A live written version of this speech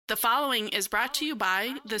The following is brought to you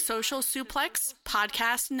by the Social Suplex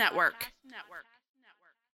Podcast Network.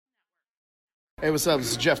 Hey, what's up?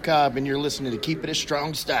 This is Jeff Cobb, and you're listening to Keep It a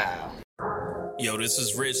Strong Style. Yo, this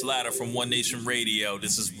is Rich Latta from One Nation Radio.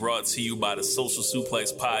 This is brought to you by the Social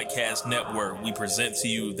Suplex Podcast Network. We present to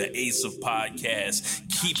you the Ace of Podcasts,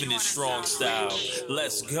 Keeping It Strong Style.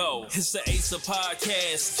 Let's go. It's the Ace of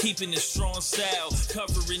Podcasts, Keeping It Strong Style.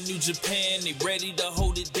 Covering New Japan, they ready to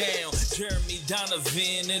hold it down. Jeremy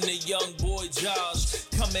Donovan and the young boy Josh.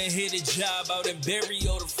 Come and hit a job out and bury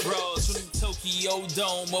all the frauds. From the Tokyo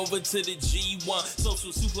Dome over to the G1.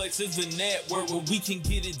 Social Suplex is the network where we can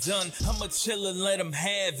get it done. I'ma chill and let them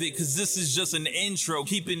have it, cause this is just an intro.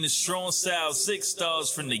 Keeping the strong style, 6 stars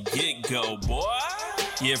from the get-go, boy.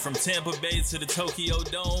 Yeah, from Tampa Bay to the Tokyo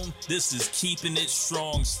Dome, this is Keeping It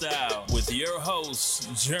Strong Style with your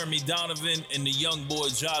hosts, Jeremy Donovan and the young boy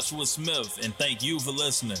Joshua Smith. And thank you for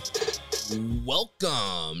listening.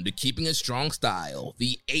 Welcome to Keeping It Strong Style,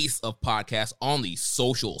 the ace of podcasts on the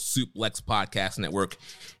Social Suplex Podcast Network.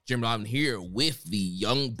 Jeremy Donovan here with the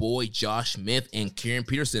young boy Josh Smith and Karen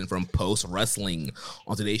Peterson from Post Wrestling.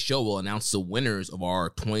 On today's show, we'll announce the winners of our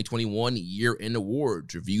 2021 Year-End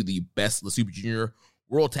Awards, review the Best of the Super Junior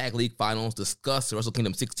World Tag League Finals, discuss the Wrestle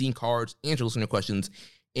Kingdom 16 cards, answer listener questions,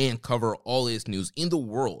 and cover all latest news in the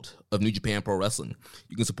world of New Japan Pro Wrestling.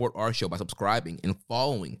 You can support our show by subscribing and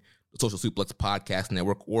following the Social Suplex Podcast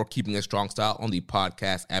Network or Keeping It Strong Style on the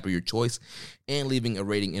podcast app of your choice and leaving a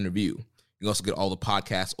rating and review. You can also get all the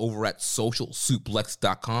podcasts over at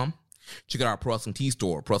socialsuplex.com. Check out our Pro Wrestling Tees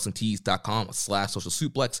store,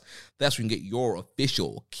 prowrestlingtees.com/socialsuplex. That's where you can get your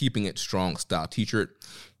official Keeping It Strong Style t-shirt.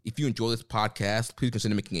 If you enjoy this podcast, please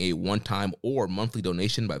consider making a one-time or monthly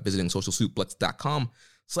donation by visiting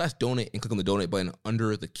socialsuplex.com/donate and click on the donate button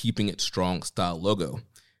under the Keeping It Strong Style logo.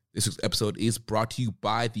 This week's episode is brought to you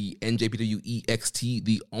by the NJPW EXT,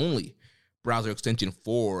 the only browser extension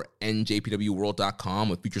for NJPWWorld.com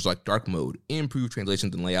with features like dark mode, improved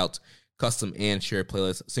translations and layouts, custom and shared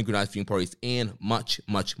playlists, synchronized viewing parties, and much,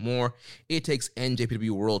 much more. It takes NJPW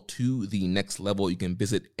World to the next level. You can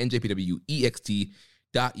visit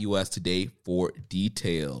NJPWEXT.us today for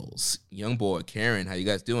details. Young boy, Karen, how you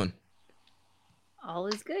guys doing? All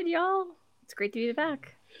is good, y'all. It's great to be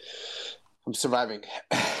back. I'm surviving.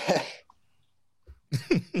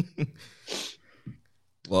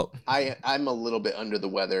 Well, I'm a little bit under the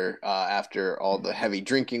weather after all the heavy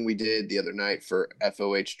drinking we did the other night for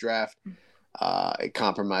FOH draft. It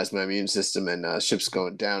compromised my immune system, and ship's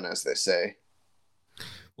going down, as they say.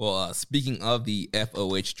 Well, speaking of the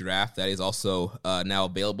FOH draft, that is also now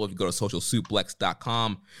available. If you go to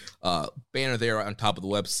socialsuplex.com, banner there on top of the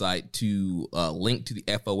website to link to the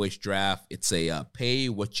FOH draft. It's a pay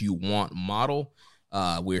what you want model.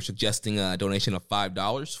 We're suggesting a donation of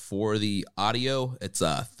 $5 for the audio. It's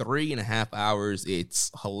 3.5 hours.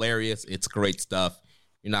 It's hilarious. It's great stuff.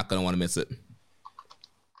 You're not going to want to miss it.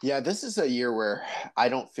 Yeah, this is a year where I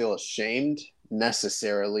don't feel ashamed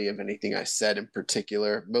necessarily of anything I said in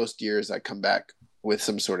particular. Most years I come back with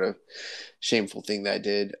some sort of shameful thing that I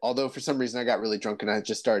did. Although for some reason I got really drunk and I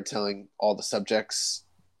just started telling all the subjects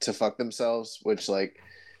to fuck themselves, which, like,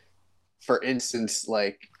 for instance,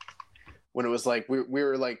 like when it was like we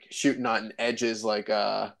were like shooting on Edge's like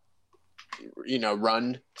run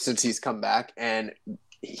since he's come back, and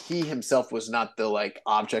he himself was not the like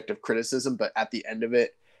object of criticism, but at the end of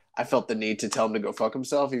it I felt the need to tell him to go fuck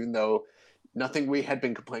himself, even though nothing we had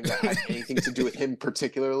been complaining about had anything to do with him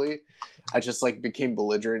particularly. I just like became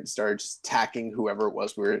belligerent and started just attacking whoever it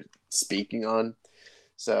was we were speaking on.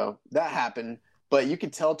 So that happened, but you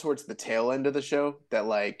could tell towards the tail end of the show that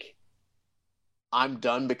like I'm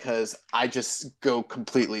done because I just go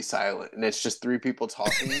completely silent and it's just 3 people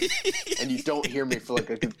talking and you don't hear me for like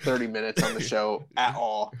a good 30 minutes on the show at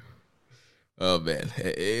all. Oh, man.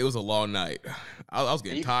 It was a long night. I was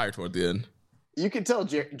getting tired toward the end. You can tell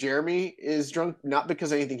Jeremy is drunk, not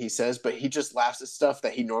because of anything he says, but he just laughs at stuff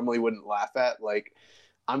that he normally wouldn't laugh at. Like,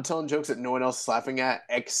 I'm telling jokes that no one else is laughing at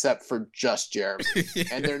except for just Jeremy.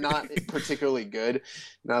 And they're not particularly good.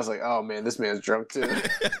 And I was like, oh, man, this man's drunk too.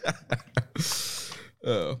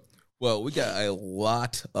 Oh, well, we got a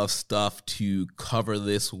lot of stuff to cover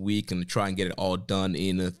this week and to try and get it all done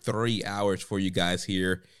in 3 hours for you guys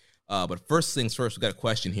here. But first things first, we got a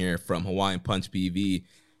question here from Hawaiian Punch BV. He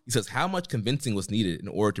says, how much convincing was needed in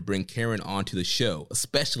order to bring Karen onto the show,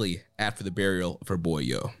 especially after the burial of her boy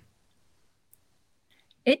Yo?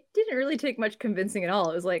 It didn't really take much convincing at all.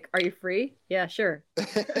 It was like, are you free? Yeah, sure.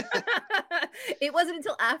 It wasn't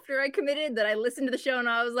until after I committed that I listened to the show and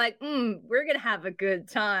I was like, we're going to have a good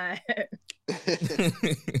time.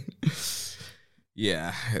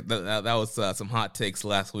 Yeah, that was some hot takes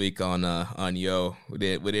last week on Yo. We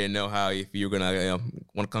didn't know how if you were gonna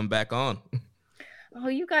want to come back on. Oh,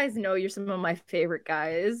 you guys know you're some of my favorite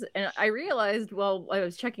guys, and I realized while I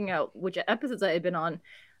was checking out which episodes I had been on.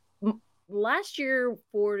 Last year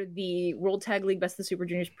for the World Tag League Best of the Super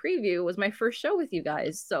Juniors preview was my first show with you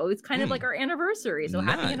guys, so it's kind of like our anniversary. So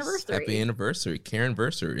Nice. happy anniversary! Happy anniversary,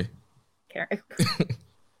 Karenversary.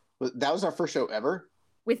 That was our first show ever?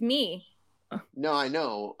 With me. No, I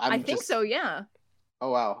know. I think so, yeah.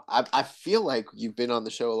 Oh, wow. I feel like you've been on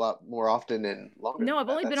the show a lot more often and longer. No, I've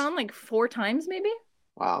only been on like 4 times, maybe.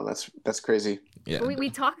 Wow, that's crazy. Yeah. We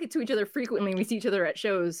talk to each other frequently. We see each other at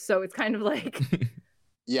shows, so it's kind of like...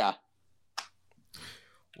 Yeah.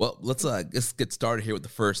 Well, let's get started here with the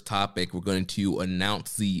first topic. We're going to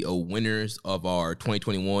announce the winners of our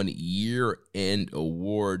 2021 year-end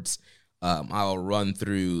awards. I'll run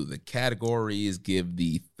through the categories, give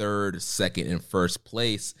the third, second, and first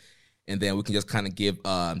place, and then we can just kind of give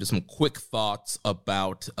just some quick thoughts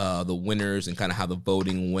about the winners and kind of how the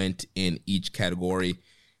voting went in each category.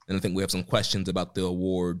 And I think we have some questions about the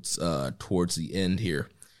awards towards the end here.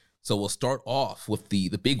 So we'll start off with the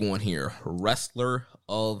big one here, Wrestler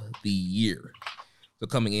of the Year. So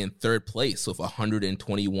coming in third place with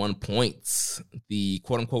 121 points, the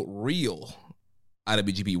quote-unquote real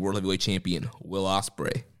IWGP World Heavyweight Champion, Will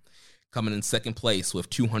Ospreay. Coming in second place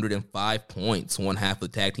with 205 points, one half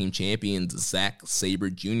of the tag team champions, Zack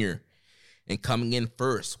Sabre Jr. And coming in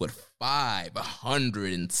first with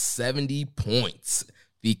 570 points,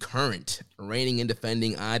 the current reigning and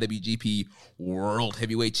defending IWGP World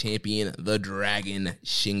Heavyweight Champion, the Dragon,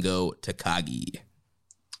 Shingo Takagi.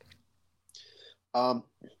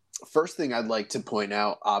 First thing I'd like to point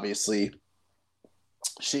out, obviously,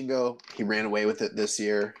 Shingo, he ran away with it this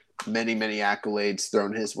year. Many, many accolades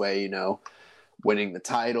thrown his way, winning the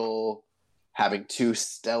title, having 2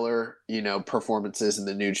 stellar, performances in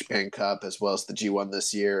the New Japan Cup, as well as the G1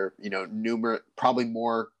 this year, probably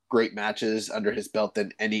more great matches under his belt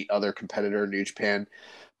than any other competitor in New Japan.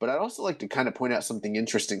 But I'd also like to kind of point out something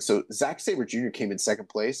interesting. So Zack Sabre Jr. came in second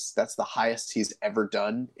place. That's the highest he's ever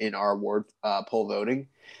done in our award poll voting.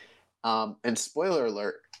 And spoiler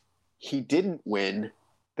alert, he didn't win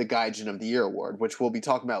the Gaijin of the Year award, which we'll be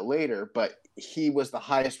talking about later, but he was the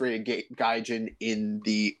highest rated Gaijin in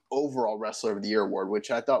the overall Wrestler of the Year award,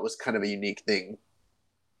 which I thought was kind of a unique thing.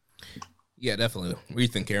 Yeah, definitely. What do you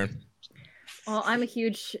think, Karen? Well, I'm a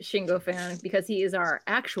huge Shingo fan because he is our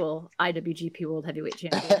actual IWGP World Heavyweight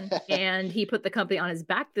Champion. And he put the company on his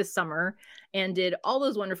back this summer and did all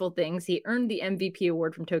those wonderful things. He earned the MVP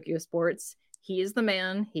award from Tokyo Sports. He is the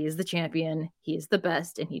man. He is the champion. He is the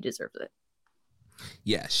best, and he deserves it.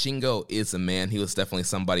 Yeah, Shingo is a man. He was definitely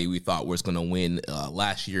somebody we thought was going to win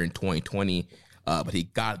last year in 2020, but he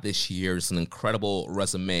got it this year. It's an incredible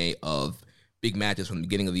resume of big matches from the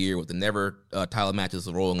beginning of the year with the never title matches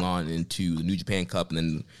rolling on into the New Japan Cup, and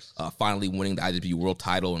then finally winning the IWGP World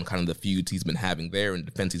title and kind of the feuds he's been having there and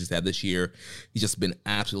defenses he's had this year. He's just been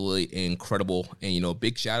absolutely incredible. And,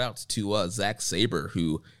 big shout outs to Zack Sabre,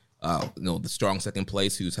 who, the strong second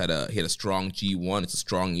place, who's had a strong G1. It's a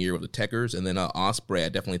strong year with the Techers. And then Ospreay, I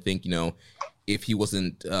definitely think, if he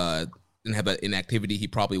wasn't, didn't have that inactivity, he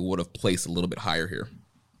probably would have placed a little bit higher here.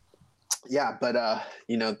 Yeah, but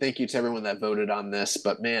thank you to everyone that voted on this.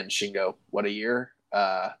 But man, Shingo, what a year!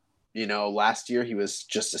 Last year he was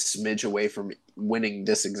just a smidge away from winning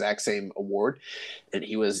this exact same award, and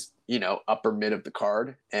he was upper mid of the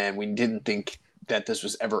card, and we didn't think that this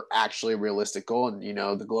was ever actually a realistic goal. And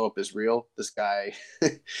the glow up is real. This guy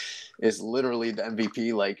is literally the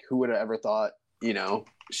MVP. Like, who would have ever thought Shingo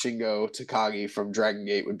Takagi from Dragon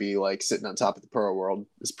Gate would be like sitting on top of the Pro World?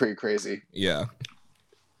 It's pretty crazy. Yeah.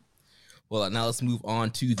 Well, now let's move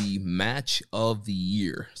on to the match of the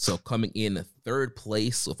year. So coming in third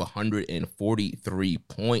place with 143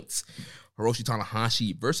 points, Hiroshi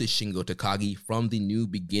Tanahashi versus Shingo Takagi from the New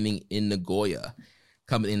Beginning in Nagoya.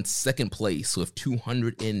 Coming in second place with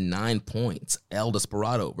 209 points, El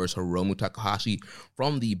Desperado versus Hiromu Takahashi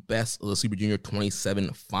from the Best of the Super Junior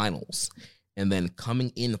 27 finals. And then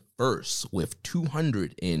coming in first with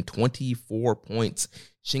 224 points,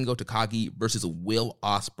 Shingo Takagi versus Will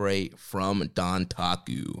Ospreay from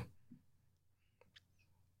Dontaku.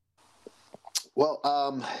 Well,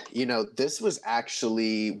 this was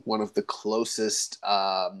actually one of the closest,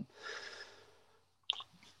 I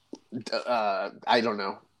don't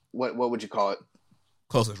know, what would you call it?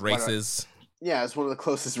 Closest races. Yeah, it's one of the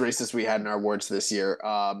closest races we had in our awards this year.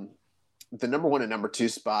 The number 1 and number 2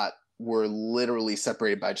 spot were literally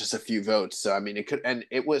separated by just a few votes. So, I mean,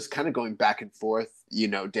 it was kind of going back and forth,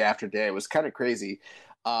 day after day. It was kind of crazy.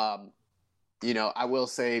 I will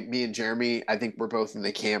say me and Jeremy, I think we're both in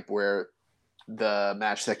the camp where the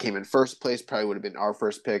match that came in first place probably would have been our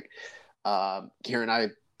first pick. Kieran, I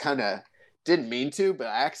kind of didn't mean to, but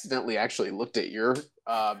I accidentally actually looked at your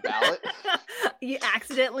ballot. You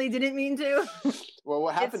accidentally didn't mean to? Well,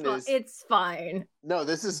 what happened is... It's fine. No,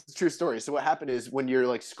 this is a true story. So what happened is when you're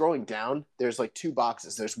like scrolling down, there's like two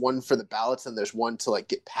boxes. There's one for the ballots and there's one to like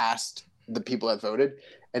get past the people that voted.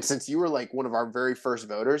 And since you were like one of our very first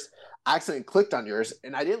voters, I accidentally clicked on yours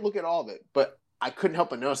and I didn't look at all of it, but I couldn't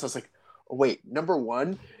help but notice. I was like, oh, wait, number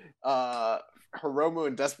one, Hiromu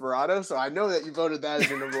and Desperado. So I know that you voted that as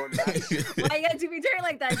your number one match. Why you got to be turning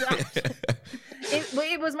like that, Josh?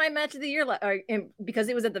 It was my match of the year, because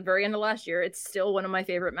it was at the very end of last year. It's still one of my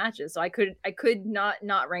favorite matches, so I could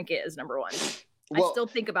not rank it as number one. Well, I still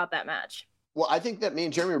think about that match. Well, I think that me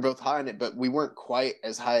and Jeremy were both high on it, but we weren't quite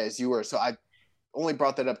as high as you were. So I only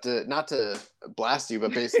brought that up to not to blast you,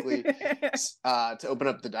 but basically to open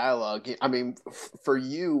up the dialogue. I mean, for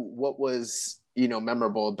you, what was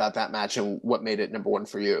memorable about that match, and what made it number one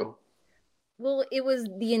for you? Well, it was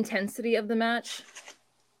the intensity of the match.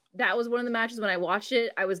 That was one of the matches when I watched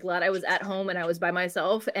it. I was glad I was at home and I was by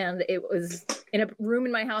myself, and it was in a room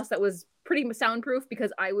in my house that was pretty soundproof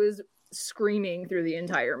because I was screaming through the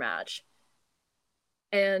entire match.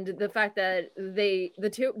 And the fact that the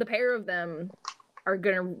pair of them are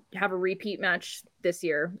going to have a repeat match this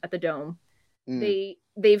year at the Dome.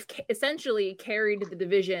 They've essentially carried the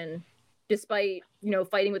division despite,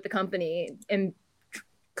 fighting with the company and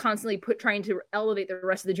constantly trying to elevate the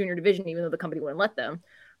rest of the junior division, even though the company wouldn't let them.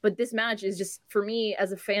 But this match is just, for me,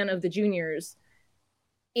 as a fan of the juniors,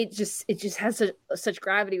 it just has such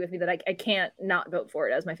gravity with me that I can't not vote for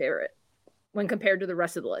it as my favorite when compared to the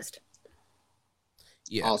rest of the list.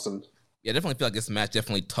 Yeah. Awesome. Yeah, I definitely feel like this match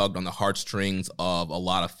definitely tugged on the heartstrings of a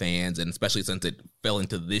lot of fans, and especially since it fell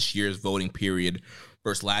into this year's voting period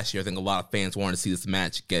versus last year, I think a lot of fans wanted to see this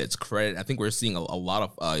match get its credit. I think we're seeing a lot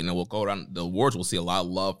of, we'll go around the awards, we'll see a lot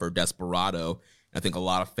of love for Desperado. I think a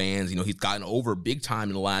lot of fans, he's gotten over big time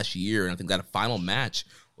in the last year, and I think that final match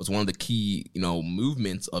was one of the key,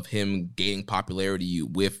 movements of him gaining popularity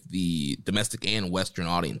with the domestic and Western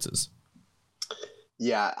audiences.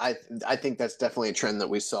 Yeah, I think that's definitely a trend that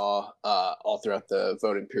we saw all throughout the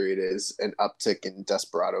voting period, is an uptick in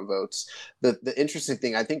Desperado votes. The interesting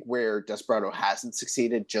thing, I think where Desperado hasn't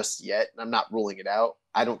succeeded just yet, and I'm not ruling it out,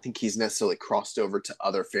 I don't think he's necessarily crossed over to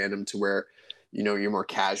other fandom to where, your more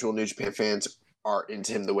casual New Japan fans are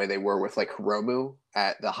into him the way they were with like Hiromu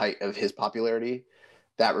at the height of his popularity.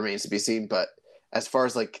 That remains to be seen. But as far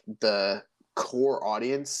as like the core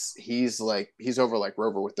audience, he's over like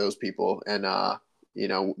Rover with those people. And,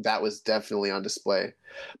 that was definitely on display.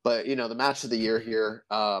 But, the match of the year here,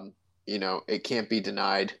 it can't be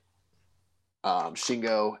denied.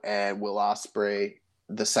 Shingo and Will Ospreay,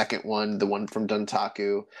 the second one, the one from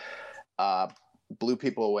Dontaku, blew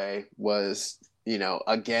people away, was,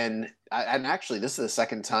 again, and actually this is the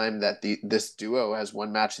second time that this duo has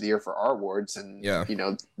won match of the year for our awards. And,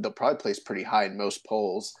 they'll probably place pretty high in most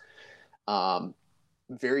polls.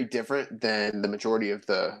 Very different than the majority of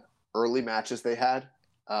the early matches they had,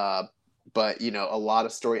 but a lot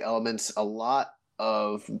of story elements, a lot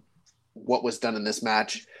of what was done in this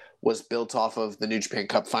match was built off of the New Japan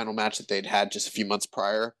Cup final match that they'd had just a few months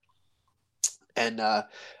prior. And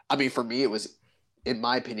for me, it was, in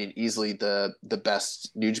my opinion, easily the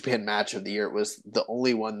best New Japan match of the year. It was the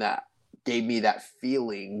only one that gave me that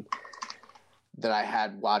feeling that I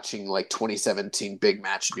had watching like 2017 Big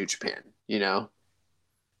Match New Japan,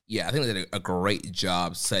 Yeah, I think they did a great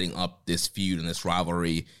job setting up this feud and this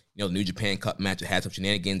rivalry. The New Japan Cup match, it had some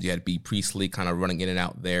shenanigans. You had B. Priestley kind of running in and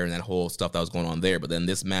out there and that whole stuff that was going on there. But then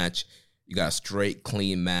this match, you got a straight,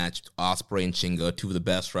 clean match. Ospreay and Shingo, two of the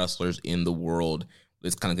best wrestlers in the world.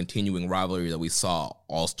 This kind of continuing rivalry that we saw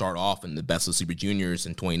all start off in the Best of Super Juniors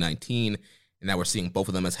in 2019. And now we're seeing both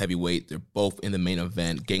of them as heavyweight. They're both in the main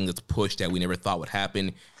event, getting this push that we never thought would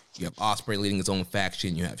happen. You have Ospreay leading his own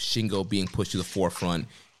faction. You have Shingo being pushed to the forefront.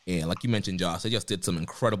 And like you mentioned, Josh, they just did some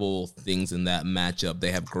incredible things in that matchup.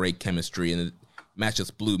 They have great chemistry, and the match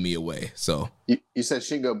just blew me away. So you said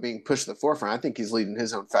Shingo being pushed to the forefront. I think he's leading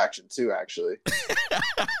his own faction too, actually.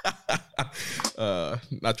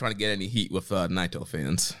 Not trying to get any heat with Naito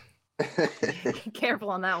fans. Careful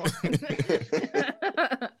on that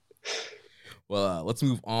one. Well, let's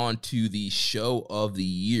move on to the show of the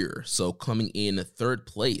year. So coming in third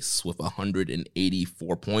place with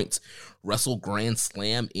 184 points, Wrestle Grand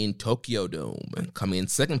Slam in Tokyo Dome. Coming in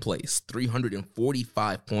second place,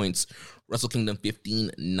 345 points, Wrestle Kingdom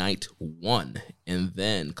 15 Night 1. And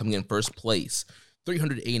then coming in first place,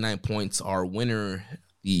 389 points, our winner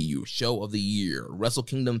the show of the year, Wrestle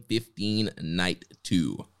Kingdom 15 Night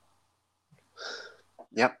 2.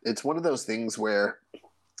 Yep, it's one of those things where,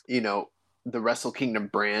 the Wrestle Kingdom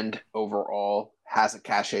brand overall has a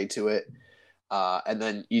cachet to it. And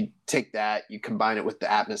then you take that, you combine it with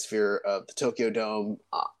the atmosphere of the Tokyo Dome,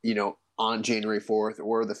 on January 4th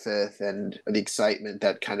or the 5th, and the excitement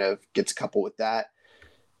that kind of gets coupled with that,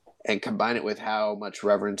 and combine it with how much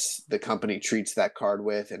reverence the company treats that card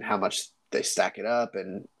with, and how much they stack it up,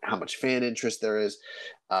 and how much fan interest there is,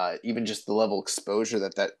 even just the level of exposure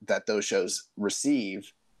that those shows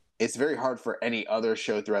receive. It's very hard for any other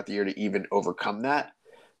show throughout the year to even overcome that.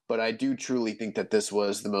 But I do truly think that this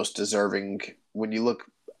was the most deserving. When you look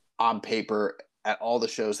on paper at all the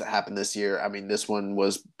shows that happened this year, I mean, this one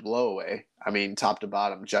was blow away. I mean, top to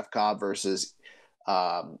bottom, Jeff Cobb versus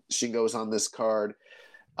Shingo was on this card.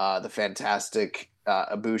 The fantastic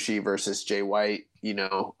Ibushi versus Jay White,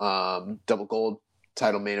 double gold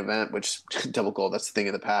title main event, which double gold, that's the thing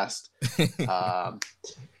of the past.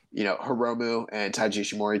 Hiromu and Taiji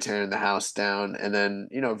Ishimori tearing the house down, and then,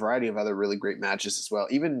 a variety of other really great matches as well.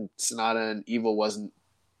 Even Sonata and Evil wasn't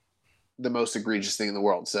the most egregious thing in the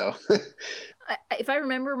world. So if I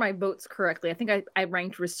remember my votes correctly, I think I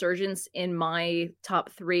ranked Resurgence in my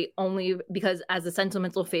top 3 only because as a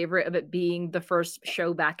sentimental favorite of it being the first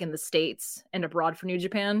show back in the States and abroad for New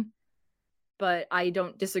Japan. But I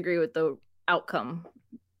don't disagree with the outcome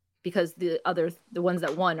because the ones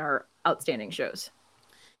that won are outstanding shows.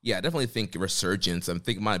 Yeah, I definitely think Resurgence, I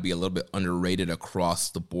think, might be a little bit underrated across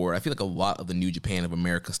the board. I feel like a lot of the New Japan of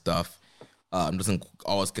America stuff doesn't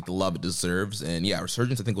always get the love it deserves. And yeah,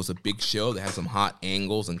 Resurgence, I think, was a big show that had some hot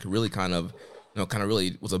angles and could really kind of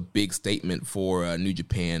really was a big statement for New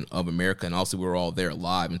Japan of America. And also we were all there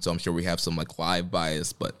live, and so I'm sure we have some live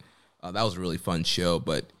bias, but that was a really fun show.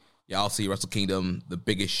 But yeah, I'll see Wrestle Kingdom, the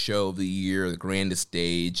biggest show of the year, the grandest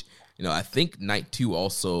stage. I think Night 2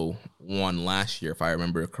 also won last year, if I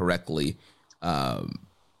remember correctly. I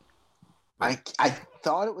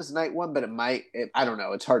thought it was Night 1, but I don't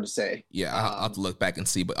know. It's hard to say. Yeah, I'll have to look back and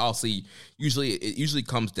see. But I'll see. It usually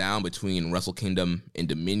comes down between Wrestle Kingdom and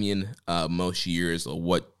Dominion most years, or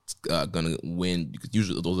what's going to win. Because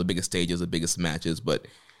usually those are the biggest stages, the biggest matches. But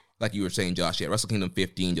like you were saying, Josh, yeah, Wrestle Kingdom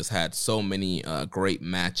 15 just had so many great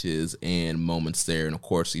matches and moments there. And, of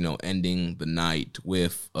course, ending the night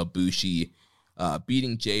with Ibushi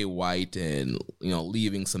beating Jay White and,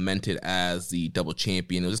 leaving cemented as the double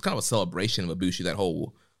champion. It was just kind of a celebration of Ibushi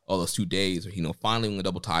all those 2 days, finally winning the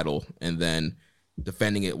double title and then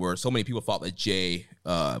defending it, where so many people thought that Jay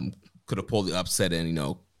could have pulled the upset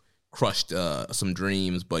and, crushed some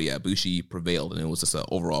dreams. But, yeah, Ibushi prevailed, and it was just an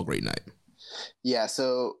overall great night. Yeah,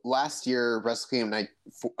 so last year, Wrestle Kingdom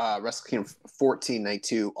 14 Night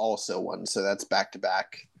 2 also won, so that's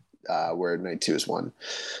back-to-back where Night 2 is won.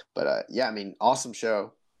 But yeah, I mean, awesome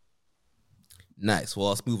show. Nice. Well,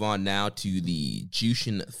 let's move on now to the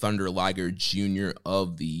Jushin Thunder Liger Jr.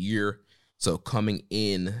 of the year. So coming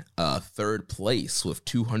in third place with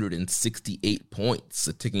 268 points,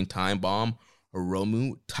 a ticking time bomb,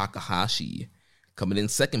 Hiromu Takahashi. Coming in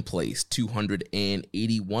second place,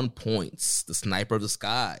 281 points, the Sniper of the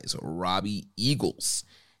Skies, Robbie Eagles.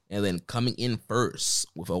 And then coming in first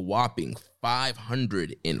with a whopping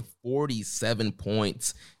 547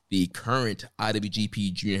 points, the current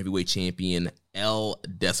IWGP Junior Heavyweight Champion, El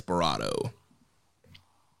Desperado.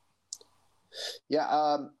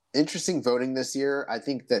 Yeah, interesting voting this year. I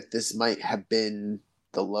think that this might have been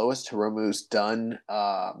the lowest Hiromu's done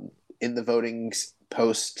in the voting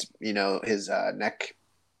post, his neck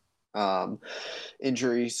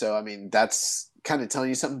injury. So, I mean, that's kind of telling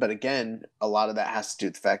you something. But again, a lot of that has to do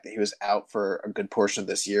with the fact that he was out for a good portion of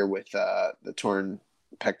this year with the torn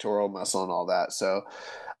pectoral muscle and all that. So,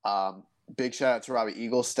 big shout out to Robbie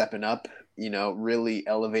Eagles stepping up, really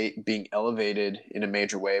being elevated in a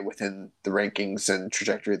major way within the rankings and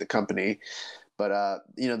trajectory of the company. But,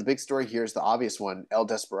 the big story here is the obvious one, El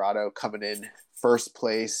Desperado coming in first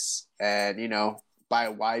place and, by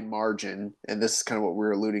a wide margin. And this is kind of what we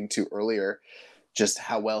were alluding to earlier, just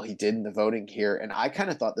how well he did in the voting here. And I kind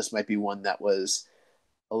of thought this might be one that was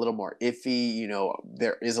a little more iffy.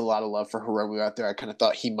 There is a lot of love for Hiromu out there. I kind of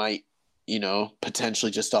thought he might,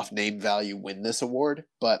 potentially just off name value win this award.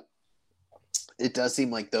 But it does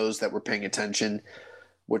seem like those that were paying attention,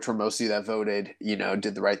 which were mostly that voted,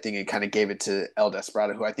 did the right thing and kind of gave it to El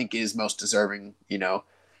Desperado, who I think is most deserving,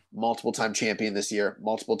 multiple-time champion this year,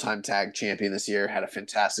 multiple-time tag champion this year, had a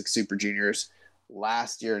fantastic Super Juniors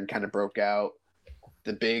last year and kind of broke out.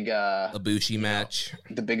 The big Ibushi match.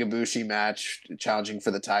 The big Ibushi match, challenging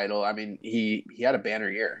for the title. I mean, he had a banner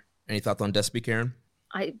year. Any thoughts on Despy, Karen?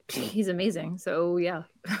 He's amazing. So yeah.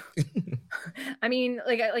 I mean,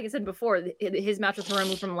 like I said before, his match with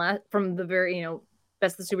Hiromu from the very,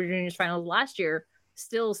 Best of the Super Juniors finals last year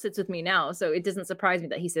still sits with me now. So it doesn't surprise me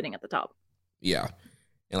that he's sitting at the top. Yeah.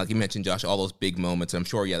 And like you mentioned, Josh, all those big moments, I'm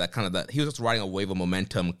sure, he was just riding a wave of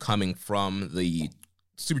momentum coming from the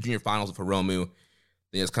Super Junior finals of Hiromu.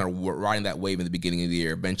 Then just kind of riding that wave in the beginning of the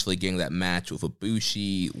year, eventually getting that match with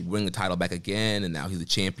Ibushi, winning the title back again, and now he's the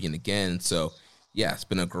champion again. So, yeah, it's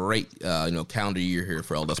been a great, calendar year here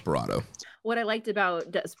for El Desperado. What I liked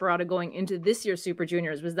about Desperado going into this year's Super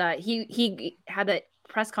Juniors was that he had that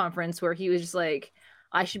press conference where he was just like,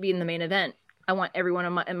 I should be in the main event. I want every one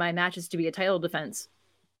of my matches to be a title defense.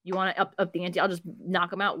 You want to up the ante? I'll just knock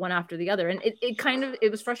them out one after the other. And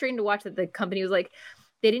it was frustrating to watch that the company was like,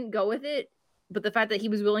 they didn't go with it. But the fact that he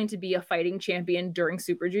was willing to be a fighting champion during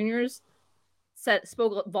Super Juniors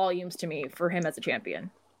spoke volumes to me for him as a champion,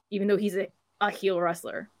 even though he's a heel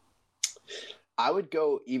wrestler. I would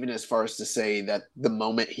go even as far as to say that the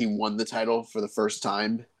moment he won the title for the first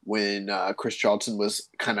time, when Chris Charlton was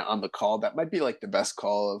kind of on the call, that might be like the best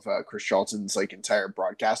call of Chris Charlton's like entire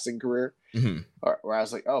broadcasting career. Mm-hmm. Where I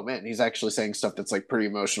was like, oh man, he's actually saying stuff that's like pretty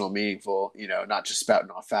emotional, meaningful, not just spouting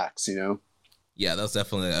off facts, Yeah, that was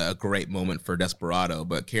definitely a great moment for Desperado.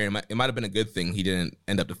 But Karen, it might have been a good thing he didn't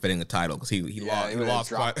end up defending the title because he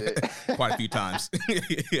lost quite a few times.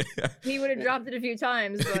 He would have dropped it a few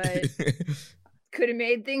times, but could have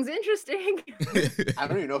made things interesting. I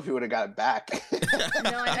don't even know if he would have got it back.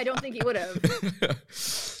 No, I don't think he would have.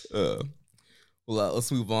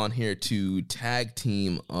 Let's move on here to Tag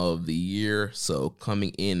Team of the Year. So coming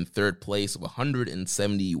in third place with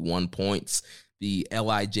 171 points, the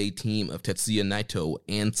LIJ team of Tetsuya Naito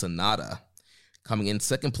and Sonata. Coming in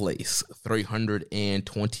second place,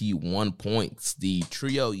 321 points, the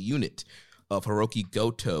trio unit of Hiroki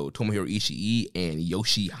Goto, Tomohiro Ishii, and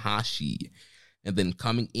Yoshihashi. And then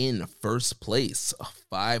coming in first place,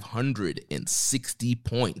 560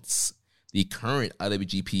 points, the current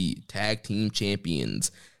IWGP Tag Team Champions,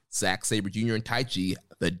 Zack Sabre Jr. and Taichi,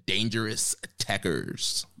 the Dangerous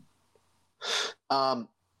Techers.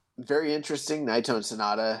 Very interesting. Naito and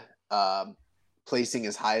Sonata placing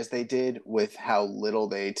as high as they did with how little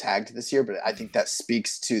they tagged this year, but I think that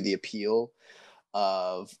speaks to the appeal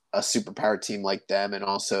of a superpower team like them and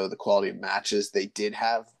also the quality of matches they did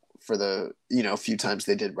have for the few times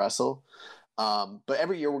they did wrestle. But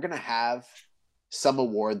every year we're going to have some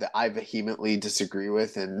award that I vehemently disagree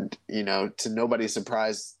with, and to nobody's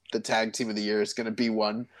surprise, the Tag Team of the Year is going to be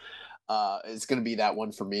one. It's going to be that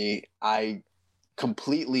one for me. I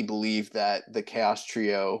completely believe that the Chaos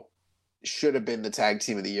Trio should have been the Tag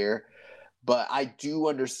Team of the Year, but I do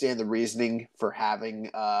understand the reasoning for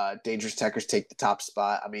having Dangerous Techers take the top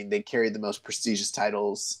spot. I mean, they carried the most prestigious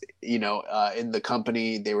titles, in the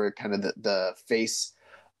company. They were kind of the face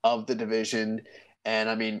of the division. And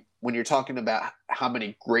I mean, when you're talking about how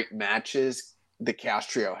many great matches the Chaos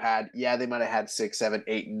Trio had, yeah, they might have had 6, 7,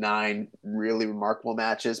 8, 9 really remarkable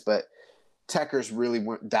matches, but Techers really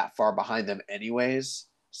weren't that far behind them anyways.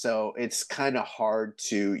 So it's kind of hard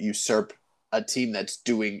to usurp a team that's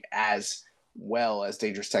doing as well as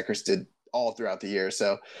Dangerous Techers did all throughout the year.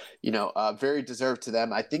 So, very deserved to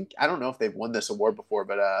them. I don't know if they've won this award before,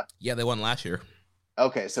 but yeah, they won last year.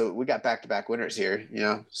 Okay, so we got back-to-back winners here,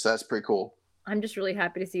 so that's pretty cool. I'm just really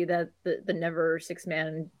happy to see that the Never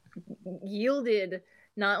Six-Man yielded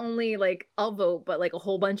not only like a vote, but like a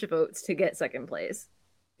whole bunch of votes to get second place,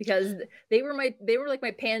 because they were like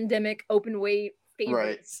my pandemic open weight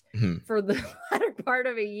favorites for the latter part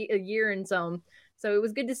of a year and some. So it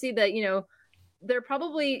was good to see that, they're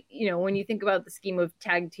probably, when you think about the scheme of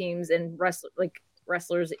tag teams and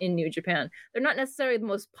wrestlers in New Japan, they're not necessarily the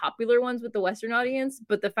most popular ones with the Western audience,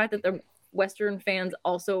 but the fact that the Western fans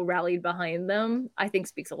also rallied behind them, I think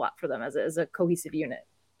speaks a lot for them as a cohesive unit.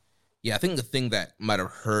 Yeah, I think the thing that might have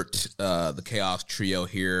hurt the Chaos Trio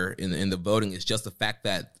here in the voting is just the fact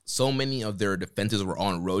that so many of their defenses were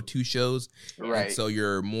on Road 2 shows. Right. And so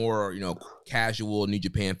your more, casual New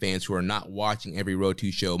Japan fans who are not watching every Road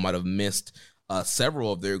 2 show might have missed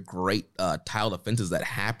several of their great title defenses that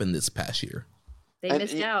happened this past year. They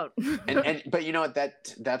missed out. But you know what?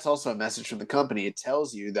 That's also a message from the company. It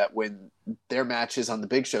tells you that when their matches on the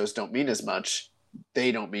big shows don't mean as much,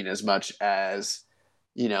 they don't mean as much as,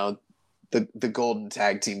 the Golden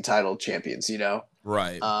Tag Team title champions,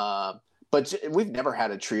 Right. But we've never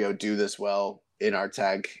had a trio do this well in our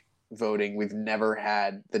tag voting. We've never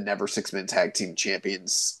had the Never Six-Man Tag Team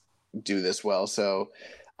champions do this well. So,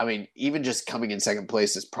 I mean, even just coming in second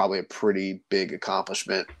place is probably a pretty big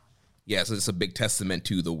accomplishment. Yeah, so it's a big testament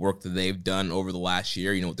to the work that they've done over the last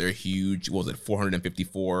year. You know, their huge,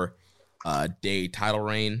 454 day title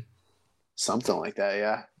reign? Something like that,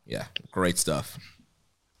 yeah. Yeah, great stuff.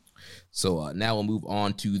 So now we'll move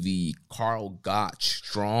on to the Karl Gotch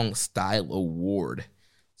Strong Style Award.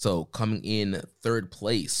 So coming in third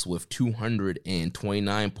place with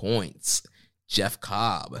 229 points, Jeff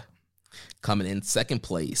Cobb. Coming in second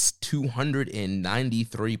place,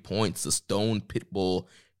 293 points, the Stone Pitbull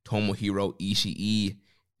Tomohiro Ishii.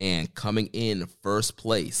 And coming in first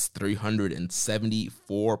place,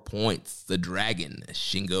 374 points, the Dragon,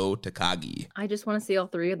 Shingo Takagi. I just want to see all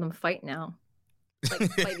three of them fight now.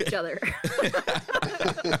 Like, fight each other.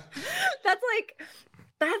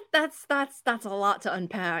 That's a lot to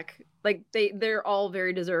unpack. Like, they're all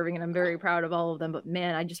very deserving, and I'm very proud of all of them. But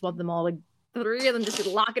man, I just want them all, three of them, just to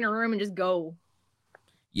lock in a room and just go.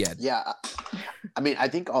 Yeah. I mean, I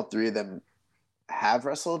think all three of them have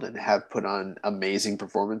wrestled and have put on amazing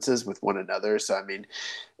performances with one another. So, I mean,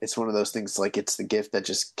 it's one of those things, like, it's the gift that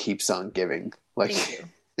just keeps on giving. Like, Thank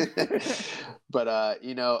you. But,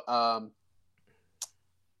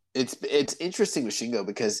 it's interesting with Shingo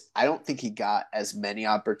because I don't think he got as many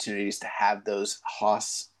opportunities to have those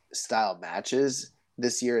Haas style matches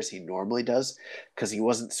this year as he normally does, because he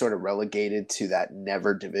wasn't sort of relegated to that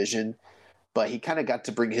never division. But he kind of got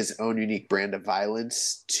to bring his own unique brand of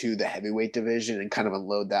violence to the heavyweight division and kind of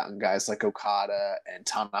unload that on guys like Okada and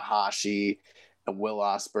Tanahashi and Will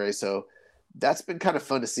Ospreay. So that's been kind of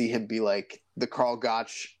fun to see him be like the Karl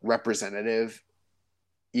Gotch representative,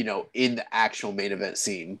 in the actual main event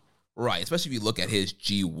scene. Right, especially if you look at his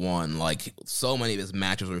G1, like, so many of his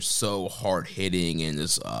matches are so hard hitting and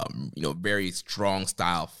just very strong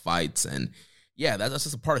style fights. And yeah, that's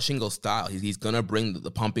just a part of Shingo's style. He's gonna bring the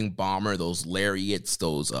pumping bomber, those lariats,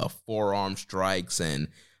 those forearm strikes, and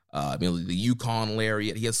the Yukon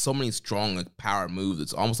lariat. He has so many strong power moves.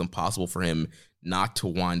 It's almost impossible for him not to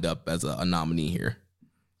wind up as a nominee here.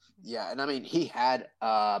 Yeah, and I mean, he had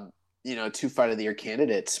 2 Fight of the Year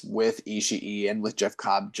candidates with Ishii and with Jeff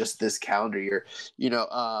Cobb just this calendar year. 2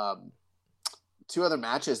 other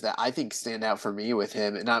matches that I think stand out for me with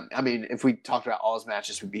him, and I mean, if we talked about all his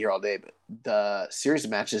matches, we'd be here all day, but the series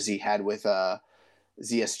of matches he had with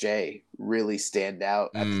ZSJ really stand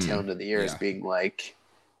out at the tail end of the year as being like,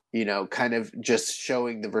 kind of just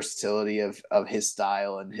showing the versatility of his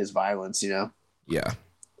style and his violence, Yeah.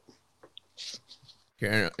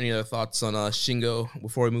 Karen, any other thoughts on Shingo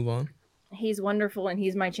before we move on? He's wonderful, and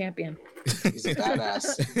he's my champion. He's a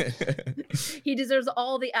badass. He deserves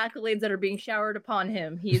all the accolades that are being showered upon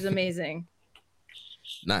him. He's amazing.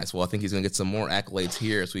 Nice. Well, I think he's going to get some more accolades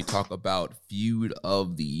here as we talk about Feud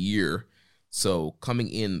of the Year. So coming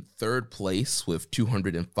in third place with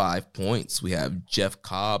 205 points, we have Jeff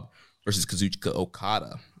Cobb versus Kazuchika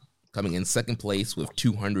Okada. Coming in second place with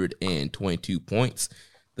 222 points,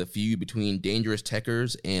 the feud between Dangerous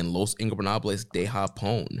Tekkers and Los Ingobernables de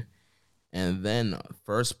Japón. And then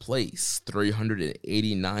first place,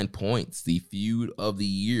 389 points, the Feud of the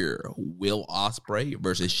Year, Will Ospreay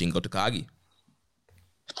versus Shingo Takagi.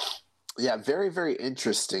 Yeah, very, very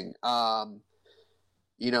interesting.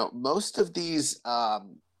 Most of these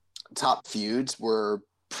top feuds were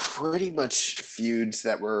pretty much feuds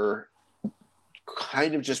that were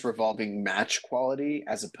kind of just revolving match quality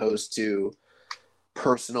as opposed to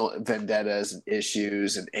personal vendettas and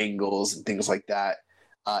issues and angles and things like that.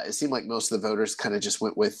 It seemed like most of the voters kind of just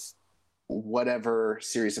went with whatever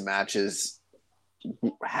series of matches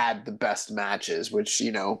had the best matches, which,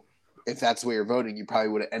 if that's the way you're voting, you probably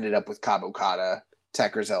would have ended up with Cobb Okada,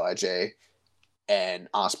 Tekkers LIJ, and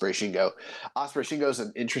Ospreay Shingo. Ospreay Shingo is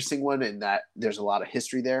an interesting one in that there's a lot of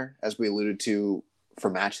history there, as we alluded to for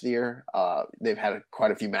Match of the Year. They've had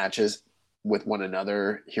quite a few matches with one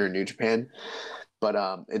another here in New Japan,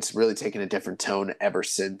 but it's really taken a different tone ever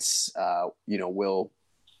since Will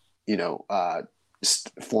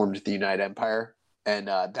formed the United Empire, and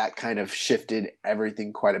that kind of shifted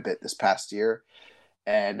everything quite a bit this past year.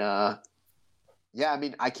 And I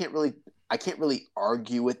mean, I can't really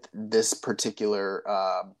argue with this particular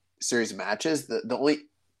series of matches. The only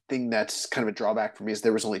thing that's kind of a drawback for me is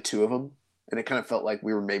there was only 2 of them, and it kind of felt like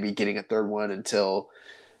we were maybe getting a third one until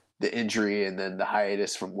the injury and then the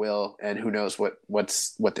hiatus from Will, and who knows what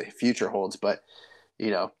the future holds. But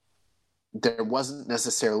there wasn't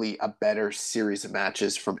necessarily a better series of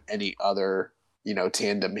matches from any other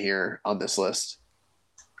tandem here on this list.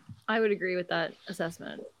 I would agree with that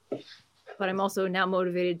assessment. But I'm also now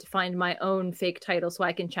motivated to find my own fake title so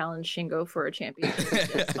I can challenge Shingo for a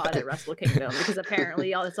championship spot at Wrestle Kingdom, because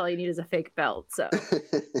apparently that's all you need is a fake belt. So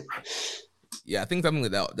Yeah, I think something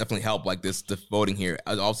that definitely helped, like the voting here.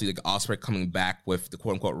 Obviously, like Ospreay coming back with the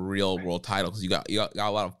quote unquote real world title, because you got a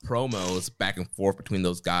lot of promos back and forth between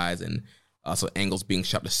those guys, and so angles being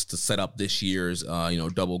shot to set up this year's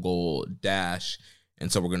double goal dash, and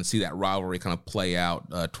so we're going to see that rivalry kind of play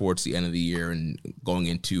out towards the end of the year and going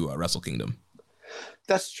into Wrestle Kingdom.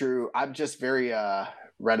 That's true. I'm just very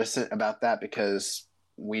reticent about that because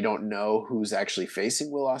we don't know who's actually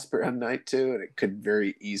facing Will Ospreay on night 2, and it could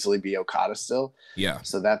very easily be Okada still. Yeah.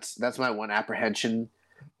 So that's my one apprehension,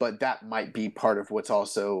 but that might be part of what's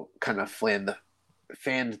also kind of fanned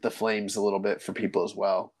the flames a little bit for people as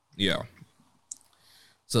well. Yeah.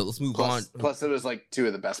 So let's move on. Plus, it was like 2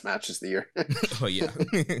 of the best matches of the year. Oh, yeah.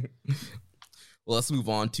 Well, let's move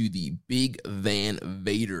on to the Big Van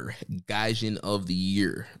Vader Gaijin of the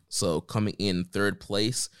Year. So coming in third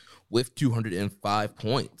place with 205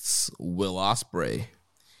 points, Will Ospreay.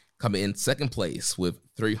 Coming in second place with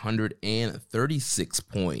 336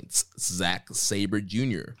 points, Zack Sabre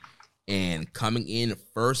Jr. And coming in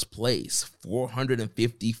first place,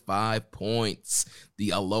 455 points,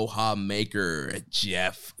 the Aloha Maker,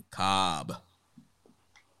 Jeff Cobb.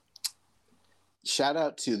 Shout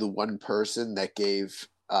out to the one person that gave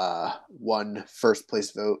one first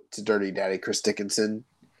place vote to Dirty Daddy Chris Dickinson.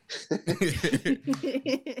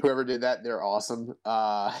 Whoever did that, they're awesome.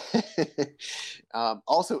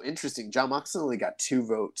 Also interesting, John Moxley only got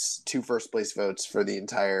 2 first place votes for the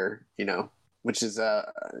entire, which is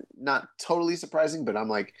not totally surprising, but I'm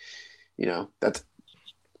like, that's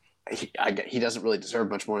he doesn't really deserve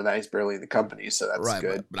much more than that. He's barely in the company, so that's right,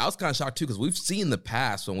 good. But I was kind of shocked too, because we've seen in the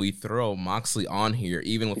past when we throw Moxley on here,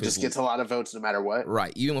 even with he just gets a lot of votes no matter what.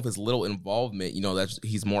 Right, even with his little involvement, that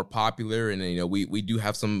he's more popular, and we do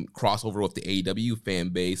have some crossover with the AEW fan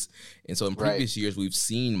base, and so in previous years we've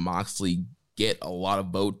seen Moxley get a lot of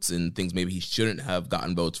votes and things maybe he shouldn't have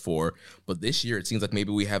gotten votes for, but this year it seems like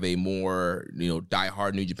maybe we have a more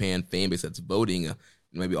diehard New Japan fan base that's voting.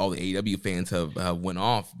 Maybe all the AEW fans have went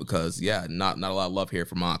off because, not a lot of love here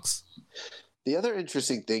for Mox. The other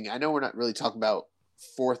interesting thing, I know we're not really talking about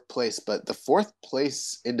fourth place, but the fourth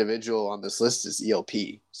place individual on this list is ELP.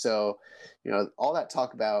 So, all that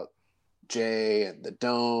talk about Jay and the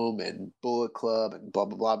Dome and Bullet Club and blah,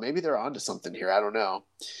 blah, blah, maybe they're onto something here. I don't know.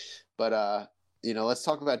 But, let's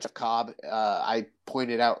talk about Jeff Cobb. I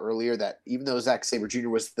pointed out earlier that even though Zack Sabre Jr.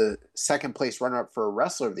 was the second place runner-up for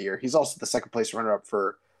Wrestler of the Year, he's also the second place runner-up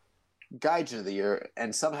for Gaijin of the Year.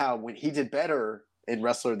 And somehow when he did better in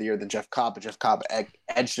Wrestler of the Year than Jeff Cobb, but Jeff Cobb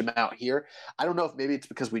edged him out here. I don't know if maybe it's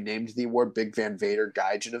because we named the award Big Van Vader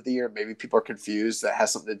Gaijin of the Year. Maybe people are confused. That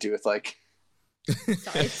has something to do with the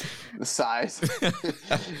size.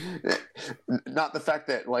 Not the fact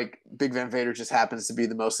that Big Van Vader just happens to be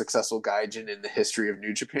the most successful gaijin in the history of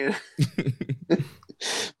New Japan.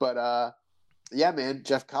 But man,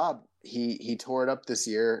 Jeff Cobb, he tore it up this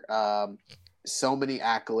year. So many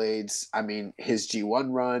accolades. I mean, his G1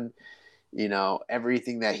 run,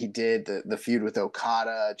 everything that he did, the feud with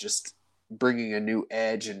Okada, just bringing a new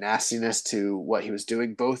edge and nastiness to what he was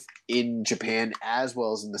doing, both in Japan as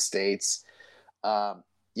well as in the States.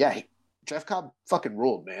 Jeff Cobb fucking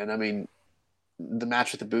ruled, man. I mean, the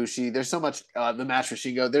match with Ibushi, there's so much, the match with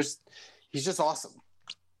Shingo, he's just awesome.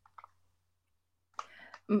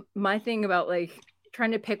 My thing about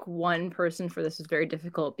trying to pick one person for this is very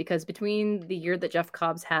difficult, because between the year that Jeff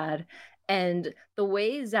Cobb's had and the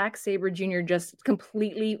way Zack Sabre Jr. just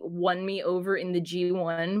completely won me over in the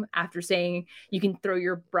G1 after saying you can throw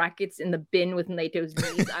your brackets in the bin with Nato's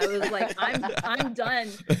knees, I was like, I'm done.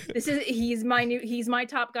 He's my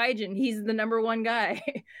top gaijin. He's the number one guy.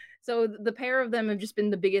 So the pair of them have just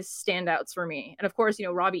been the biggest standouts for me. And of course,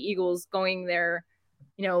 Robbie Eagles going there,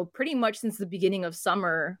 pretty much since the beginning of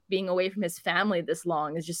summer, being away from his family this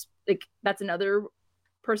long is just that's another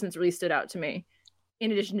person that's really stood out to me.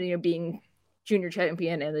 In addition to being junior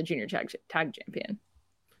champion and the junior tag champion.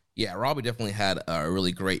 Yeah, Robbie definitely had a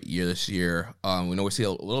really great year this year. We know we see a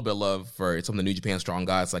little bit of love for some of the New Japan strong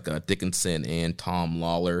guys like Dickinson and Tom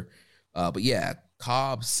Lawler. But yeah,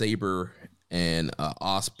 Cobb, Sabre, and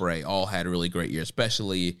Ospreay all had a really great year,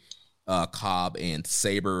 especially Cobb and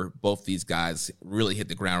Sabre. Both these guys really hit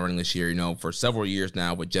the ground running this year. For several years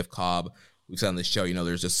now with Jeff Cobb, we've said on this show,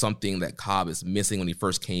 there's just something that Cobb is missing when he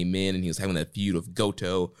first came in, and he was having that feud with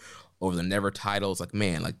Goto over the Never title. It's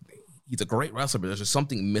he's a great wrestler, but there's just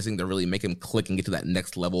something missing to really make him click and get to that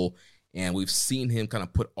next level. And we've seen him kind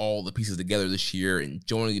of put all the pieces together this year and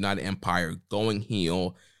joining the United Empire, going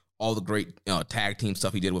heel, all the great tag team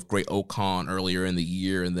stuff he did with Great Okan earlier in the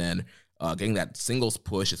year, and then getting that singles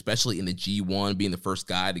push, especially in the G1, being the first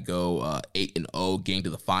guy to go 8-0, getting to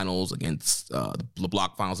the finals against the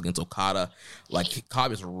block finals against Okada. Like,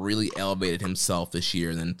 Cobb has really elevated himself this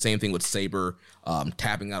year. And then same thing with Sabre,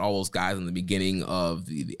 tapping out all those guys in the beginning of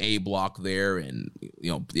the A block there, and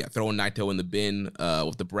throwing Naito in the bin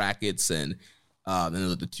with the brackets, and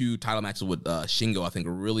then the 2 title matches with Shingo, I think,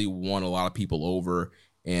 really won a lot of people over.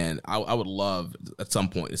 And I would love at some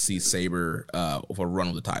point to see Sabre with a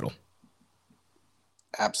run with the title.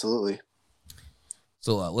 Absolutely.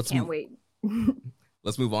 So let's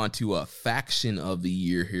move on to a faction of the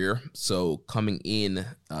year here. So coming in,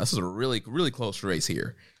 this is a really, really close race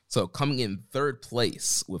here. So coming in third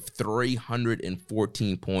place with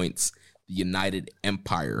 314 points, the United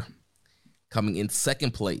Empire. Coming in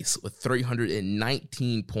second place with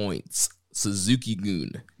 319 points,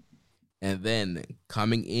 Suzuki-gun. And then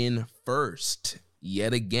coming in first,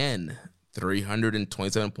 yet again,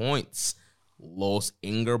 327 points, Los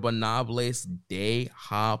Ingobernables de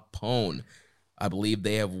Japón. I believe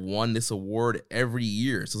they have won this award every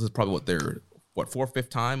year. So this is probably their 4th or 5th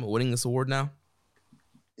time winning this award now?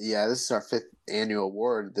 Yeah, this is our 5th annual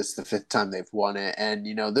award. This is the 5th time they've won it. And,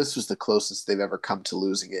 this was the closest they've ever come to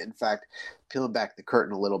losing it. In fact, peeling back the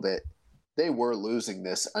curtain a little bit, they were losing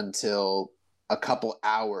this until a couple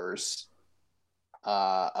hours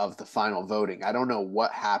of the final voting. I don't know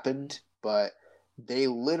what happened, but they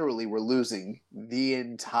literally were losing the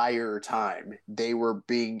entire time. They were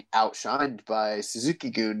being outshined by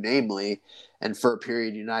Suzuki-gun, namely, and for a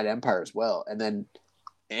period, United Empire as well. And then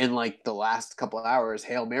in the last couple of hours,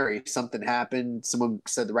 Hail Mary, something happened. Someone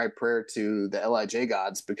said the right prayer to the LIJ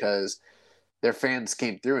gods because their fans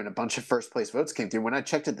came through and a bunch of first place votes came through. When I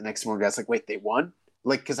checked it the next morning, I was like, wait, they wone?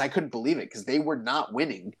 Because I couldn't believe it because they were not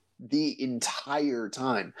winning the entire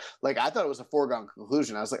time. I thought it was a foregone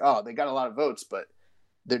conclusion. I was like, oh, they got a lot of votes, but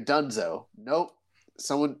they're donezo. Nope.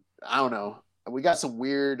 Someone, I don't know. We got some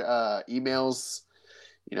weird emails.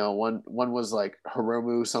 One was like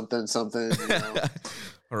Hiromu something.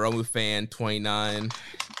 Hiromu fan 29.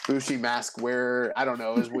 Bushi mask wearer. I don't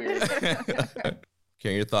know. It was weird.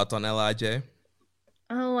 Karen, your thoughts on LIJ?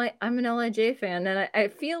 Oh, I'm an LIJ fan, and I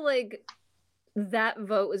feel like that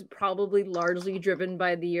vote was probably largely driven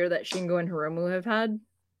by the year that Shingo and Hiromu have had.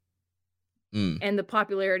 And the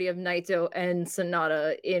popularity of Naito and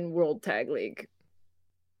Sonata in World Tag League.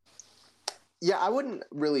 Yeah, I wouldn't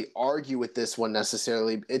really argue with this one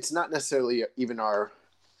necessarily. It's not necessarily even our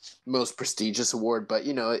most prestigious award, but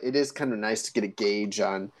it is kind of nice to get a gauge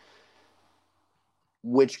on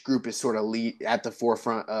which group is sort of lead at the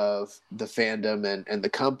forefront of the fandom and the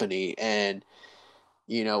company. And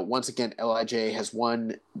once again, LIJ has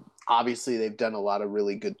won. Obviously, they've done a lot of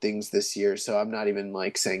really good things this year, so I'm not even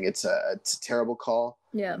saying it's a terrible call.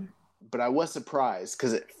 Yeah. But I was surprised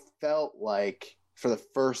because it felt like for the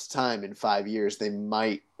first time in 5 years they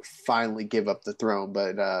might finally give up the throne,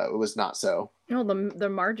 but it was not so. No, the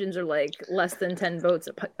margins are less than 10 votes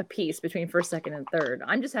a piece between first, second, and third.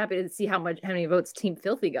 I'm just happy to see how many votes Team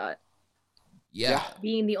Filthy got. Yeah.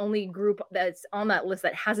 Being the only group that's on that list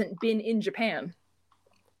that hasn't been in Japan.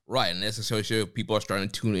 Right, and that's essentially people are starting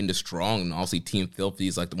to tune into Strong, and obviously Team Filthy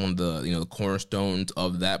is one of the the cornerstones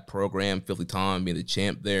of that program. Filthy Tom being the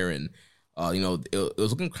champ there, and it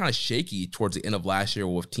was looking kind of shaky towards the end of last year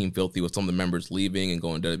with Team Filthy, with some of the members leaving and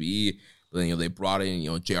going to WWE. But then they brought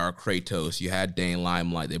in J.R. Kratos, you had Dane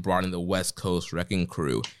Limelight, they brought in the West Coast Wrecking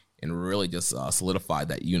Crew, and really just solidified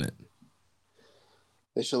that unit.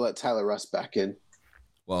 They should let Tyler Rust back in.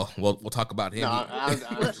 Well, we'll talk about him. No,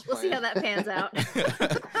 we'll see how that pans out.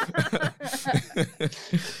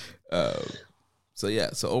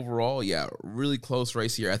 So overall, really close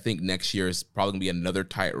race here. I think next year is probably gonna be another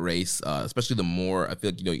tight race, especially the more I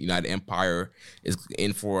feel like United Empire is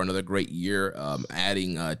in for another great year.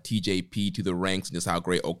 Adding TJP to the ranks and just how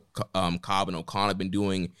great Cobb and O'Connor have been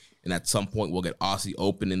doing, and at some point we'll get Aussie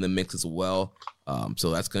Open in the mix as well. So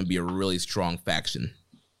that's gonna be a really strong faction.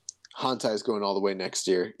 Hantai is going all the way next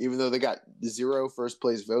year. Even though they got 0 first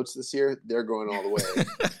place votes this year, they're going all the way.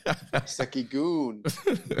 Seki-gun.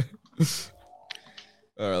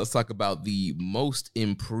 All right, let's talk about the most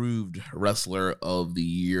improved wrestler of the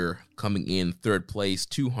year. Coming in third place,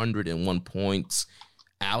 201 points,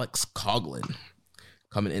 Alex Coughlin.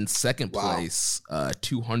 Coming in second place,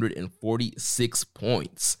 246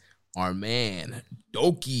 points, our man,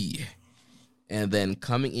 Doki. And then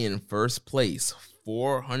coming in first place,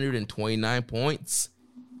 429 points,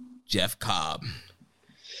 Jeff Cobb.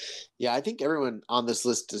 Yeah, I think everyone on this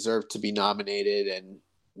list deserved to be nominated, and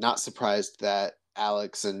not surprised that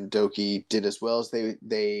Alex and Doki did as well as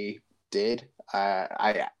they did.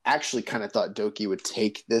 I actually kind of thought Doki would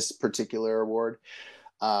take this particular award.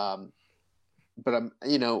 But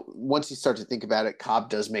once you start to think about it, Cobb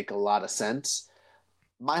does make a lot of sense.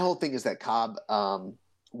 My whole thing is that Cobb,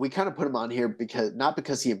 we kind of put him on here not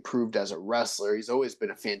because he improved as a wrestler. He's always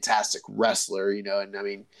been a fantastic wrestler, and I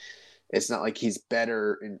mean, it's not like he's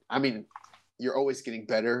better. You're always getting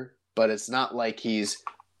better, but it's not like he's,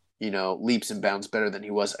 leaps and bounds better than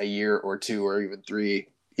he was a year or two or even three,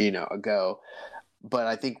 ago. But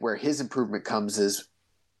I think where his improvement comes is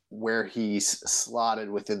where he's slotted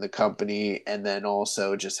within the company, and then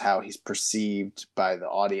also just how he's perceived by the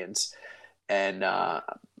audience. And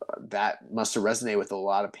that must have resonated with a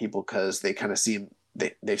lot of people because they kind of see him,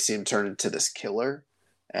 they see him turn into this killer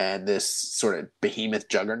and this sort of behemoth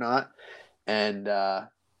juggernaut. And,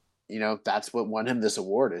 that's what won him this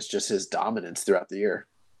award, is just his dominance throughout the year.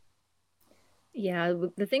 Yeah,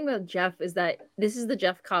 the thing about Jeff is that this is the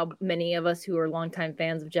Jeff Cobb many of us who are longtime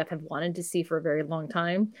fans of Jeff have wanted to see for a very long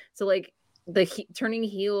time. So, like, the turning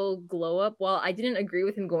heel glow up, while I didn't agree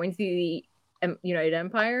with him going to the United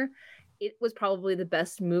Empire, it was probably the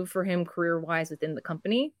best move for him career-wise within the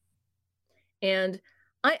company. And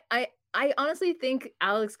I honestly think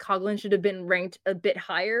Alex Coughlin should have been ranked a bit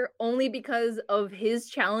higher, only because of his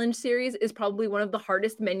challenge series is probably one of the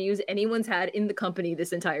hardest menus anyone's had in the company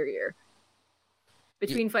this entire year.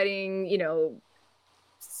 Between fighting,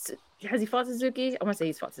 has he fought Suzuki? I want to say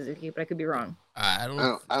he's fought Suzuki, but I could be wrong. I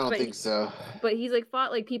don't think so. But he's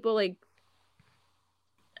fought people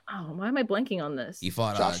oh, why am I blanking on this? He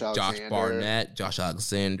fought Josh Barnett, Josh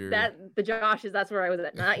Alexander. The Joshes, that's where I was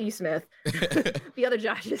at. Not you, Smith. The other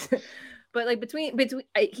Joshes. But between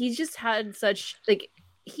he's just had such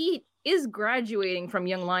he is graduating from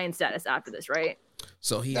Young Lion status after this, right?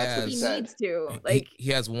 So he needs to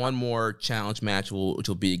he has one more challenge match, which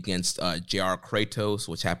will be against JR Kratos,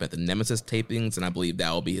 which happened at the Nemesis tapings, and I believe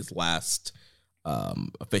that will be his last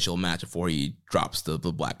official match before he drops the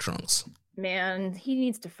black trunks. Man, he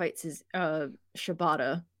needs to fight his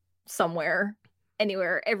Shibata somewhere,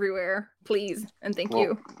 anywhere, everywhere, please, and thank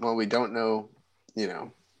you. Well, we don't know,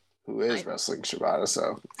 who is wrestling Shibata,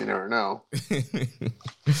 so you never know.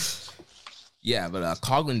 Yeah, but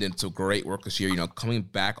Coughlin did some great work this year. Coming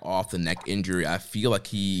back off the neck injury, I feel like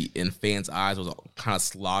he, in fans' eyes, was kind of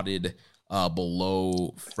slotted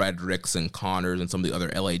below Fredericks and Connors and some of the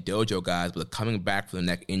other LA Dojo guys. But coming back from the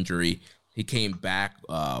neck injury, he came back,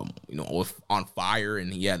 on fire,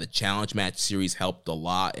 and the challenge match series helped a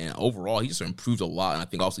lot. And overall, he just improved a lot. And I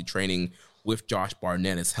think also training with Josh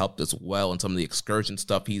Barnett has helped as well. And some of the excursion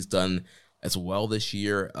stuff he's done as well this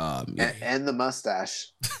year. And the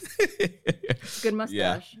mustache. Good mustache.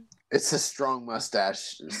 Yeah. It's a strong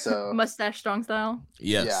mustache. So mustache strong style.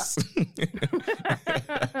 Yes.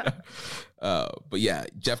 Yeah. But yeah,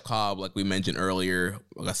 Jeff Cobb, like we mentioned earlier,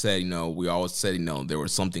 like I said, we always said, there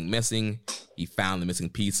was something missing. He found the missing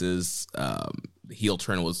pieces. The heel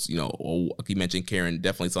turn was, like you mentioned, Karen,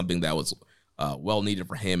 definitely something that was well needed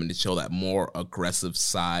for him, and to show that more aggressive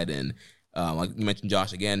side. And like you mentioned,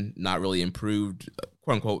 Josh, again, not really improved,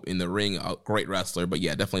 quote unquote, in the ring, a great wrestler, but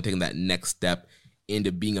yeah, definitely taking that next step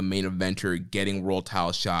into being a main eventer, getting world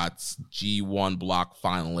title shots, G1 block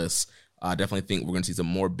finalists. Definitely think we're going to see some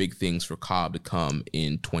more big things for Cobb to come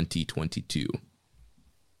in 2022.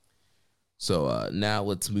 So now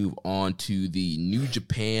let's move on to the New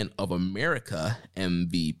Japan of America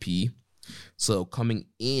MVP. So coming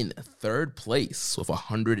in third place with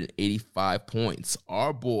 185 points,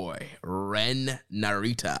 our boy, Ren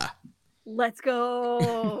Narita. Let's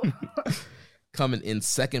go. Coming in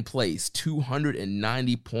second place,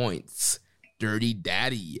 290 points, Dirty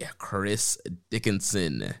Daddy, Chris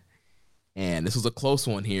Dickinson. And this was a close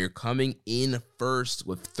one here. Coming in first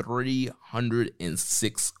with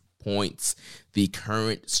 306 points, the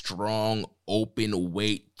current strong open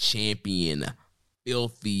weight champion,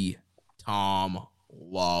 Filthy Tom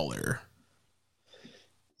Lawler.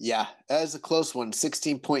 Yeah, that is a close one.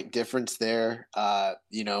 16-point difference there.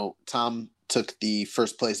 Tom took the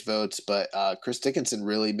first place votes, but Chris Dickinson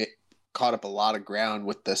really caught up a lot of ground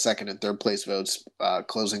with the second and third place votes,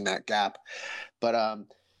 closing that gap. But,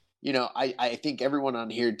 I think everyone on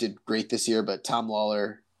here did great this year, but Tom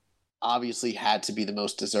Lawler obviously had to be the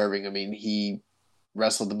most deserving. I mean, he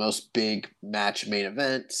wrestled the most big match main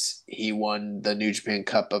events. He won the New Japan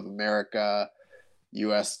Cup of America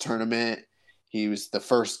U.S. tournament. He was the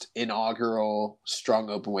first inaugural strong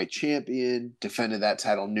openweight champion, defended that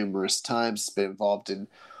title numerous times, been involved in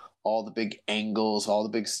all the big angles, all the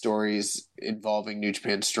big stories involving New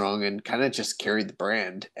Japan Strong, and kind of just carried the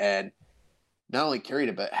brand. And not only carried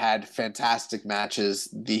it, but had fantastic matches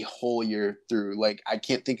the whole year through. Like, I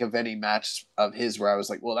can't think of any match of his where I was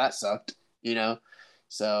like, well, that sucked, you know?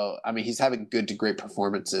 So, I mean, he's having good to great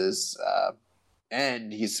performances,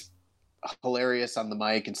 and he's hilarious on the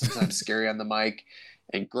mic and sometimes scary on the mic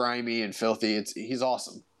and grimy and filthy. He's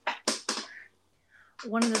awesome.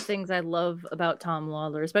 One of the things I love about Tom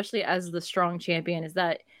Lawlor, especially as the strong champion, is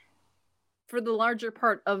that for the larger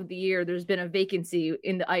part of the year, there's been a vacancy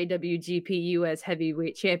in the IWGP US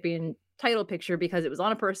Heavyweight Champion title picture because it was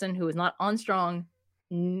on a person who was not on strong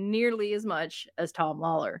nearly as much as Tom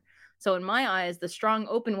Lawlor. So in my eyes, the strong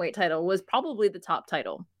openweight title was probably the top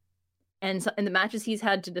title. And so, in the matches he's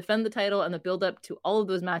had to defend the title and the build up to all of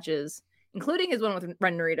those matches, including his one with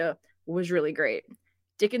Ren Narita, was really great.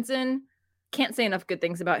 Dickinson, can't say enough good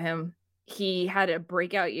things about him. He had a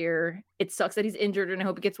breakout year. It sucks that he's injured, and I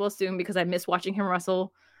hope he gets well soon because I miss watching him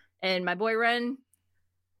wrestle. And my boy Ren,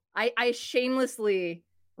 I shamelessly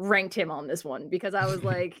ranked him on this one because I was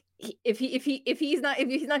like, if he's not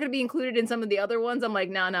going to be included in some of the other ones, I'm like,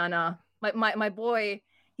 nah. My boy,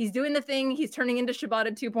 he's doing the thing. He's turning into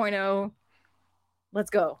Shibata 2.0. Let's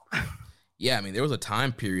go. Yeah, I mean, there was a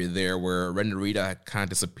time period there where Ren Narita kind of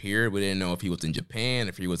disappeared. We didn't know if he was in Japan,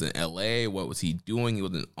 if he was in LA, what was he doing? He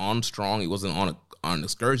wasn't on strong. He wasn't on an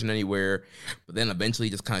excursion anywhere. But then eventually he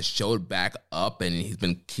just kind of showed back up, and he's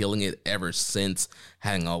been killing it ever since,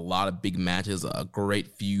 having a lot of big matches, a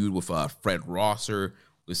great feud with Fred Rosser.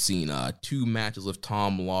 We've seen 2 matches with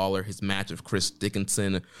Tom Lawlor. His match with Chris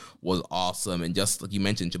Dickinson was awesome. And just like you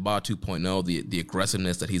mentioned, Shibata 2.0, the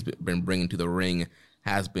aggressiveness that he's been bringing to the ring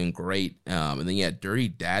has been great. And then, Dirty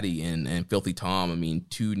Daddy and Filthy Tom, I mean,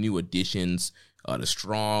 2 new additions to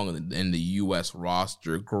Strong and the U.S.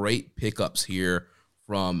 roster. Great pickups here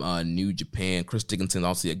from New Japan. Chris Dickinson,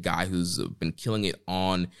 obviously a guy who's been killing it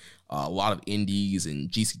on a lot of indies and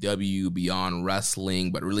GCW, Beyond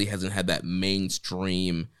Wrestling, but really hasn't had that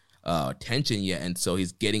mainstream attention yet. And so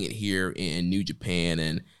he's getting it here in New Japan,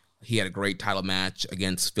 and he had a great title match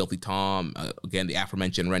against Filthy Tom. Again, the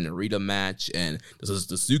aforementioned Ren Narita match, and this is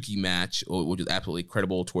the Suzuki match, which is absolutely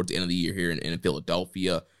incredible towards the end of the year here in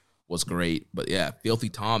Philadelphia, was great. But yeah, Filthy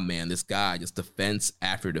Tom, man, this guy, just defense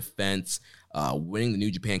after defense, winning the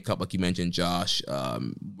New Japan Cup, like you mentioned, Josh,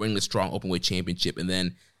 winning the Strong Openweight Championship, and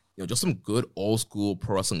then just some good old school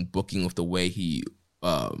pro wrestling booking with the way he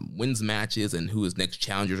wins matches and who his next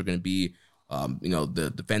challengers are going to be.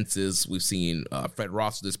 The defenses, we've seen Fred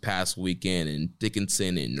Rosser this past weekend, and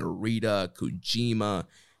Dickinson and Narita, Kojima.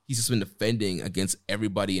 He's just been defending against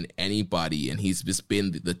everybody and anybody, and he's just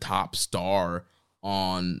been the top star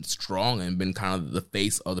on Strong and been kind of the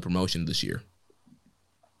face of the promotion this year.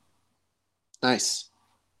 Nice.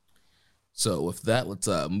 So with that, let's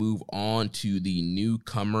move on to the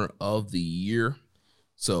newcomer of the year.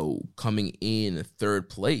 So coming in 3rd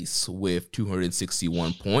place with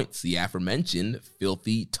 261 points, the aforementioned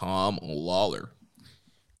Filthy Tom Lawlor.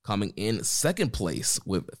 Coming in 2nd place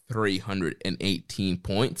with 318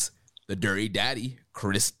 points, the Dirty Daddy,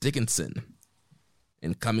 Chris Dickinson.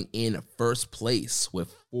 And coming in 1st place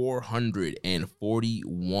with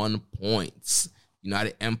 441 points,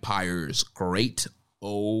 United Empire's Great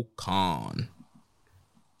O-Khan.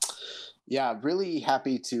 Yeah, really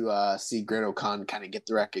happy to see Great O-Khan kind of get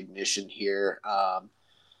the recognition here.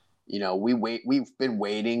 We've been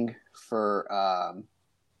waiting for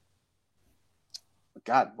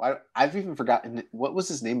I've even forgotten what was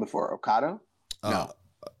his name before. Okada? No.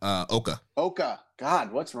 Oka.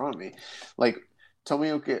 God, what's wrong with me? Like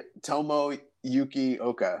Tomoyuki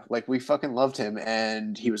Oka. Like, we fucking loved him,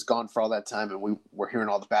 and he was gone for all that time, and we were hearing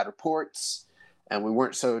all the bad reports, and we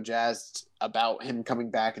weren't so jazzed about him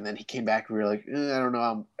coming back. And then he came back, and we were like, I don't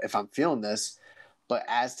know if I'm feeling this. But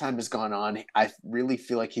as time has gone on, I really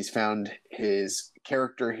feel like he's found his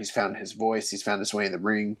character, he's found his voice, he's found his way in the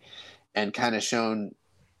ring, and kind of shown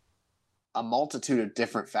a multitude of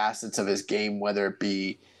different facets of his game, whether it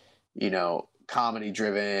be, comedy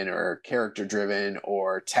driven or character driven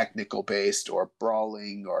or technical based or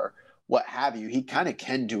brawling or what have you. He kind of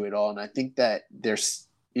can do it all. And I think that there's,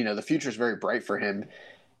 the future is very bright for him.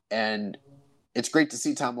 And it's great to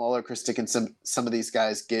see Tom Lawlor, Chris Dickinson, some of these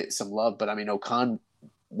guys get some love. But I mean, O-Khan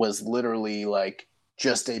was literally like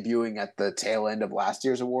just debuting at the tail end of last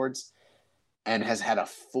year's awards and has had a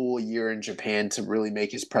full year in Japan to really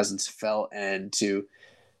make his presence felt and to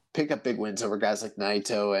pick up big wins over guys like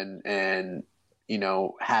Naito and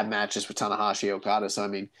have matches with Tanahashi, Okada. So, I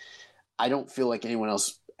mean, I don't feel like anyone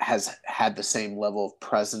else has had the same level of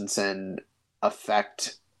presence and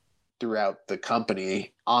effect throughout the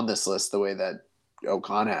company on this list the way that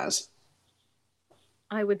O-Khan has.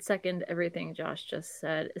 I would second everything Josh just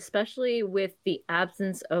said, especially with the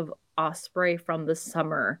absence of Ospreay from the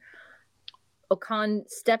summer. Okan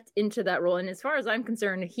stepped into that role, and as far as I'm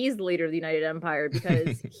concerned, he's the leader of the United Empire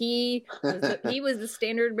because he was the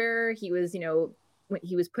standard bearer. He was,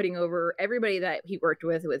 he was putting over everybody that he worked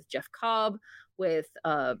with Jeff Cobb, with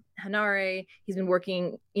Hanare. He's been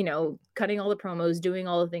working, cutting all the promos, doing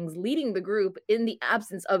all the things, leading the group in the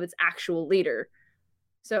absence of its actual leader.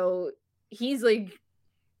 So he's like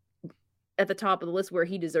at the top of the list where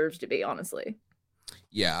he deserves to be, honestly.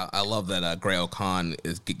 Yeah, I love that Great-O-Khan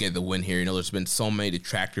is getting the win here. There's been so many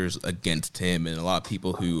detractors against him and a lot of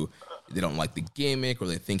people who they don't like the gimmick or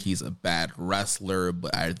they think he's a bad wrestler,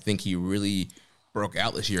 but I think he really broke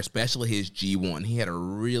out this year, especially his G1. He had a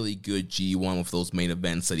really good G1 with those main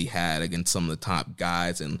events that he had against some of the top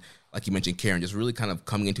guys. And like you mentioned, Karen, just really kind of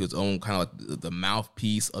coming into his own, kind of like the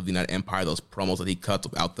mouthpiece of the United Empire, those promos that he cuts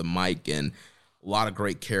without the mic, and a lot of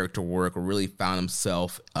great character work. Really found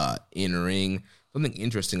himself in ring. Something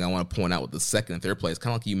interesting I want to point out with the second and third place,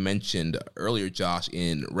 kind of like you mentioned earlier, Josh,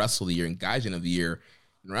 in Wrestle of the Year and Gaijin of the Year.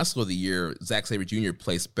 In Wrestle of the Year, Zack Sabre Jr.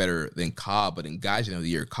 placed better than Cobb, but in Gaijin of the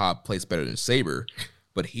Year, Cobb placed better than Sabre.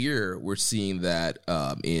 But here we're seeing that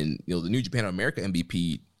in the New Japan America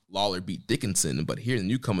MVP, Lawler beat Dickinson, but here in the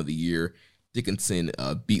Newcomer of the Year, Dickinson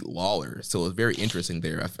beat Lawler. So it's very interesting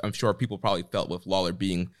there. I'm sure people probably felt with Lawler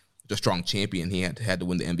being a strong champion, he had to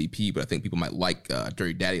win the MVP, but I think people might like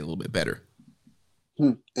Dirty Daddy a little bit better.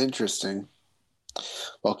 Interesting.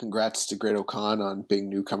 Well, congrats to Great-O-Khan on being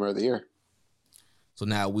Newcomer of the Year. So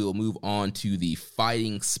now we'll move on to the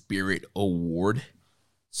Fighting Spirit Award.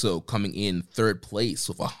 So coming in third place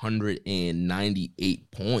with 198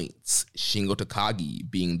 points, Shingo Takagi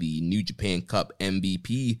being the New Japan Cup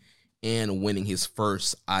MVP and winning his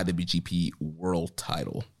first IWGP World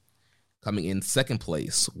title. Coming in second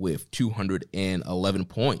place with 211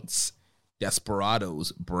 points,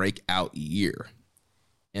 Desperado's breakout year.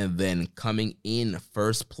 And then coming in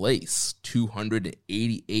first place,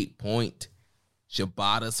 288 point,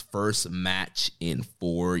 Shibata's first match in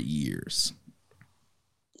 4 years.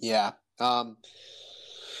 Yeah. A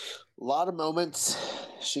lot of moments.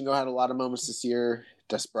 Shingo had a lot of moments this year.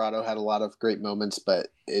 Desperado had a lot of great moments, but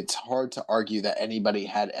it's hard to argue that anybody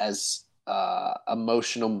had as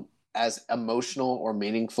emotional or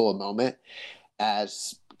meaningful a moment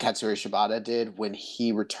as Katsuyori Shibata did when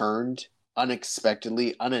he returned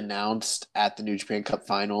unexpectedly, unannounced at the New Japan Cup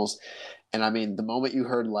Finals. And I mean, the moment you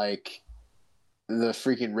heard like the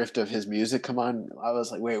freaking riff of his music come on, I was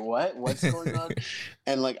like, wait, what? What's going on?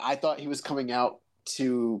 And like, I thought he was coming out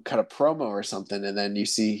to cut a promo or something. And then you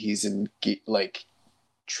see he's in like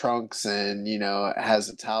trunks and, has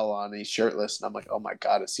a towel on and he's shirtless. And I'm like, oh my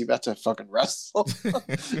God, is he about to fucking wrestle?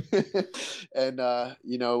 And,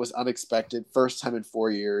 it was unexpected. First time in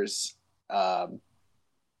 4 years.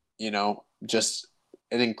 Just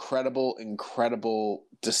an incredible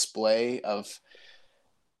display of,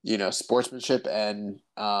 sportsmanship and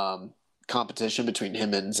competition between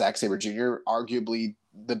him and Zack Sabre Jr., arguably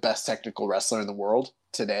the best technical wrestler in the world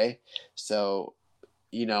today. So,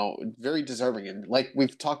 very deserving. And like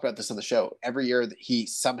we've talked about this on the show, every year that he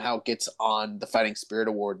somehow gets on the Fighting Spirit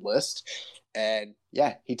Award list. And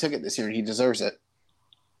yeah, he took it this year and he deserves it.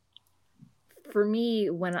 For me,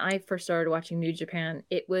 when I first started watching New Japan,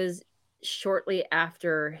 it was shortly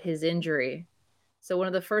after his injury. So one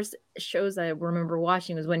of the first shows I remember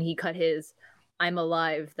watching was when he cut his "I'm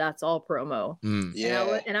Alive, That's All" promo.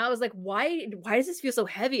 Yeah, and I was like, why does this feel so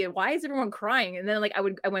heavy? And why is everyone crying? And then like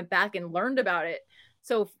I went back and learned about it.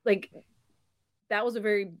 So like that was a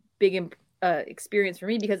very big experience for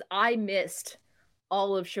me because I missed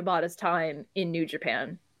all of Shibata's time in New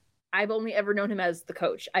Japan. I've only ever known him as the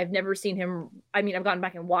coach. I've never seen him. I mean, I've gone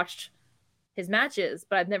back and watched his matches,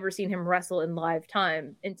 but I've never seen him wrestle in live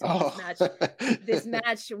time until this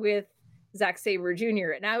match with Zack Sabre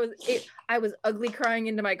Jr. And I was ugly crying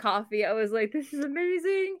into my coffee. I was like, this is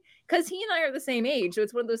amazing. Because he and I are the same age. So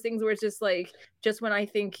it's one of those things where it's just like, just when I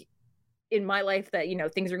think in my life that,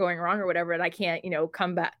 things are going wrong or whatever, and I can't,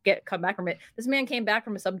 come back from it. This man came back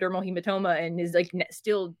from a subdermal hematoma and is like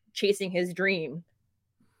still chasing his dream.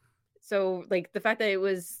 So like the fact that it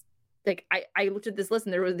was like I looked at this list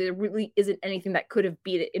and there really isn't anything that could have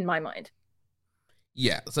beat it in my mind.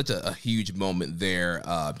 Yeah, such a huge moment there.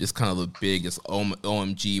 Just kind of the biggest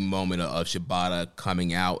OMG moment of Shibata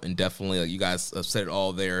coming out, and definitely like you guys have said it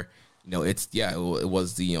all there. It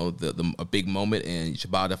was a big moment, and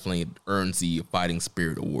Shibata definitely earns the Fighting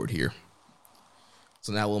Spirit Award here.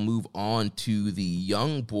 So now we'll move on to the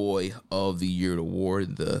Young Boy of the Year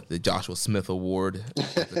award, the Joshua Smith Award,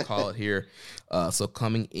 as they call it here. So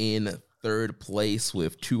coming in third place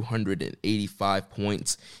with 285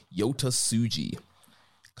 points, Yota Tsuji.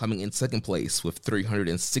 Coming in second place with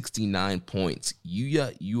 369 points,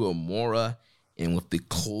 Yuya Uemura. And with the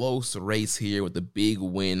close race here, with the big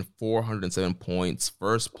win, 407 points,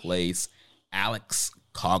 first place, Alex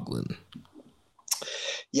Coughlin.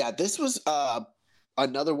 Yeah, this was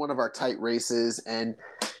another one of our tight races. And,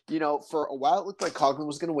 you know, for a while it looked like Coughlin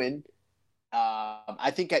was going to win.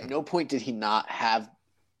 I think at no point did he not have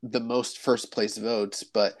the most first place votes,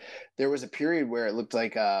 but there was a period where it looked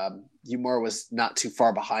like Uemura was not too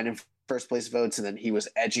far behind in first place votes, and then he was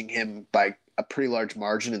edging him by a pretty large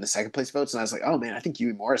margin in the second place votes. And I was like, oh man, I think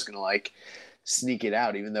Uemura is going to like sneak it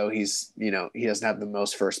out, even though he's, you know, he doesn't have the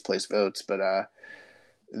most first place votes. But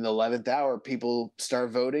in the 11th hour, people start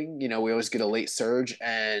voting. You know, we always get a late surge,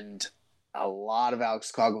 and a lot of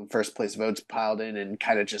Alex Coughlin first place votes piled in and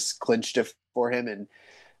kind of just clinched it for him, and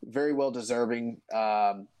very well deserving.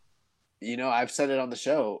 You know, I've said it on the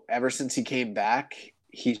show, ever since he came back,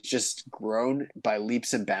 he's just grown by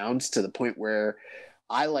leaps and bounds to the point where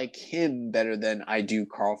I like him better than I do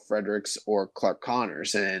Carl Fredericks or Clark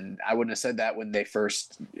Connors. And I wouldn't have said that when they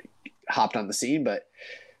first hopped on the scene, but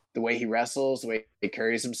the way he wrestles, the way he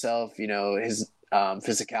carries himself, you know, his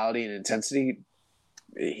physicality and intensity,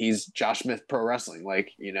 he's Josh Smith Pro Wrestling,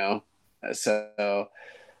 like, you know. So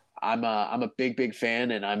I'm a big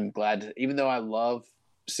fan, and I'm glad, even though I love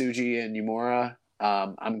Tsuji and Uemura,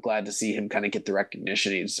 I'm glad to see him kind of get the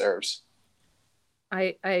recognition he deserves.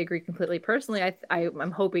 I agree completely. Personally,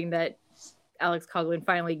 I'm hoping that Alex Coughlin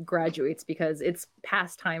finally graduates, because it's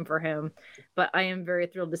past time for him. But I am very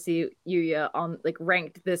thrilled to see Yuya on, like,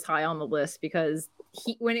 ranked this high on the list, because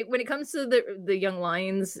he, when it comes to the young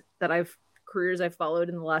lions that I've followed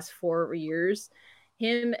in the last 4 years,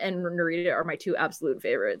 him and Narita are my two absolute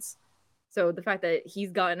favorites. So the fact that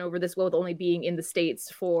he's gotten over this well with only being in the States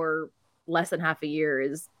for less than half a year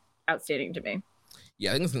is outstanding to me.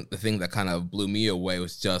 Yeah, I think the thing that kind of blew me away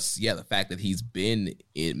was just, the fact that he's been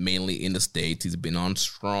mainly in the States. He's been on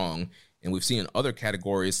Strong. And we've seen in other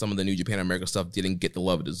categories, some of the New Japan America stuff didn't get the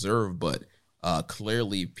love it deserved. But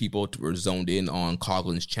clearly people were zoned in on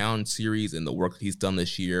Coughlin's Challenge Series and the work that he's done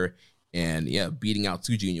this year. And, beating out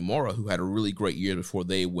Tsuji and Uemura, who had a really great year before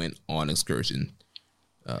they went on excursion.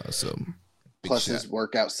 Plus his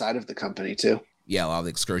work outside of the company, too. Yeah, a lot of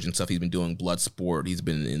the excursion stuff. He's been doing Bloodsport. He's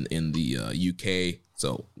been in the UK.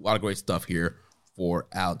 So a lot of great stuff here for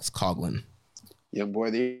Alex Coughlin. Young boy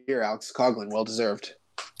of the year, Alex Coughlin, well deserved.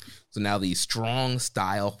 So now the Strong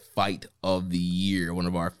Style Fight of the Year, one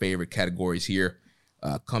of our favorite categories here,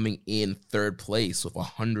 coming in third place with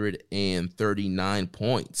 139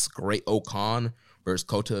 points. Great-O-Khan versus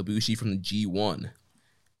Kota Ibushi from the G1.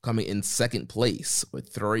 Coming in second place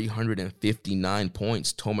with 359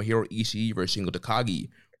 points, Tomohiro Ishii versus Shingo Takagi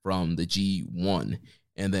from the G1.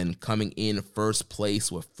 And then coming in first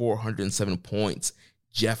place with 407 points,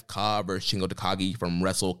 Jeff Cobb versus Shingo Takagi from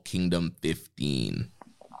Wrestle Kingdom 15.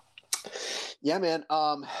 Yeah, man.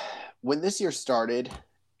 When this year started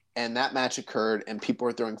and that match occurred and people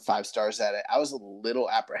were throwing 5 stars at it, I was a little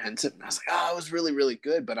apprehensive. And I was like, oh, it was really, really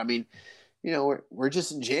good. But I mean, you know, we're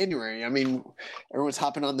just in January. I mean, everyone's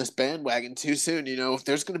hopping on this bandwagon too soon. You know,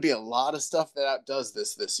 there's going to be a lot of stuff that outdoes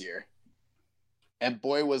this year. And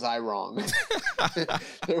boy, was I wrong.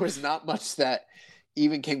 There was not much that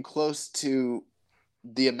even came close to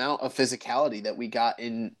the amount of physicality that we got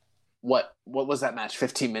in what was that match?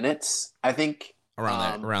 15 minutes, I think.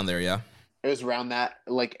 Around there, yeah. It was around that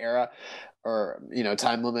like era, or, you know,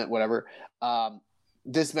 time limit, whatever.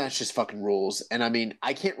 This match just fucking rules. And I mean,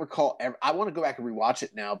 I can't recall. I want to go back and rewatch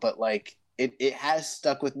it now, but like it has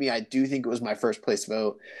stuck with me. I do think it was my first place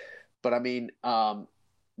vote, but I mean,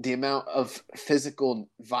 the amount of physical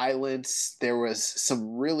violence, there was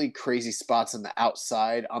some really crazy spots on the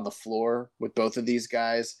outside on the floor with both of these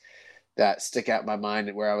guys that stick out in my mind,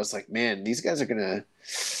 and where I was like, man, these guys are going to,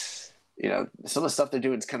 you know, some of the stuff they're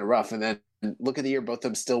doing is kind of rough. And then look at the year both of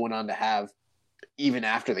them still went on to have, even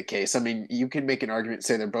after the case. I mean, you can make an argument,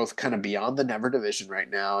 say they're both kind of beyond the Never division right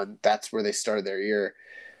now, and that's where they started their year.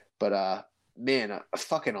 But man, a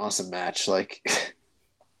fucking awesome match. Like,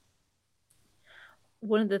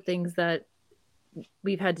 one of the things that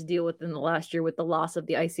we've had to deal with in the last year with the loss of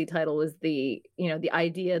the IC title was the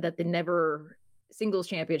idea that the Never Singles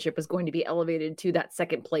Championship was going to be elevated to that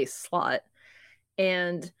second place slot.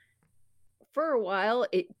 And for a while,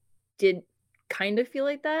 it did kind of feel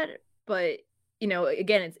like that, but you know,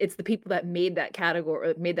 again, it's the people that made that category,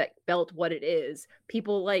 or made that belt what it is.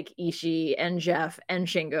 People like Ishii and Jeff and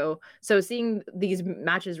Shingo. So seeing these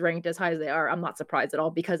matches ranked as high as they are, I'm not surprised at all,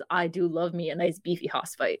 because I do love me a nice beefy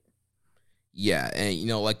Haas fight. Yeah, and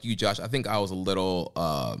like you, Josh, I think I was a little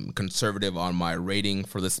conservative on my rating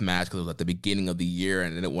for this match because it was at the beginning of the year,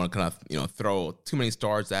 and I didn't want to kind of throw too many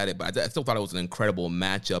stars at it. But I still thought it was an incredible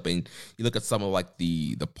matchup. And you look at some of like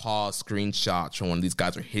the pause screenshots from when these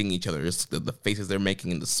guys are hitting each other, just the faces they're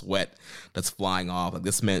making and the sweat that's flying off. Like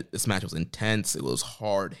this match was intense. It was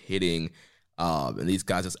hard hitting. And these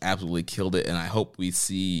guys just absolutely killed it. And I hope we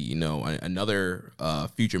see, another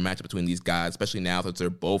future matchup between these guys, especially now that they're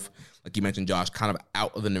both, like you mentioned, Josh, kind of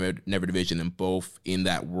out of the Never division and both in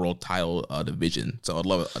that world title division. So I'd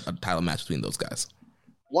love a title match between those guys.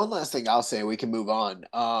 One last thing I'll say, we can move on.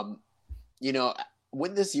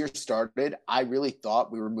 When this year started, I really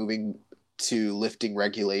thought we were moving to lifting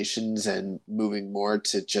regulations and moving more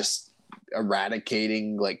to just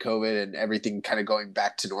eradicating like COVID and everything kind of going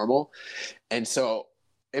back to normal. And so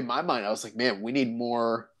in my mind, I was like, man, we need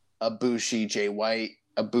more Ibushi, Jay White,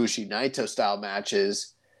 Ibushi, Naito style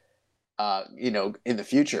matches, in the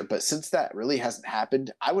future. But since that really hasn't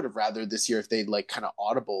happened, I would have rather this year if they'd like kind of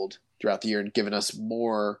audibled throughout the year and given us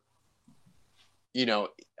more,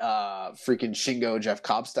 freaking Shingo, Jeff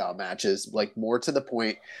Cobb style matches, like more to the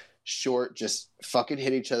point, short, just fucking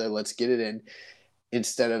hit each other. Let's get it in.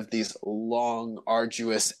 Instead of these long,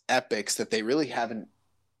 arduous epics that they really haven't,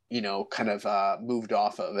 moved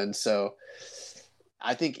off of. And so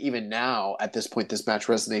I think even now at this point, this match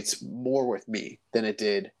resonates more with me than it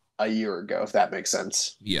did a year ago, if that makes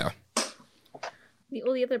sense. Yeah. The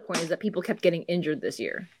only other point is that people kept getting injured this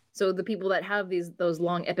year. So the people that have those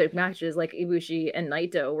long epic matches like Ibushi and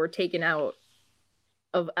Naito were taken out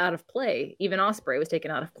of play. Even Ospreay was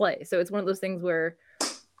taken out of play. So it's one of those things where,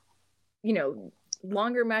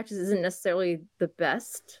 longer matches isn't necessarily the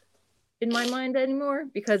best in my mind anymore,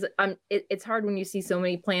 because it's hard when you see so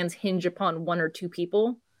many plans hinge upon one or two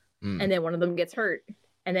people and then one of them gets hurt.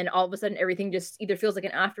 And then all of a sudden everything just either feels like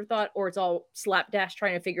an afterthought or it's all slapdash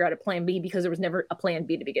trying to figure out a plan B because there was never a plan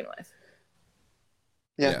B to begin with.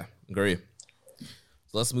 Yeah, agree. So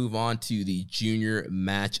let's move on to the junior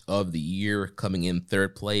match of the year, coming in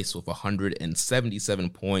third place with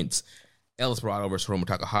 177 points. El Desperado versus Hiromu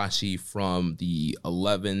Takahashi from the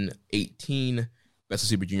 11-18 Best of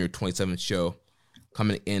Super Junior 27th show.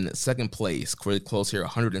 Coming in second place, really close here,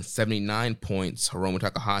 179 points. Hiromu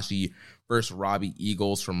Takahashi versus Robbie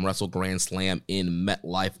Eagles from Wrestle Grand Slam in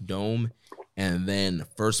MetLife Dome. And then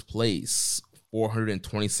first place,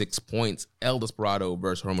 426 points, El Desperado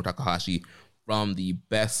versus Hiromu Takahashi from the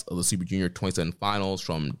Best of the Super Junior 27 finals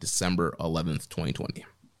from December 11th, 2020.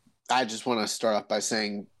 I just want to start off by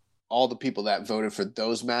saying all the people that voted for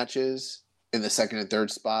those matches in the second and third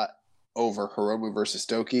spot over Hiromu versus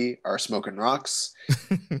Doki are smoking rocks.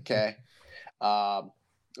 Okay. But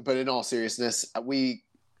in all seriousness, we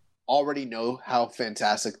already know how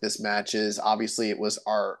fantastic this match is. Obviously, it was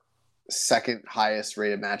our second highest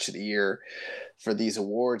rated match of the year for these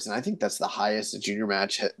awards. And I think that's the highest a junior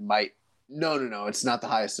match might. No. It's not the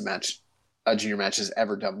highest a junior match has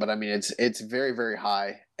ever done. But I mean, it's very, very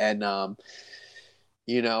high. And,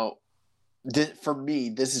 for me,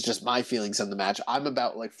 this is just my feelings on the match. I'm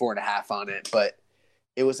about like 4.5 on it, but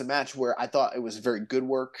it was a match where I thought it was very good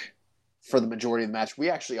work for the majority of the match. We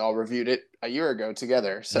actually all reviewed it a year ago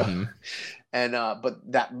together. So, and, but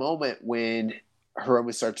that moment when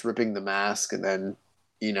Hiromu starts ripping the mask and then,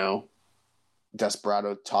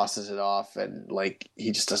 Desperado tosses it off and like, he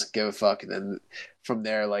just doesn't give a fuck. And then from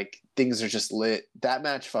there, like things are just lit. That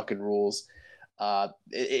match fucking rules.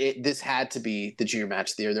 This had to be the junior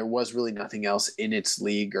match of the year. There was really nothing else in its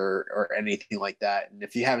league or anything like that. And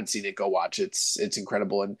if you haven't seen it, go watch it. It's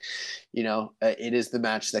incredible. And, it is the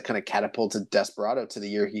match that kind of catapulted Desperado to the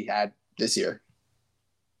year he had this year.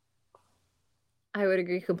 I would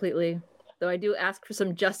agree completely. Though I do ask for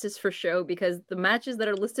some justice for Show, because the matches that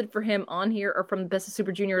are listed for him on here are from the Best of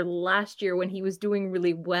Super Junior last year when he was doing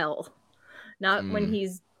really well. Not when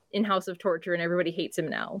he's in House of Torture and everybody hates him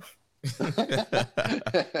now.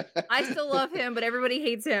 I still love him, but everybody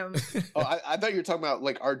hates him. Oh, I thought you were talking about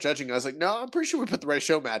like our judging. I was like, no, I'm pretty sure we put the right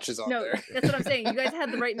show matches on there. No, that's what I'm saying. You guys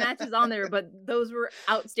had the right matches on there, but those were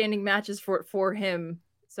outstanding matches for him.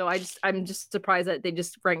 So I'm just surprised that they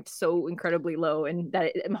just ranked so incredibly low, and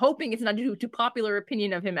that I'm hoping it's not due to popular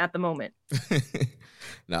opinion of him at the moment.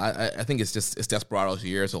 No, I think it's Desperado's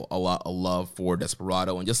year. So a lot of love for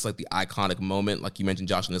Desperado, and just like the iconic moment, like you mentioned,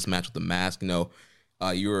 Josh, in this match with the mask.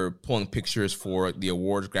 You were pulling pictures for the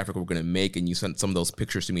awards graphic we're going to make, and you sent some of those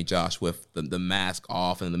pictures to me, Josh, with the mask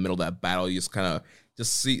off, and in the middle of that battle, you just kind of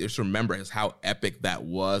just remember just how epic that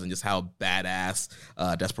was, and just how badass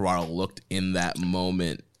Desperado looked in that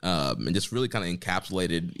moment, and just really kind of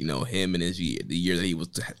encapsulated, him and the year that he was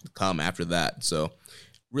to come after that. So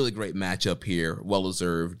really great matchup here.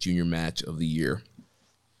 Well-deserved junior match of the year.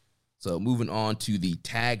 So moving on to the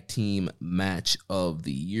tag team match of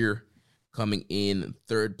the year. Coming in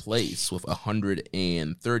third place with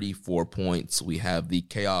 134 points, we have the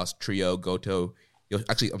Chaos Trio, Goto.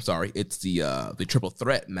 Actually, I'm sorry, it's the triple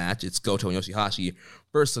threat match. It's Goto and Yoshihashi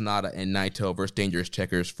versus Sonata and Naito versus Dangerous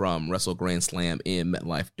Tekkers from Wrestle Grand Slam in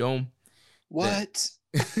MetLife Dome. What?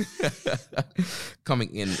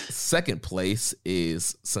 Coming in second place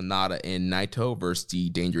is Sonata and Naito versus the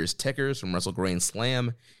Dangerous Tekkers from Wrestle Grand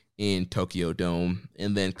Slam in Tokyo Dome.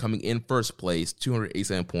 And then coming in first place,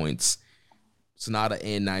 287 points, Sonata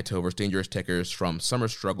and Naito versus Dangerous Tekkers from Summer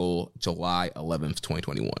Struggle, July 11th,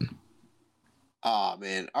 2021. Oh,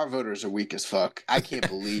 man, our voters are weak as fuck. I can't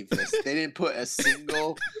believe this. They didn't put a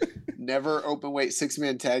single never open weight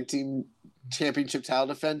 6-man tag team championship title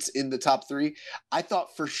defense in the top 3. I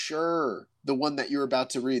thought for sure the one that you were about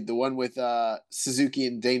to read, the one with Suzuki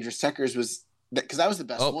and Dangerous Tekkers, was because that was the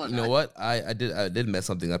best one. You know what? I did mess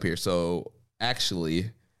something up here. So actually,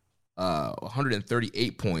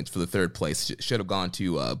 138 points for the third place should have gone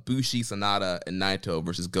to Bushi, Sonata, and Naito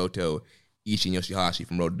versus Goto, Ishii, and Yoshihashi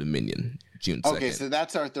from Road to Dominion, June 2nd. Okay, so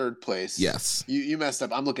that's our third place. Yes. You messed up.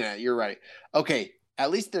 I'm looking at it. You're right. Okay, at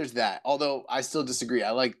least there's that. Although I still disagree. I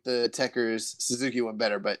like the Tekkers Suzuki one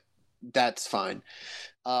better, but that's fine.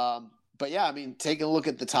 But yeah, I mean, taking a look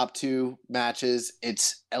at the top 2 matches,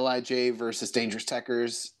 it's LIJ versus Dangerous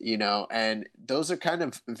Tekkers, and those are kind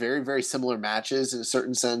of very, very similar matches in a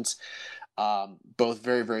certain sense. Both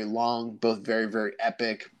very, very long, both very, very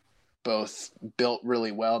epic, both built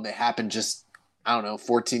really well. And they happen just,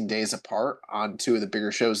 14 days apart on 2 of the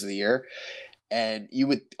bigger shows of the year. And you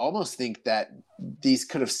would almost think that these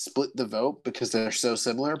could have split the vote because they're so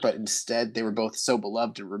similar, but instead they were both so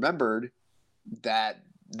beloved and remembered that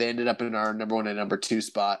they ended up in our number 1 and number 2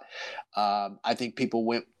 spot. I think people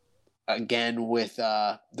went again with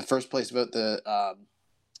the first place vote, the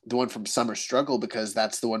one from Summer Struggle, because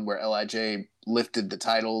that's the one where LIJ lifted the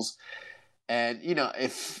titles. And,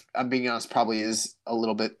 if I'm being honest, probably is a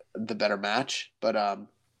little bit the better match. But,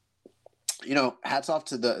 hats off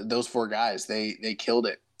to those 4 guys. They killed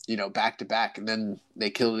it, back to back. And then they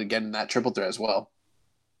killed it again in that triple threat as well.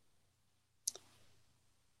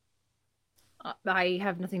 I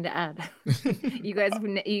have nothing to add. You guys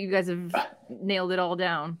have nailed it all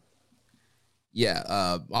down. Yeah,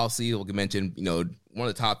 obviously, like I mentioned, one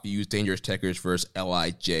of the top views, Dangerous Tekkers versus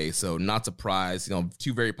LIJ. So not surprised,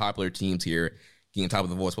 2 very popular teams here getting top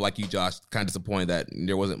of the votes. But like you, Josh, kind of disappointed that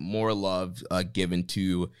there wasn't more love given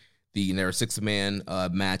to the 6-man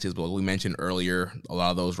matches. But like we mentioned earlier, a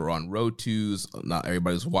lot of those were on Road 2s. Not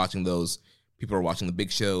everybody was watching those. People are watching the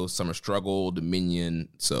big shows, Summer Struggle, Dominion,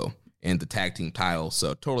 and the tag team title.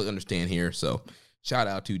 So totally understand here. So shout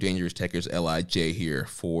out to Dangerous Tekkers LIJ here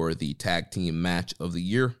for the tag team match of the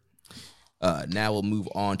year. Now we'll move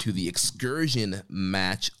on to the excursion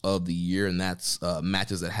match of the year, and that's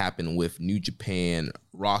matches that happen with New Japan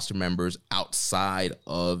roster members outside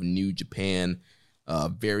of New Japan.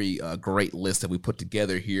 Very great list that we put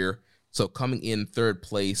together here. So coming in third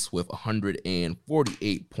place with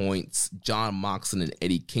 148 points, John Moxley and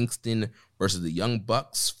Eddie Kingston versus the Young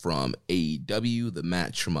Bucks from AEW, the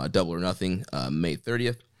match from Double or Nothing, May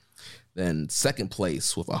 30th. Then second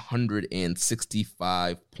place with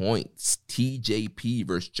 165 points, TJP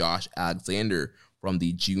versus Josh Alexander from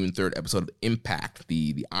the June 3rd episode of Impact,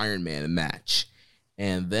 the Iron Man match.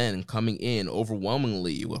 And then coming in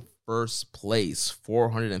overwhelmingly with first place,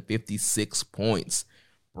 456 points,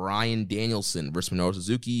 Bryan Danielson versus Minoru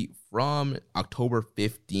Suzuki from October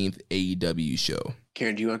 15th AEW show.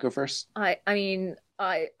 Karen, do you want to go first? I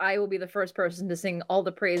will be the first person to sing all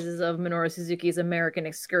the praises of Minoru Suzuki's American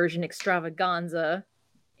Excursion extravaganza,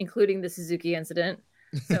 including the Suzuki incident.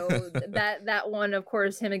 So that one, of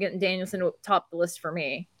course, him against Danielson topped the list for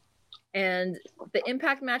me. And the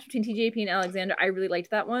Impact match between TJP and Alexander, I really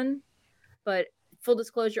liked that one. But full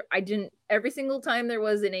disclosure, I didn't. Every single time there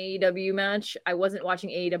was an AEW match, I wasn't watching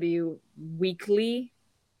AEW weekly,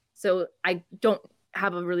 so I don't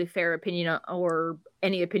have a really fair opinion or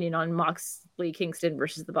any opinion on Moxley Kingston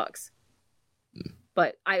versus the Bucks.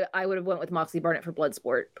 But I would have went with Moxley Barnett for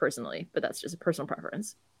Bloodsport personally, but that's just a personal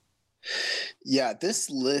preference. Yeah, this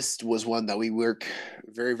list was one that we work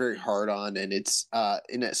very, very hard on, and it's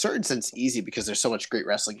in a certain sense easy because there's so much great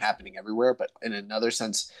wrestling happening everywhere, but in another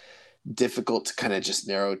sense difficult to kind of just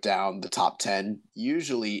narrow down the top 10.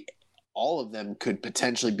 Usually all of them could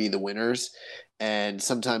potentially be the winners, and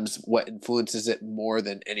sometimes what influences it more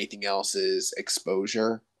than anything else is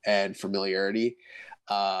exposure and familiarity.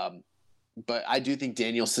 But I do think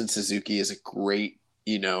Danielson Suzuki is a great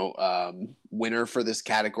winner for this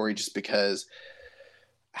category, just because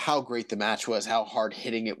how great the match was, how hard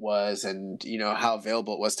hitting it was, and how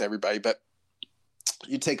available it was to everybody. But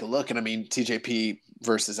you take a look, and I mean, TJP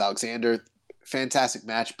versus Alexander, fantastic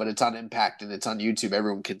match, but it's on Impact and it's on YouTube.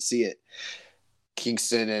 Everyone can see it.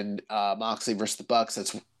 Kingston and Moxley versus the Bucks.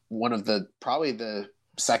 That's one of probably the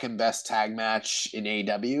second best tag match in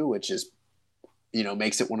AEW, which is,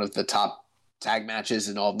 makes it one of the top tag matches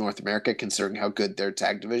in all of North America, considering how good their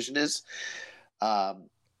tag division is. And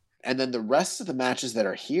then the rest of the matches that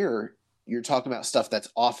are here, you're talking about stuff that's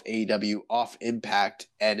off AEW, off Impact,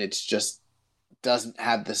 and it's just doesn't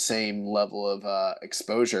have the same level of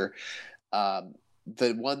exposure.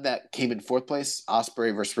 The one that came in fourth place,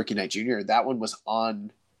 Ospreay versus Ricky Knight Jr., that one was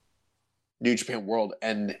on New Japan World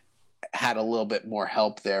and had a little bit more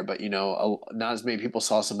help there. But, not as many people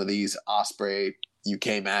saw some of these Ospreay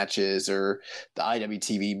UK matches or the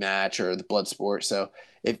IWTV match or the Bloodsport. So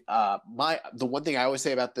if the one thing I always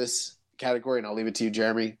say about this category, and I'll leave it to you,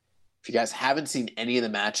 Jeremy, if you guys haven't seen any of the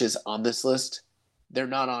matches on this list, they're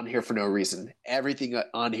not on here for no reason. Everything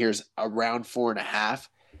on here is around 4.5.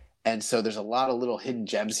 And so there's a lot of little hidden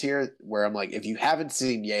gems here where I'm like, if you haven't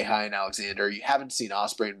seen Yehi and Alexander, you haven't seen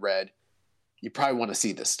Ospreay and Red, you probably want to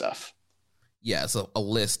see this stuff. Yeah, so a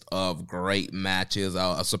list of great matches. I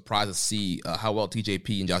was surprised to see how well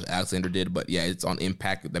TJP and Josh Alexander did, but yeah, it's on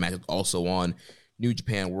Impact. The match is also on New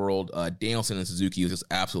Japan World. Danielson and Suzuki was just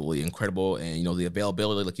absolutely incredible. And, the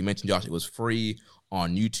availability, like you mentioned, Josh, it was free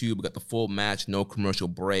on YouTube. We got the full match, no commercial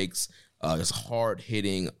breaks. Just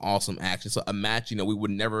hard-hitting, awesome action. So a match, we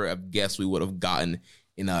would never have guessed we would have gotten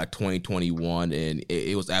in 2021, and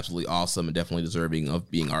it was absolutely awesome and definitely deserving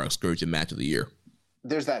of being our excursion match of the year.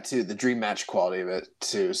 There's that too, the dream match quality of it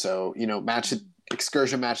too. So,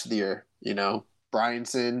 excursion match of the year,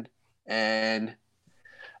 Bryanson and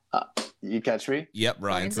you catch me? Yep,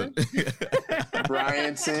 Bryanson.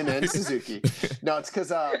 Bryanson and Suzuki. No, it's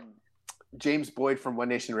because James Boyd from One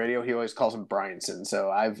Nation Radio, he always calls him Bryanson. So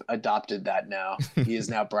I've adopted that now. He is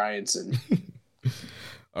now Bryanson.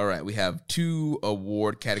 All right, we have 2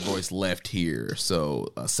 award categories left here. So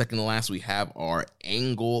second to last, we have our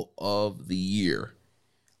Angle of the Year.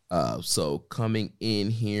 So coming in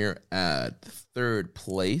here at third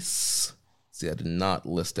place. See, I did not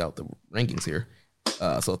list out the rankings here.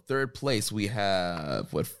 So third place, we have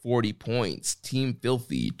 40 points. Team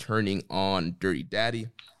Filthy turning on Dirty Daddy.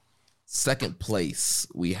 Second place,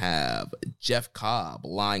 we have Jeff Cobb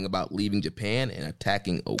lying about leaving Japan and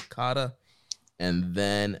attacking Okada. And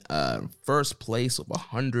then first place with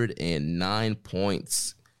 109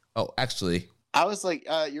 points. Oh, actually, I was like,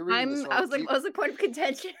 you're reading this wrong. I was like, what was the point of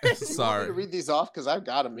contention? Sorry. To read these off because I've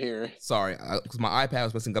got them here. Sorry, because my iPad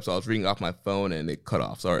was messing up, so I was reading off my phone and it cut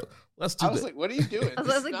off. Sorry. Let's do I was like, what are you doing? I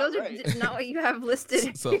was like, those are not what you have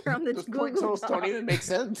listed here on the Google point totals don't even make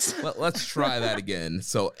sense. Let's try that again.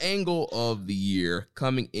 So, Angle of the Year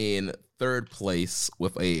coming in third place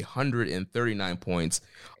with 139 points.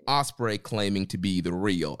 Ospreay claiming to be the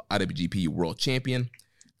real IWGP World Champion.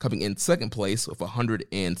 Coming in second place with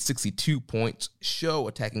 162 points. Sho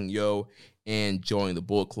attacking Yo and joining the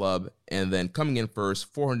Bullet Club. And then coming in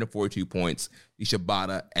first, 442 points, the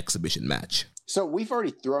Shibata exhibition match. So we've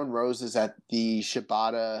already thrown roses at the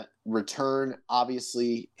Shibata return.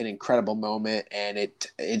 Obviously, an incredible moment, and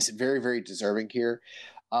it's very, very deserving here.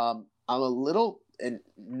 I'm a little, and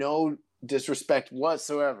no disrespect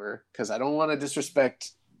whatsoever, because I don't want to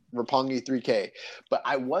disrespect Roppongi 3K, but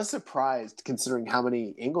I was surprised, considering how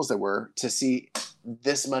many angles there were, to see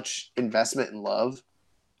this much investment and love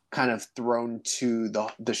kind of thrown to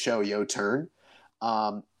the show Yo turn.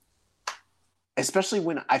 Especially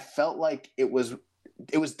when I felt like it was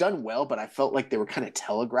done well, but I felt like they were kind of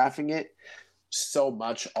telegraphing it so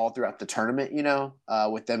much all throughout the tournament,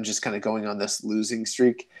 with them just kind of going on this losing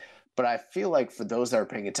streak. But I feel like for those that are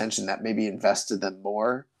paying attention, that maybe invested them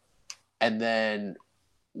more. And then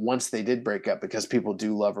once they did break up, because people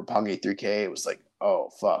do love Roppongi 3K, it was like, oh,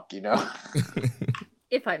 fuck,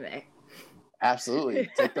 If I may. Absolutely.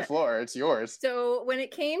 Take the floor. It's yours. So when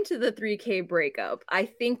it came to the 3K breakup, I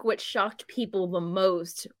think what shocked people the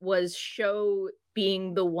most was Sho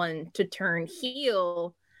being the one to turn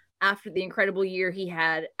heel after the incredible year he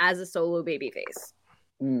had as a solo babyface.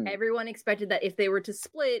 Everyone expected that if they were to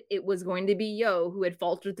split, it was going to be Yo, who had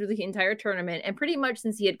faltered through the entire tournament. And pretty much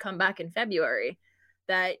since he had come back in February,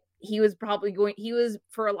 that he was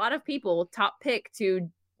for a lot of people, top pick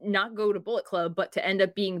to not go to Bullet Club, but to end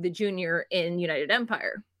up being the junior in United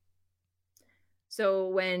Empire. So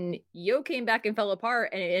when Yo came back and fell apart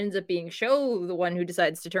and it ends up being Sho the one who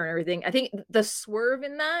decides to turn everything, I think the swerve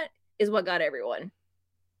in that is what got everyone.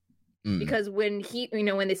 Because when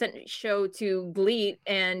when they sent Show to GLEAT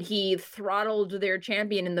and he throttled their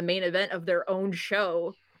champion in the main event of their own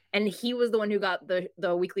show, and he was the one who got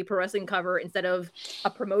the Weekly Pro Wrestling cover instead of a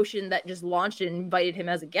promotion that just launched and invited him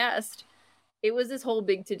as a guest, it was this whole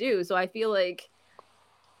big to-do. So I feel like,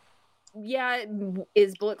 yeah,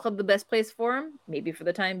 is Bullet Club the best place for him? Maybe for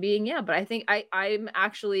the time being, yeah. But I think I'm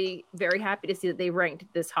actually very happy to see that they ranked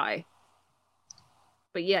this high.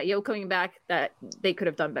 But yeah, Yo coming back, that they could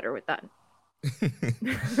have done better with that.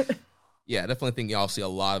 Yeah, I definitely think y'all see a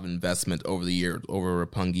lot of investment over the year over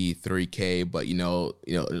Roppongi 3K, but you know,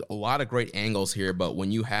 a lot of great angles here. But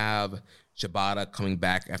when you have Shibata coming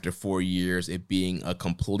back after 4 years, it being a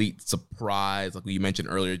complete surprise, like you mentioned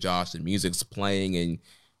earlier, Josh, the music's playing and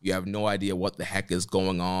you have no idea what the heck is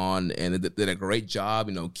going on, and they did a great job,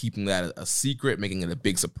 keeping that a secret, making it a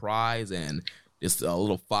big surprise, and just a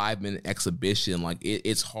little 5-minute exhibition. Like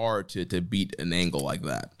it's hard to beat an angle like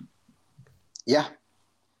that. Yeah.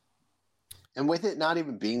 And with it not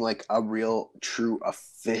even being like a real true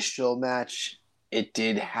official match, it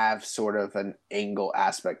did have sort of an angle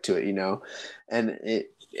aspect to it, and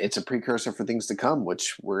it's a precursor for things to come,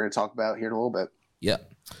 which we're going to talk about here in a little bit.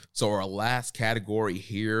 Yep. So our last category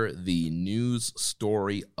here, the news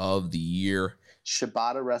story of the year.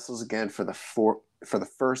 Shibata wrestles again for the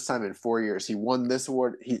first time in 4 years. He won this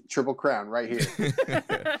award. Triple Crown right here.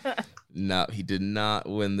 No, he did not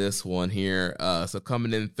win this one here. So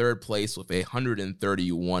coming in third place with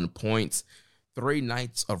 131 points. 3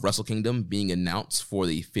 nights of Wrestle Kingdom being announced for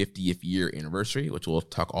the 50th year anniversary, which we'll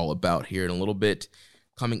talk all about here in a little bit.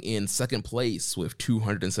 Coming in second place with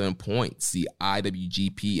 207 points, the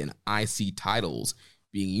IWGP and IC titles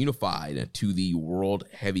being unified to the World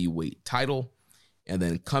Heavyweight title. And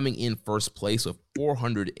then coming in first place with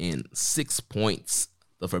 406 points,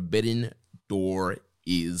 the Forbidden Door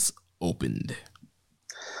is opened.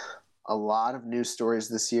 A lot of news stories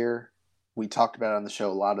this year. We talked about it on the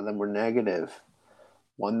show. A lot of them were negative.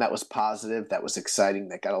 One that was positive, that was exciting,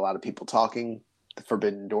 that got a lot of people talking. The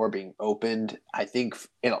Forbidden Door being opened. I think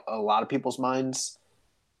in a lot of people's minds,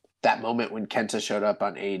 that moment when Kenta showed up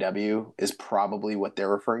on AEW is probably what they're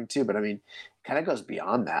referring to. But I mean, it kind of goes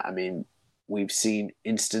beyond that. I mean, we've seen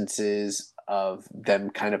instances of them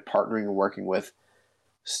kind of partnering and working with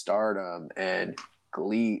Stardom and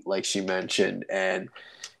GLEAT, like she mentioned, and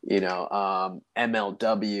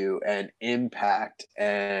MLW and Impact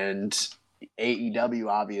and AEW,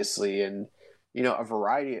 obviously, and a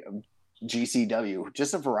variety of GCW,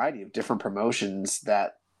 just a variety of different promotions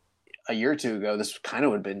that a year or two ago this kind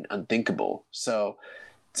of would have been unthinkable. So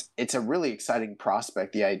it's a really exciting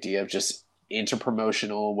prospect, the idea of just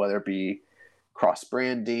interpromotional, whether it be cross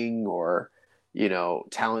branding or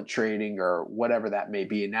talent trading or whatever that may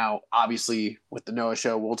be. And now obviously with the Noah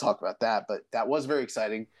show, we'll talk about that, but that was very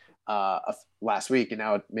exciting last week, and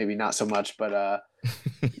now maybe not so much, but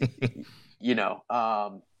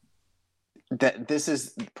that this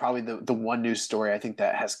is probably the one news story I think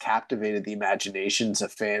that has captivated the imaginations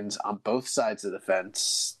of fans on both sides of the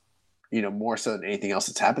fence, more so than anything else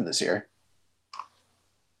that's happened this year.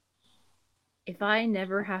 If I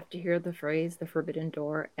never have to hear the phrase "the Forbidden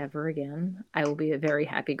Door" ever again, I will be a very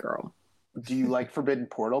happy girl. Do you like Forbidden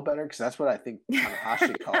Portal better? Because that's what I think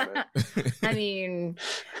Tanahashi called it. I mean,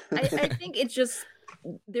 I think it's just,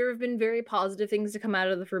 there have been very positive things to come out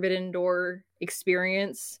of the Forbidden Door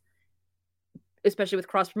experience, especially with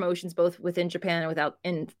cross promotions, both within Japan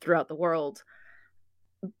and throughout the world.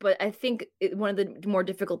 But I think one of the more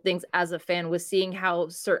difficult things as a fan was seeing how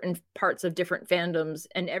certain parts of different fandoms,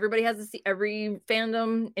 and everybody has every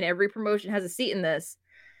fandom and every promotion has a seat in this.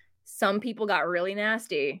 Some people got really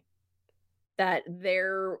nasty that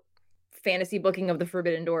their fantasy booking of the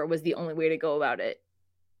Forbidden Door was the only way to go about it,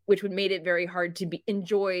 which would made it very hard to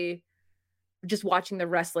enjoy just watching the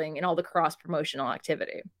wrestling and all the cross promotional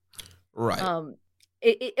activity. Right.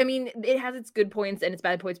 I mean, it has its good points and its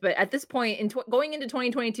bad points, but at this point, going into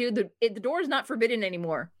 2022, the door is not forbidden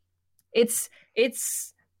anymore. It's a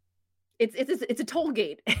toll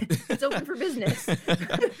gate. It's open for business.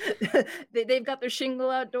 They've got their shingle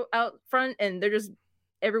out front, and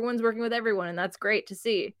everyone's working with everyone, and that's great to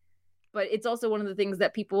see. But it's also one of the things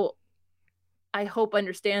that people, I hope,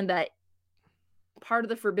 understand, that part of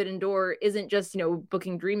the Forbidden Door isn't just,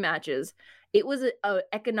 booking dream matches. It was an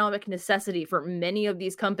economic necessity for many of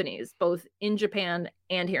these companies, both in Japan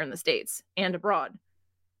and here in the States and abroad.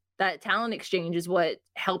 That talent exchange is what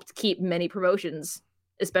helped keep many promotions,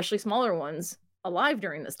 especially smaller ones, alive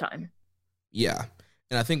during this time. Yeah.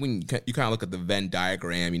 And I think when you kind of look at the Venn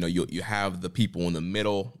diagram, you have the people in the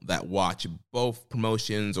middle that watch both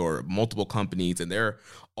promotions or multiple companies, and they're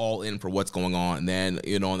all in for what's going on. And then,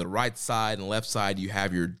 on the right side and left side, you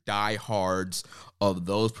have your diehards of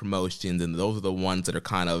those promotions, and those are the ones that are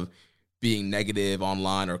kind of being negative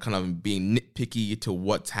online or kind of being nitpicky to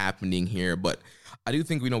what's happening here. But I do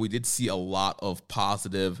think, we did see a lot of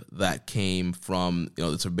positive that came from,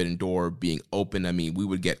 the Forbidden Door being open. I mean, we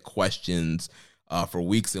would get questions for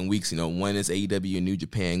weeks and weeks, when is AEW and New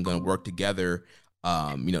Japan going to work together?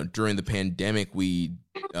 During the pandemic,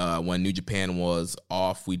 when New Japan was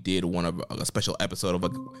off, we did a special episode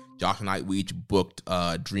of Josh and I, we each booked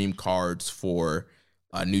dream cards for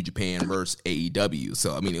New Japan versus AEW.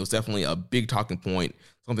 So, it was definitely a big talking point,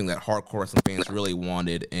 something that hardcore wrestling fans really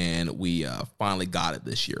wanted, and we finally got it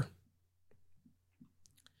this year.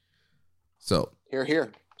 So,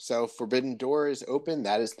 Here. So Forbidden Door is open.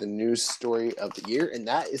 That is the news story of the year, and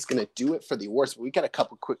that is going to do it for the awards. We got a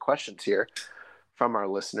couple quick questions here from our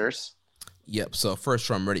listeners. Yep. So first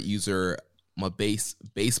from Reddit user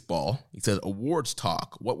Baseball, he says, awards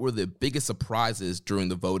talk. What were the biggest surprises during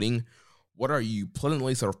the voting? What are you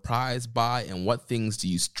pleasantly surprised by, and what things do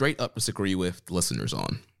you straight up disagree with the listeners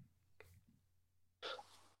on?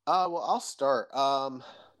 Well, I'll start.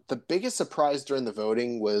 The biggest surprise during the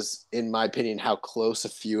voting was, in my opinion, how close a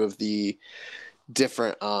few of the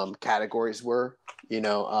different categories were.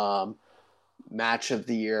 Match of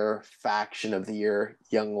the year, faction of the year,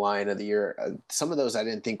 young lion of the year. Some of those I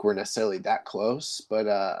didn't think were necessarily that close, but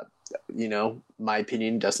my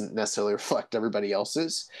opinion doesn't necessarily reflect everybody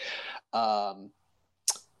else's. The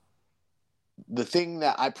thing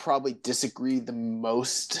that I probably disagree the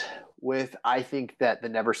most with, I think that the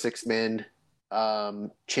Never Six Man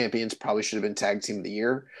champions probably should have been tag team of the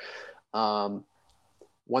year.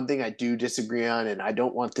 One thing I do disagree on, and I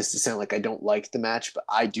don't want this to sound like I don't like the match, but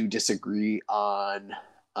I do disagree on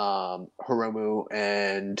Hiromu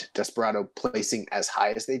and Desperado placing as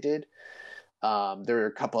high as they did. There are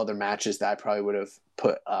a couple other matches that I probably would have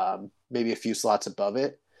put maybe a few slots above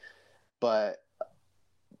it. But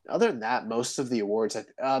other than that, most of the awards,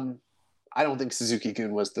 I don't think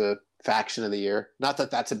Suzuki-gun was the faction of the year. Not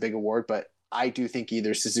that that's a big award, but I do think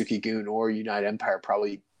either Suzuki-gun or United Empire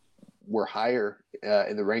probably were higher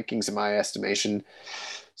in the rankings in my estimation.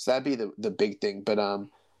 So that'd be the big thing. But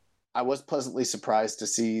I was pleasantly surprised to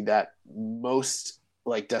see that most,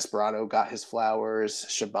 like, Desperado got his flowers.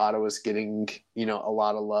 Shibata was getting, a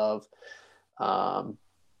lot of love. I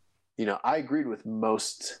agreed with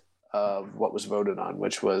most of what was voted on,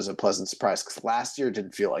 which was a pleasant surprise, because last year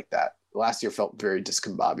didn't feel like that. Last year felt very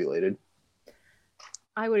discombobulated.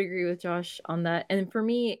 I would agree with Josh on that. And for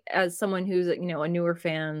me, as someone who's, a newer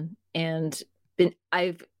fan, and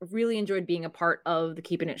I've really enjoyed being a part of the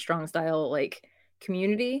Keeping It Strong style,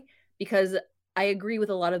 community, because I agree with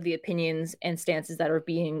a lot of the opinions and stances that are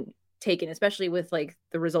being taken, especially with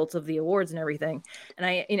the results of the awards and everything. And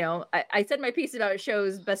I said my piece about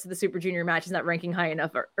Show's Best of the Super Junior match is not ranking high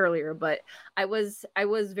enough earlier, but I was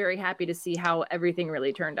very happy to see how everything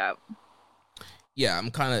really turned out. Yeah,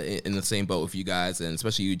 I'm kind of in the same boat with you guys, and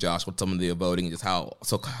especially you, Josh, with some of the voting and just how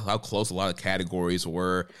close a lot of categories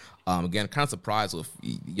were. Again, kind of surprised with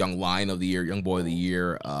Young Lion of the Year, Young Boy of the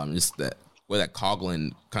Year, just that way that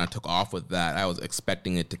Coughlin kind of took off with that. I was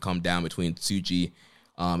expecting it to come down between Tsuji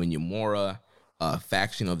and Yamura.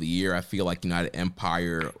 Faction of the Year, I feel like United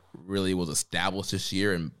Empire really was established this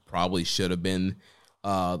year and probably should have been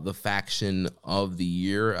the faction of the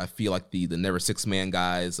year. I feel like the Never Six Man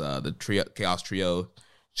guys, the Chaos Trio,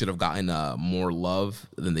 should have gotten more love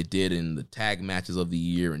than they did in the tag matches of the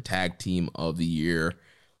year and tag team of the year.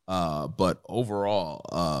 But overall,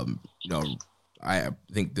 I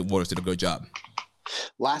think the Warriors did a good job.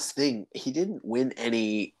 Last thing, he didn't win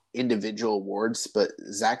any individual awards, but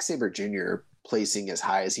Zack Sabre Jr. placing as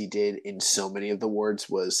high as he did in so many of the awards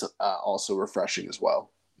was also refreshing as well.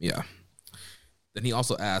 Yeah. Then he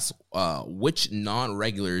also asked, which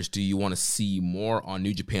non-regulars do you want to see more on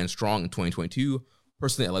New Japan Strong in 2022?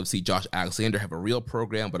 Personally, I'd love to see Josh Alexander have a real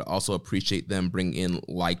program, but I also appreciate them bringing in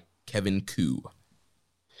like Kevin Koo.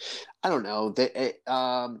 I don't know.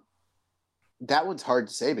 That one's hard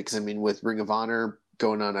to say because, with Ring of Honor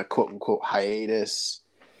going on a quote-unquote hiatus,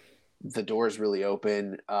 the door is really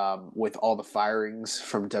open with all the firings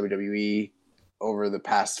from WWE over the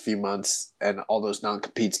past few months and all those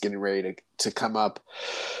non-competes getting ready to come up.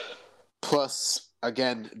 Plus,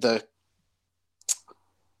 again,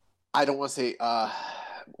 I don't want to say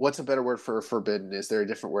What's a better word for forbidden? Is there a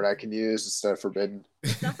different word I can use instead of forbidden?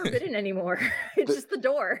 It's not forbidden anymore. It's just the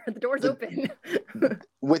door. The door's open.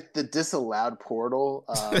 With the disallowed portal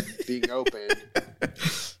being open,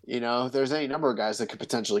 there's any number of guys that could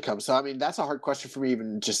potentially come. So, I mean, that's a hard question for me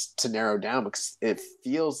even just to narrow down, because it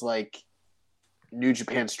feels like New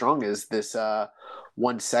Japan Strong is this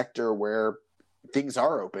one sector where things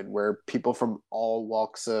are open, where people from all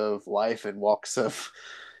walks of life and walks of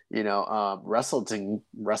wrestledom,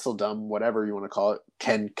 whatever you want to call it,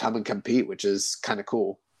 can come and compete, which is kind of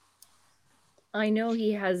cool. I know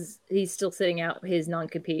he's still sitting out his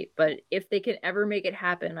non-compete, but if they can ever make it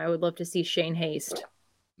happen, I would love to see Shane Haste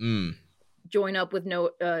join up with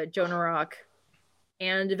Jonah Rock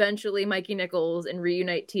and eventually Mikey Nichols and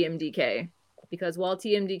reunite TMDK. Because while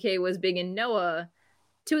TMDK was big in Noah,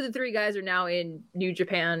 2 of the 3 guys are now in New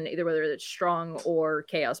Japan, either whether it's Strong or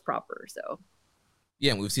Chaos proper. So,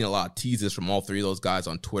 yeah, and we've seen a lot of teases from all 3 of those guys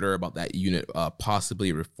on Twitter about that unit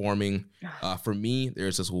possibly reforming. For me,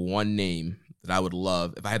 there's just one name that I would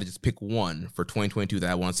love if I had to just pick one for 2022 that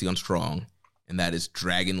I want to see on Strong, and that is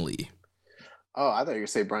Dragon Lee. Oh, I thought you were going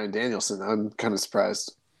to say Bryan Danielson. I'm kind of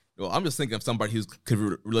surprised. Well, I'm just thinking of somebody who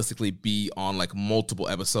could realistically be on like multiple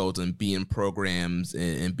episodes and be in programs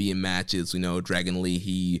and be in matches. Dragon Lee,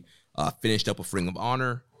 he finished up with Ring of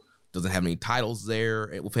Honor, doesn't have any titles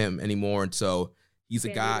there with him anymore, and so he's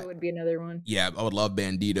Bandito a guy. Would be another one. Yeah, I would love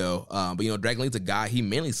Bandito. But Dragon Lee's a guy. He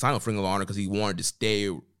mainly signed with Ring of Honor because he wanted to stay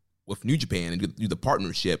with New Japan and do the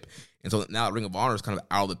partnership. And so now that Ring of Honor is kind of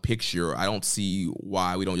out of the picture, I don't see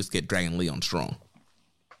why we don't just get Dragon Lee on Strong.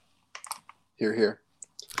 Here.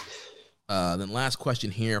 Then last question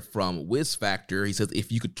here from Wiz Factor. He says,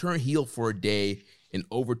 if you could turn heel for a day and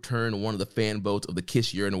overturn one of the fan votes of the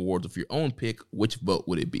Kiss Urine Awards with your own pick, which vote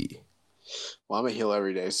would it be? Well, I'm a heel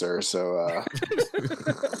every day, sir. So,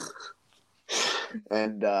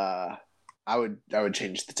 and I would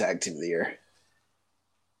change the tag team of the year.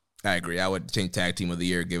 I agree. I would change tag team of the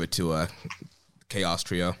year, give it to a Chaos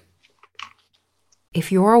Trio. If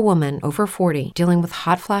you're a woman over 40 dealing with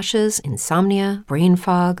hot flashes, insomnia, brain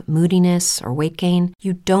fog, moodiness, or weight gain,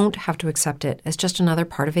 you don't have to accept it as just another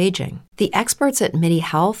part of aging. The experts at MIDI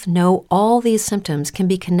Health know all these symptoms can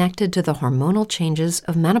be connected to the hormonal changes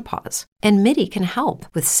of menopause. And MIDI can help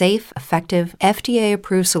with safe, effective,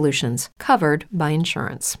 FDA-approved solutions covered by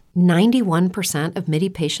insurance. 91% of MIDI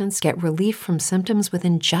patients get relief from symptoms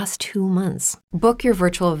within just 2 months. Book your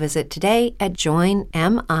virtual visit today at joinmidi.com.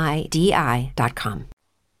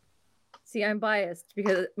 See, I'm biased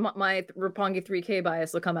because my Roppongi 3K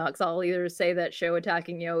bias will come out because I'll either say that Show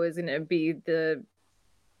attacking Yo is going to be the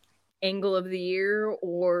angle of the year,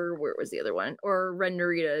 or where was the other one? Or Ren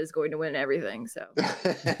Narita is going to win everything. So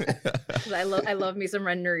I love me some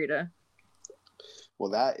Ren Narita.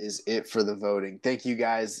 Well, that is it for the voting. Thank you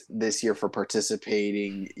guys this year for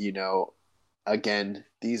participating. Again,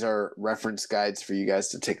 these are reference guides for you guys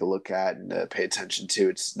to take a look at and pay attention to.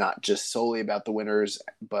 It's not just solely about the winners,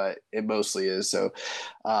 but it mostly is. So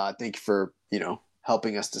thank you for,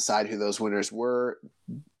 helping us decide who those winners were.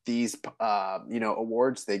 These,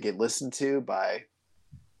 awards, they get listened to by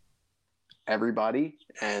everybody.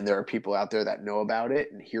 And there are people out there that know about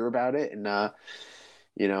it and hear about it. And,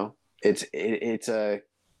 it's a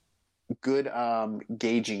good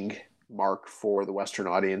gauging mark for the Western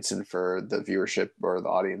audience and for the viewership or the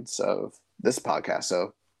audience of this podcast.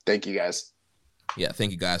 So thank you guys. Yeah,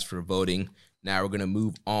 thank you guys for voting. Now we're going to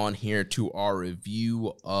move on here to our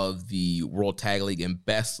review of the World Tag League and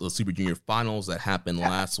Best of the Super Junior Finals that happened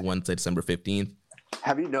last Wednesday, December 15th.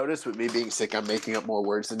 Have you noticed with me being sick, I'm making up more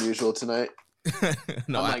words than usual tonight?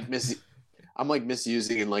 No, I'm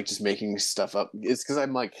misusing and just making stuff up. It's because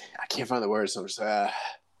I'm I can't find the words, so I'm just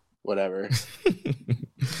whatever.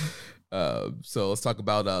 So let's talk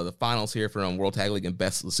about the finals here from World Tag League and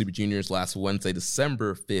Best of the Super Juniors last Wednesday,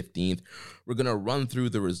 December 15th. We're going to run through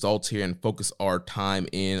the results here and focus our time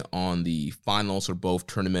in on the finals for both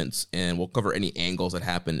tournaments, and we'll cover any angles that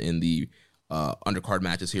happen in the undercard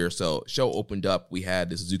matches here. So show opened up. We had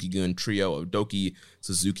the Suzuki-Gun trio of Doki,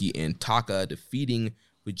 Suzuki, and Taka defeating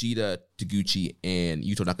Fujita, Taguchi, and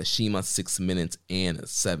Yuto Nakashima 6 minutes and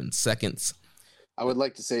 7 seconds. I would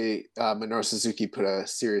like to say Minoru Suzuki put a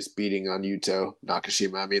serious beating on Yuto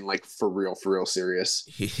Nakashima. I mean, for real serious.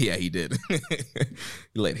 Yeah, he did.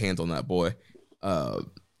 He laid hands on that boy.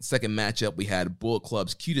 Second matchup, we had Bullet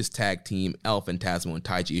Club's cutest tag team, El Phantasmo and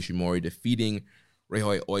Taiji Ishimori, defeating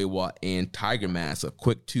Ryohei Oiwa and Tiger Mask. A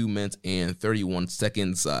quick 2 minutes and 31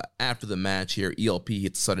 seconds. After the match here, ELP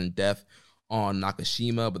hit sudden death on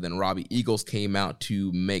Nakashima, but then Robbie Eagles came out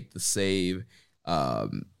to make the save.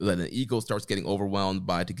 Then the Eagle starts getting overwhelmed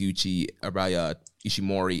by Ishimori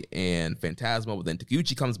and Phantasmo, but then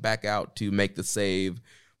Taguchi comes back out to make the save.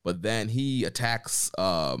 But then he attacks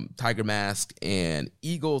Tiger Mask and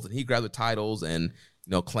Eagles, and he grabs the titles and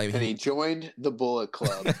claiming. And he joined the Bullet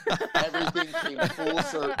Club. Everything came full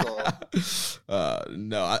circle.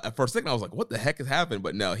 No, for a second I was like, "What the heck has happened?"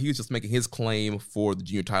 But no, he was just making his claim for the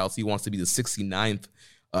junior titles. He wants to be the 69th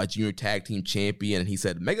junior tag team champion, and he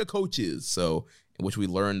said mega coaches. So, in which we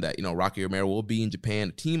learned that Rocky Romero will be in Japan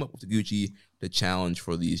to team up with Taguchi to challenge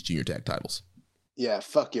for these junior tag titles. Yeah,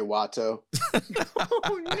 fuck you, Wato.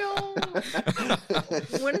 Oh no!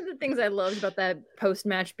 One of the things I loved about that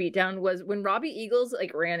post-match beatdown was when Robbie Eagles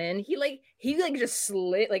ran in. He just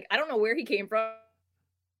slid. I don't know where he came from,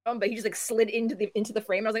 but he just slid into the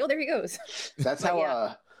frame. I was like, oh, there he goes. That's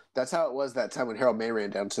how. That's how it was that time when Harold May ran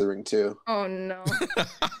down to the ring too. Oh no!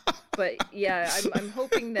 But yeah, I'm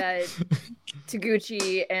hoping that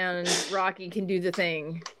Taguchi and Rocky can do the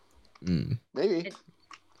thing. Maybe.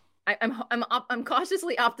 I'm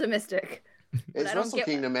cautiously optimistic. It's Wrestle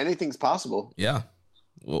Kingdom. Anything's possible. Yeah.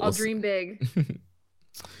 I'll dream big.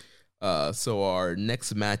 So our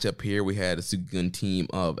next matchup here, we had a Sugun team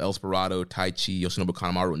of El Desperado, Taichi, Yoshinobu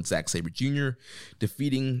Kanemaru, and Zack Sabre Jr.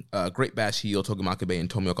 defeating Great Bash Heel, Toga Makabe, and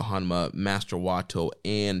Tomioka Hanma, Master Wato,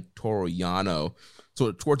 and Toru Yano.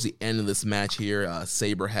 So towards the end of this match here,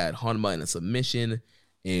 Sabre had Hanma in a submission,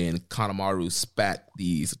 and Kanemaru spat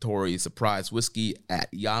the Satori Surprise Whiskey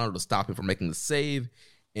at Yano to stop him from making the save.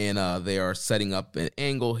 And they are setting up an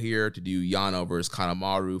angle here to do Yano versus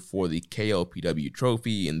Kanemaru for the KOPW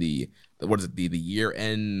trophy and the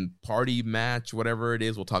year-end party match, whatever it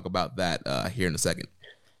is. We'll talk about that here in a second.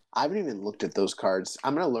 I haven't even looked at those cards.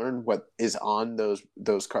 I'm going to learn what is on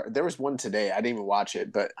those cards. There was one today. I didn't even watch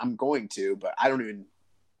it, but I'm going to. But I don't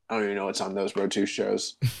even know what's on those Road 2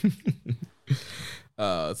 shows.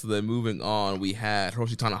 So then moving on, we had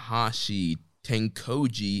Hiroshi Tanahashi,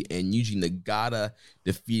 Tenkoji, and Yuji Nagata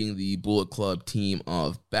defeating the Bullet Club team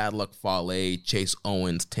of Bad Luck Fale, Chase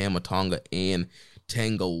Owens, Tama Tonga, and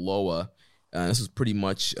Tangaloa. This is pretty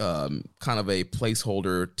much kind of a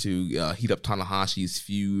placeholder to heat up Tanahashi's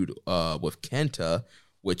feud with Kenta,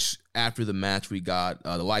 which after the match we got,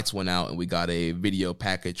 the lights went out and we got a video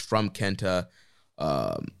package from Kenta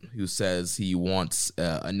who says he wants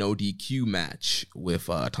a no DQ match with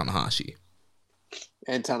Tanahashi.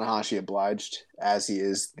 And Tanahashi obliged, as he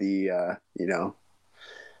is the,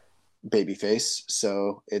 babyface.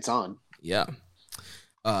 So it's on. Yeah.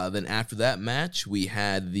 Then after that match, we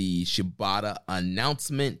had the Shibata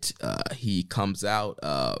announcement. He comes out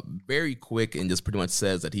very quick and just pretty much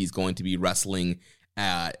says that he's going to be wrestling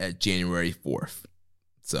at January 4th.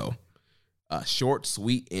 So short,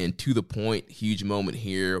 sweet, and to the point. Huge moment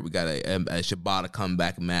here. We got a Shibata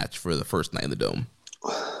comeback match for the first night in the Dome.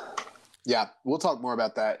 Yeah, we'll talk more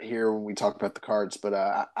about that here when we talk about the cards, but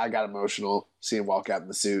I got emotional seeing him walk out in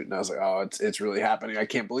the suit, and I was like, oh, it's really happening. I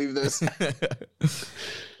can't believe this.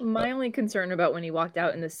 My only concern about when he walked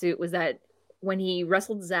out in the suit was that when he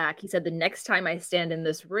wrestled Zack, he said, the next time I stand in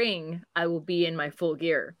this ring, I will be in my full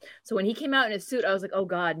gear. So when he came out in his suit, I was like, oh,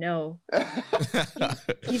 God, no.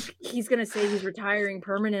 he's going to say he's retiring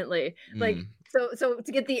permanently. So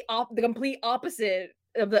to get the complete opposite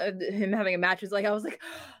of him having a match was I was like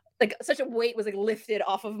such a weight was lifted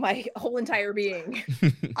off of my whole entire being.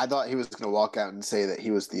 I thought he was going to walk out and say that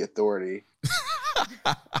he was the authority.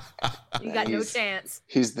 You got no chance.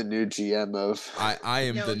 He's the new GM of. I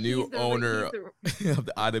am the new owner of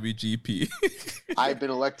the IWGP. I've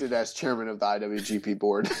been elected as chairman of the IWGP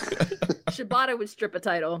board. Shibata would strip a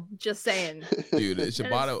title. Just saying, dude.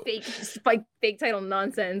 Shibata fake title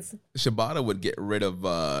nonsense. Shibata would get rid of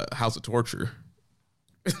House of Torture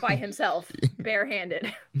by himself,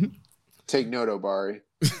 barehanded. Take note, Obari.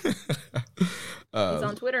 He's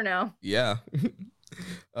on Twitter now. Yeah.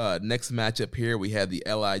 Next matchup here, we had the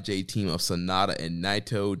LIJ team of Sonata and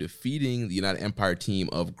Naito defeating the United Empire team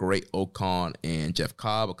of Great Okan and Jeff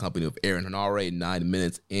Cobb, accompanied with Aaron Henare, 9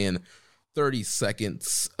 minutes and 30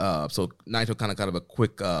 seconds. So Naito kind of a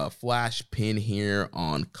quick flash pin here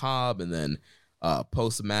on Cobb, and then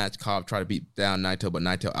post-match, Cobb tried to beat down Naito, but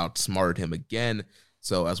Naito outsmarted him again.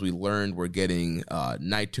 So as we learned, we're getting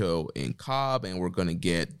Naito and Cobb, and we're going to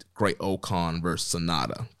get Great Okan versus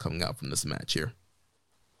Sonata coming out from this match here.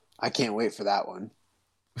 I can't wait for that one.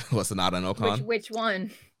 What, Sonata and Okan? Which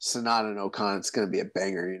one? Sonata and Okan. It's going to be a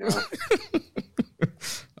banger,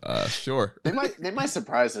 Sure. They might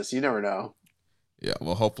surprise us. You never know. Yeah,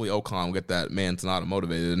 well, hopefully Okan will get that man Sonata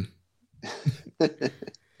motivated.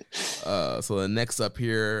 So the next up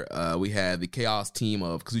here, we had the Chaos team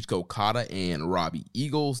of Kazuchika Okada and Robbie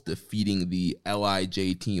Eagles defeating the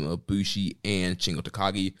LIJ team of Bushi and Shingo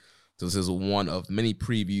Takagi. So this is one of many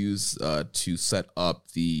previews to set up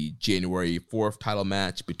the January 4th title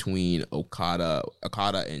match between Okada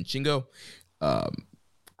and Shingo.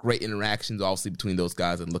 Great interactions, obviously, between those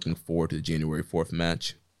guys, and looking forward to the January 4th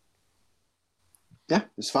match. Yeah,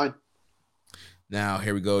 it's fine. Now,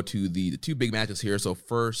 here we go to the two big matches here. So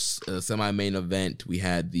first, semi-main event, we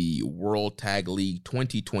had the World Tag League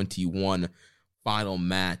 2021 final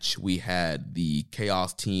match. We had the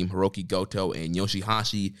Chaos team, Hiroki Goto and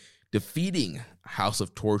Yoshihashi, defeating House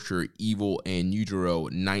of Torture, Evil, and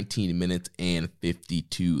Yujiro 19 minutes and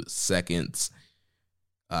 52 seconds.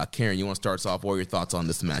 Karen, you want to start us off? What are your thoughts on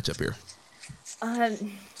this matchup here?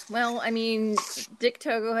 Well, I mean, Dick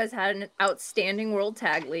Togo has had an outstanding World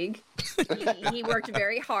Tag League. He worked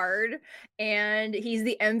very hard, and he's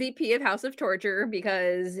the MVP of House of Torture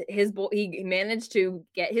because he managed to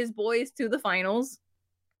get his boys to the finals.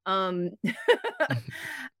 Personally,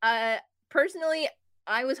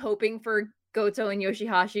 I was hoping for Goto and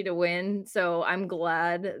Yoshihashi to win, so I'm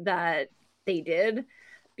glad that they did,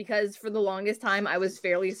 because for the longest time, I was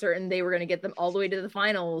fairly certain they were going to get them all the way to the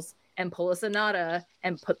finals and pull a Sonata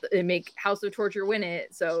and make House of Torture win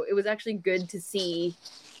it. So it was actually good to see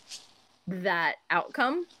that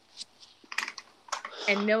outcome,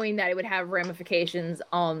 and knowing that it would have ramifications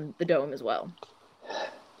on the Dome as well.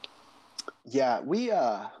 Yeah,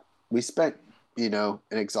 we spent an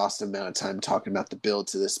exhaustive amount of time talking about the build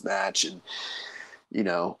to this match and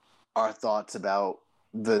our thoughts about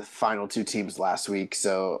the final two teams last week.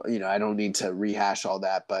 So I don't need to rehash all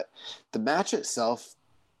that, but the match itself,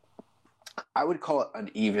 I would call it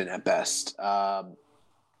uneven at best,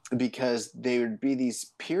 because there would be these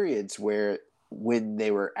periods where when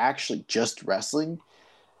they were actually just wrestling,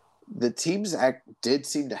 the teams did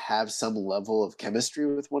seem to have some level of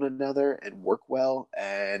chemistry with one another and work well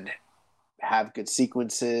and have good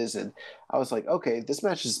sequences. And I was like, okay, this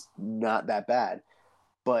match is not that bad.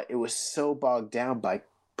 But it was so bogged down by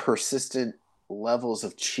persistent levels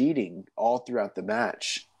of cheating all throughout the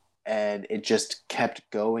match. And it just kept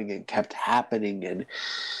going and kept happening. And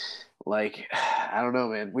I don't know,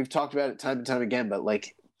 man. We've talked about it time and time again, but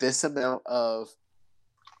this amount of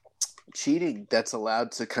cheating that's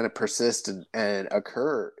allowed to kind of persist and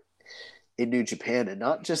occur in New Japan, and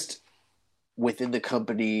not just within the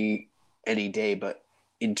company any day, but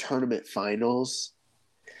in tournament finals,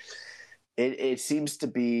 it seems to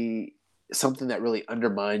be something that really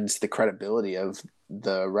undermines the credibility of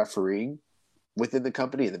the refereeing within the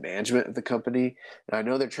company, the management of the company. And I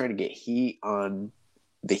know they're trying to get heat on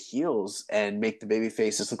the heels and make the baby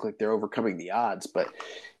faces look like they're overcoming the odds, but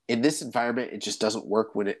in this environment, it just doesn't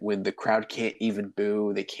work when the crowd can't even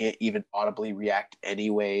boo, they can't even audibly react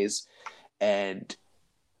anyways, and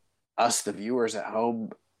us, the viewers at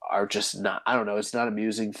home, are just not, I don't know, it's not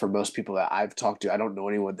amusing for most people that I've talked to. I don't know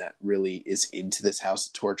anyone that really is into this House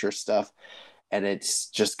of Torture stuff, and it's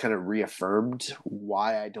just kind of reaffirmed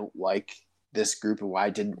why I don't like this group and why I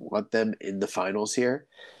didn't want them in the finals here.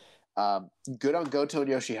 Good on Goto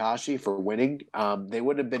and Yoshihashi for winning. They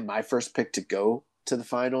would have been my first pick to go to the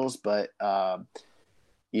finals, but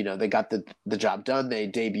they got the job done. They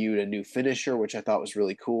debuted a new finisher, which I thought was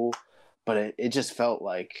really cool, but it just felt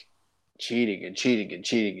like cheating and cheating and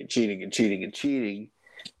cheating and cheating and cheating and cheating,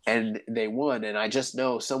 and they won. And I just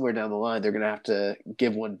know somewhere down the line they're gonna have to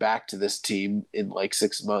give one back to this team in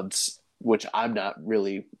 6 months, which I'm not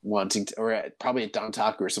really wanting to, or probably at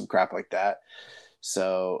Dontaku or some crap like that.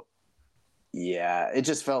 So yeah, it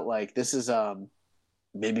just felt like this is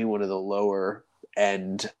maybe one of the lower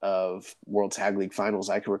end of World Tag League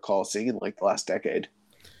finals I can recall seeing in the last decade.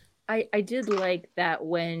 I did like that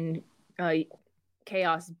when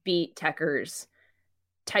Chaos beat Tekkers,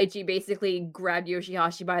 Taichi basically grabbed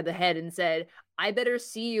Yoshihashi by the head and said, I better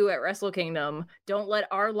see you at Wrestle Kingdom. Don't let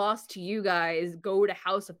our loss to you guys go to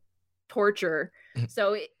House of Torture.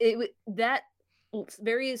 So it that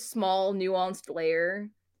very small nuanced layer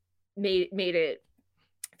made it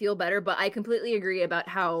feel better. But I completely agree about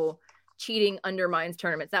how cheating undermines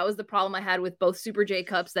tournaments. That was the problem I had with both Super J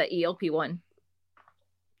Cups that ELP won.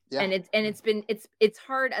 Yeah. And it's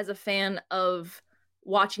hard as a fan of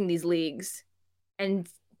watching these leagues and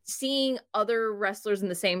seeing other wrestlers in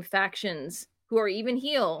the same factions who are even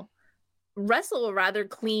heel wrestle a rather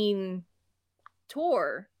clean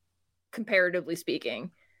tour, comparatively speaking,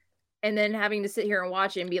 and then having to sit here and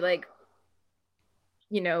watch it and be like,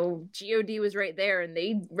 God was right there and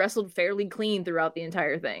they wrestled fairly clean throughout the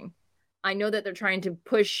entire thing. I know that they're trying to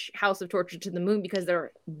push House of Torture to the moon because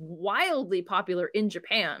they're wildly popular in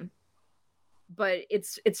Japan. But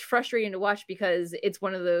it's frustrating to watch because it's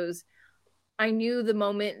one of those, I knew the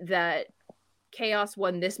moment that Chaos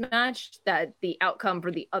won this match that the outcome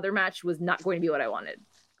for the other match was not going to be what I wanted,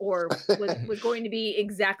 or was going to be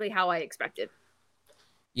exactly how I expected.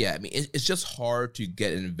 Yeah, I mean, it's just hard to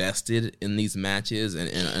get invested in these matches and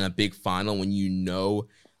in a big final when you know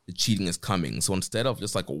the cheating is coming. So instead of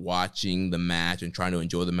just like watching the match and trying to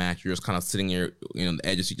enjoy the match, you're just kind of sitting here, on the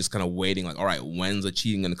edges. You're just kind of waiting, like, all right, when's the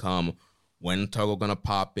cheating gonna come? When Togo gonna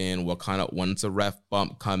pop in? When's a ref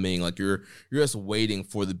bump coming? Like you're just waiting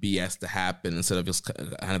for the BS to happen instead of just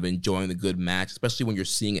kind of enjoying the good match, especially when you're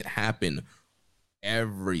seeing it happen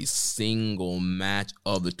every single match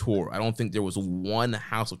of the tour. I don't think there was one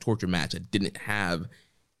House of Torture match that didn't have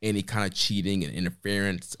any kind of cheating and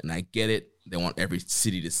interference. And I get it. They want every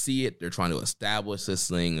city to see it. They're trying to establish this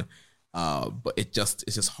thing. But it's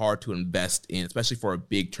just hard to invest in, especially for a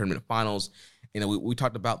big tournament finals. We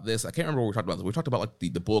talked about this. I can't remember what we talked about. We talked about like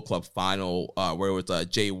the Bullet Club final where it was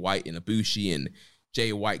Jay White and Ibushi, and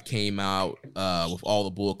Jay White came out with all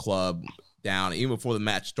the Bullet Club down. Even before the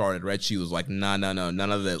match started, Red Shoes was like, no, none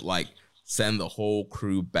of that, like, send the whole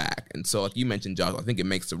crew back. And so, like you mentioned, Josh, I think it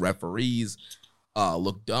makes the referees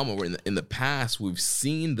look dumb. Or in the past, we've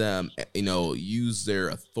seen them, use their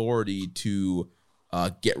authority to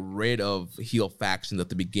get rid of heel factions at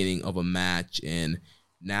the beginning of a match, and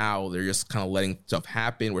now they're just kind of letting stuff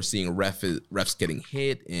happen. We're seeing refs getting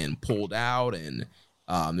hit and pulled out, and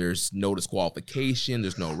there's no disqualification,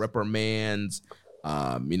 there's no reprimands.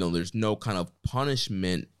 There's no kind of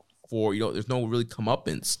punishment for, there's no really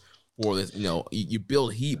comeuppance for this. You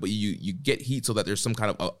build heat, but you get heat so that there's some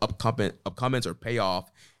kind of upcomings or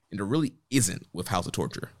payoff, and there really isn't with House of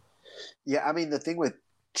Torture. Yeah, I mean, the thing with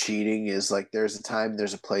cheating is, like, there's a time,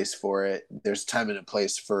 there's a place for it. There's a time and a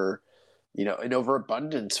place for, an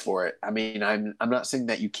overabundance for it. I mean, I'm not saying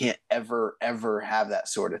that you can't ever have that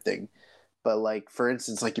sort of thing. But, like, for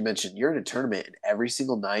instance, like you mentioned, you're in a tournament and every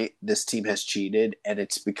single night this team has cheated, and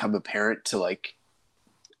it's become apparent to, like,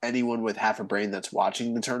 anyone with half a brain that's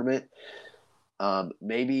watching the tournament.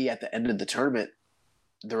 Maybe at the end of the tournament,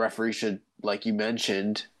 the referee should, like you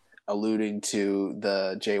mentioned, alluding to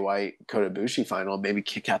the Jay White Kota Ibushi final, maybe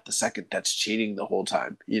kick out the second that's cheating the whole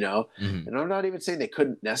time, Mm-hmm. And I'm not even saying they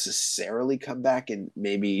couldn't necessarily come back and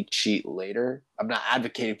maybe cheat later. I'm not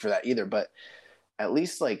advocating for that either, but at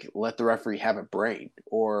least, like, let the referee have a brain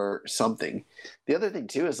or something. The other thing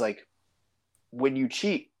too is, like, when you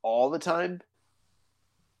cheat all the time,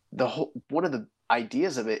 one of the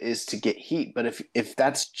ideas of it is to get heat. But if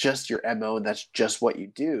that's just your MO and that's just what you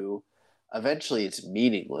do, eventually it's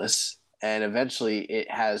meaningless, and eventually it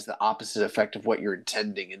has the opposite effect of what you're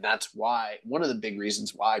intending. And that's why one of the big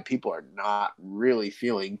reasons why people are not really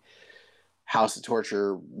feeling House of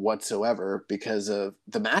Torture whatsoever, because of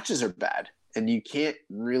the matches are bad. And you can't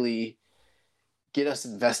really get us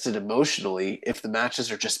invested emotionally if the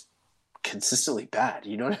matches are just consistently bad.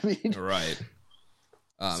 You know what I mean? Right.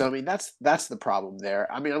 So, I mean, that's the problem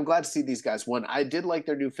there. I mean, I'm glad to see these guys win. I did like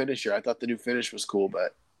their new finisher. I thought the new finish was cool,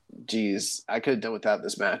 but, geez, I could have done without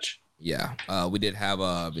this match. Yeah. We did have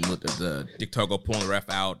the Dick Togo pulling the ref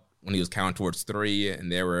out when he was counting towards 3,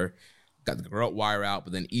 and they got the rope wire out,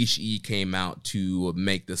 but then Ishii came out to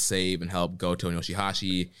make the save and help Goto and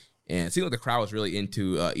Yoshihashi. And it seemed like the crowd was really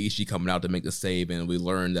into Ishii coming out to make the save, and we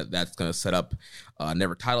learned that that's going to set up a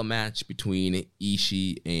never title match between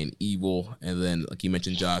Ishii and Evil. And then, like you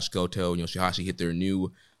mentioned, Josh, Goto and Yoshihashi hit their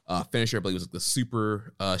new finisher. I believe it was like the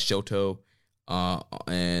Super Shoto,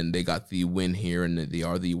 and they got the win here, and they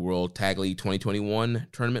are the World Tag League 2021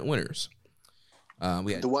 tournament winners.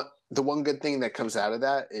 We had the one good thing that comes out of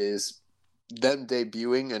that is them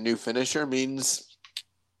debuting a new finisher means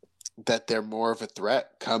that they're more of a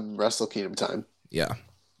threat come Wrestle Kingdom time. Yeah.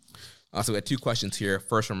 So we had 2 questions here.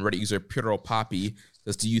 First from Reddit user Piero Poppy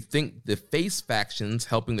says, do you think the face factions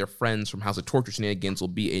helping their friends from House of Torture shenanigans will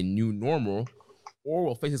be a new normal, or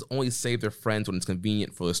will faces only save their friends when it's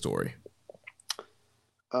convenient for the story?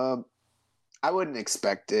 I wouldn't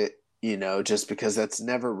expect it, just because that's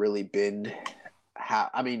never really been how.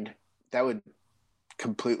 I mean, that would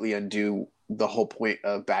completely undo the whole point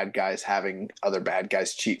of bad guys having other bad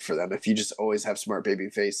guys cheat for them. If you just always have smart baby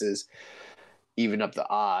faces, even up the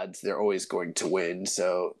odds, they're always going to win.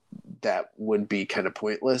 So that would be kind of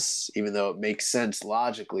pointless, even though it makes sense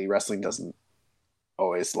logically. Wrestling doesn't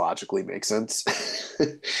always logically make sense.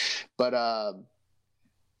 But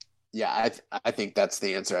yeah, I think that's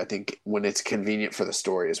the answer. I think when it's convenient for the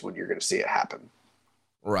story is when you're going to see it happen.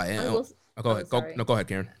 Right. Go ahead,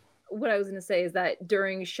 Karen. what I was going to say is that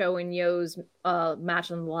during Sho and Yo's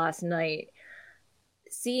match on the last night,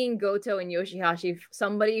 seeing Goto and Yoshihashi,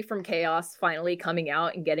 somebody from Chaos finally coming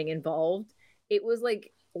out and getting involved, it was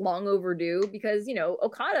like long overdue because, you know,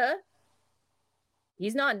 Okada,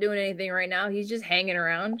 he's not doing anything right now. He's just hanging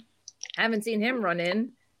around. Haven't seen him run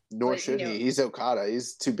in. Nor but, should you know, he. He's Okada.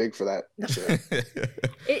 He's too big for that shit.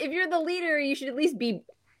 If you're the leader, you should at least be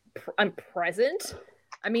present.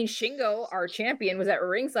 I mean, Shingo, our champion, was at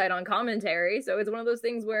ringside on commentary, so it's one of those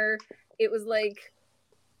things where it was like,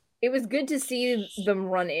 it was good to see them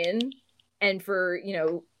run in, and for, you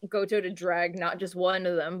know, Goto to drag not just one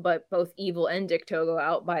of them, but both Evil and Dick Togo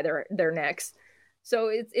out by their necks.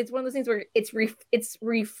 So it's one of those things where it's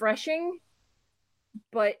refreshing,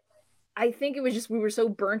 but I think it was just we were so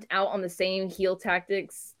burnt out on the same heel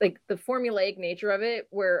tactics, like the formulaic nature of it,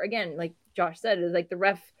 where again, like Josh said, is like the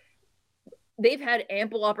ref. They've had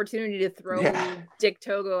ample opportunity to throw Dick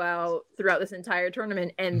Togo out throughout this entire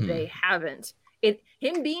tournament, and they haven't.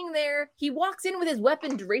 Him being there, he walks in with his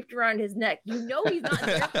weapon draped around his neck. You know he's not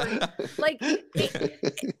there for you. Like,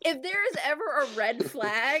 if there is ever a red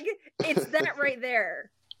flag, it's that right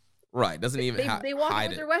there. Right. Doesn't even they walk hide in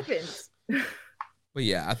with their weapons. But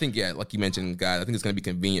yeah, I think, like you mentioned, guys, I think it's going to be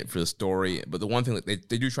convenient for the story. But the one thing that they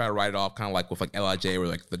do try to write it off, kind of like with like LIJ, where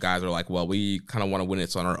like the guys are like, well, we kind of want to win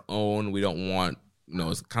it on our own. We don't want, you know,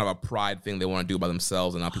 it's kind of a pride thing they want to do by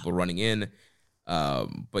themselves and not people running in.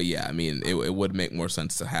 But yeah, I mean, it would make more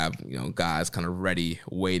sense to have, you know, guys kind of ready,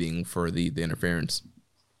 waiting for the interference.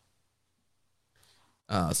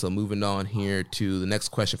 So moving on here to the next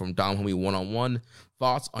question from Dom Homie 1-on-1.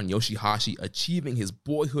 Thoughts on Yoshihashi achieving his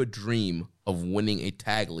boyhood dream of winning a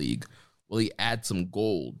tag league? Will he add some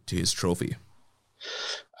gold to his trophy?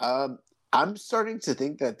 I'm starting to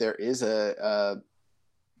think that there is a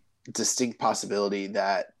distinct possibility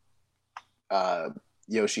that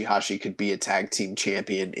Yoshihashi could be a tag team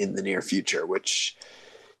champion in the near future, which,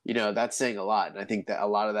 you know, that's saying a lot. And I think that a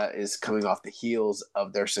lot of that is coming off the heels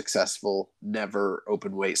of their successful never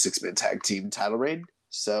open weight 6-man tag team title reign.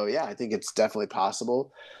 So yeah, I think it's definitely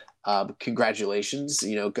possible. Congratulations.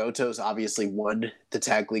 You know, Goto's obviously won the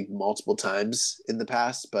tag league multiple times in the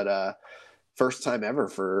past, but first time ever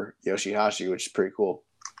for Yoshihashi, which is pretty cool.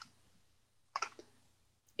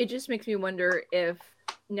 It just makes me wonder if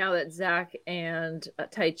now that Zach and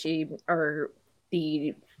Taichi are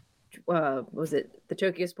the the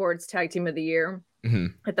Tokyo Sports Tag Team of the Year,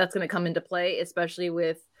 if that's going to come into play, especially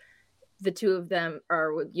with the two of them,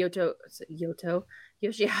 or with Yoshihashi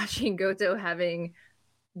and Goto having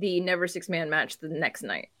the never 6-man match the next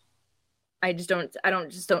night. I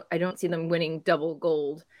don't see them winning double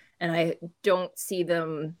gold, and I don't see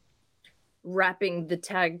them wrapping the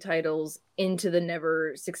tag titles into the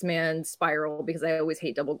never 6-man spiral, because I always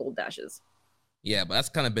hate double gold dashes. Yeah, but that's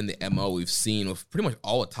kind of been the MO we've seen with pretty much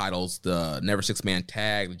all the titles, the never 6-man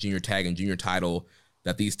tag, the junior tag and junior title,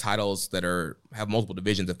 that these titles that have multiple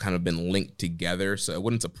divisions have kind of been linked together. So it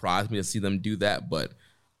wouldn't surprise me to see them do that, but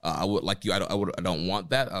I would, like you, I don't want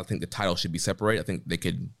that. I think the titles should be separated. I think they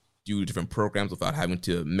could do different programs without having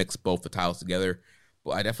to mix both the titles together.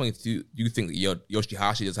 But I definitely do think that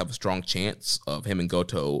Yoshihashi does have a strong chance of him and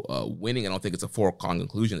Goto winning. I don't think it's a foregone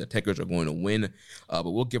conclusion that Takers are going to win.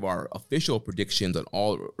 But we'll give our official predictions on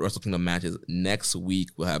all Wrestle Kingdom matches next week.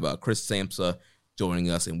 We'll have Chris Samsa joining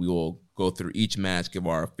us, and we will go through each match, give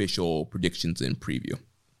our official predictions and preview.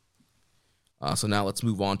 So now let's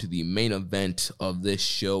move on to the main event of this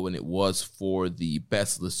show, and it was for the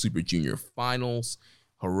Best of the Super Junior Finals.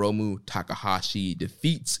 Hiromu Takahashi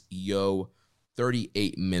defeats Yo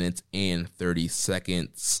 38 minutes and 30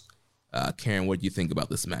 seconds. Karen, what do you think about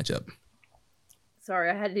this matchup? Sorry,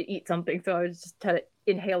 I had to eat something, so I was just trying to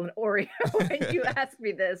inhale an Oreo when you asked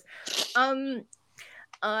me this.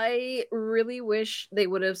 I really wish they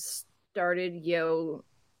would have started Yo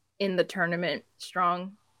in the tournament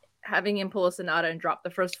strong, having him pull a Sonata and drop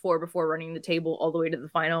the first 4 before running the table all the way to the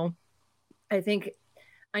final.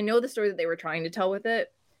 I know the story that they were trying to tell with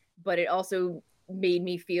it, but it also made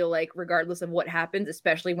me feel like regardless of what happens,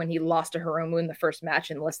 especially when he lost to Hiromu in the first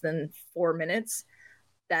match in less than 4 minutes,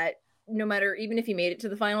 that no matter, even if he made it to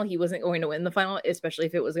the final, he wasn't going to win the final, especially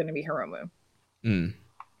if it was going to be Hiromu.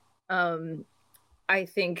 I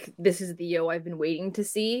think this is the Yo I've been waiting to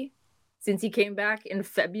see since he came back in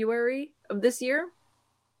February of this year.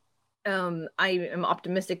 I am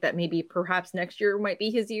optimistic that maybe perhaps next year might be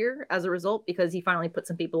his year as a result, because he finally put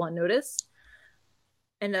some people on notice.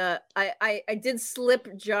 And I did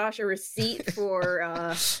slip Josh a receipt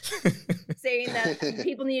for saying that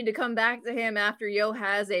people needed to come back to him after Yo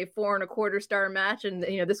has a 4 1/4 star match, and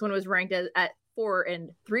this one was ranked at 4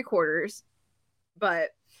 3/4.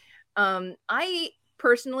 But I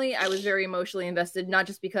personally, I was very emotionally invested, not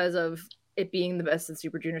just because of it being the best of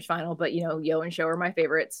Super Juniors final, but Yo and Sho are my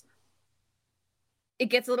favorites. It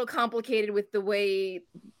gets a little complicated with the way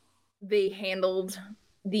they handled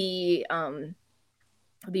the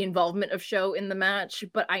involvement of Sho in the match,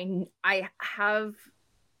 but I have,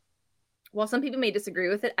 while some people may disagree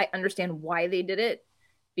with it, I understand why they did it,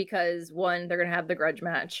 because one, they're gonna have the grudge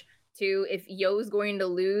match. Two, if Yo's going to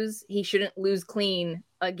lose, he shouldn't lose clean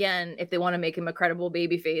again if they want to make him a credible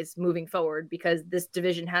babyface moving forward, because this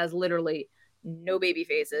division has literally no baby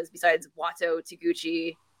faces besides Wato,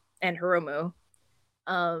 Taguchi, and Hiromu.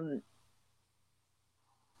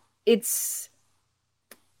 It's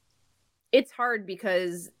hard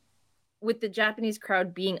because with the Japanese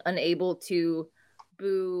crowd being unable to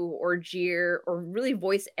boo or jeer or really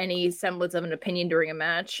voice any semblance of an opinion during a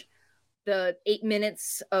match, the 8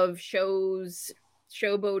 minutes of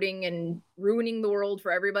showboating and ruining the world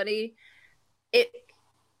for everybody, I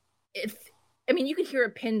mean, you could hear a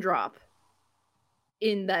pin drop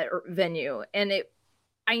in that venue, and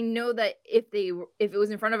I know that if it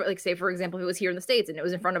was in front of, like, say for example, if it was here in the States and it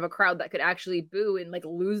was in front of a crowd that could actually boo and like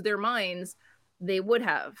lose their minds, they would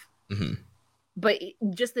have. Mm-hmm. But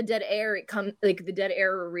just the dead air, the dead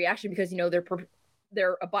air reaction, because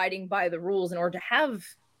they're abiding by the rules in order to have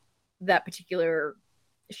that particular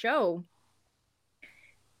show.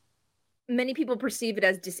 Many people perceive it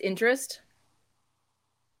as disinterest,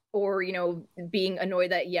 or being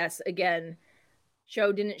annoyed that, yes, again,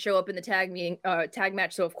 Sho didn't show up in the tag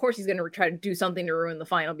match, so of course he's going to try to do something to ruin the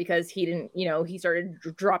final, because he didn't, he started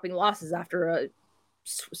dropping losses after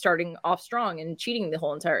starting off strong and cheating the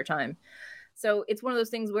whole entire time. So it's one of those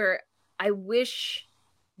things where I wish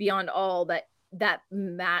beyond all that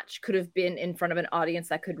match could have been in front of an audience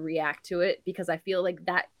that could react to it, because I feel like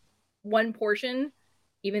that one portion,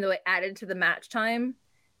 even though it added to the match time,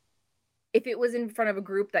 if it was in front of a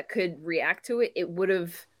group that could react to it, it would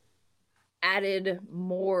have added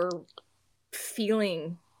more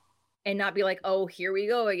feeling and not be like, oh, here we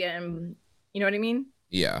go again. You know what I mean?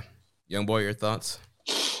 Yeah. Young boy, your thoughts?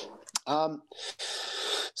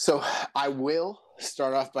 So I will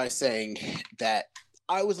start off by saying that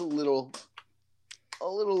I was a little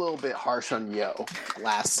bit harsh on Yo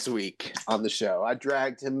last week on the show. I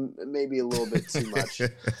dragged him maybe a little bit too much.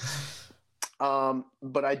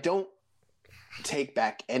 But I don't take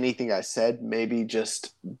back anything I said, maybe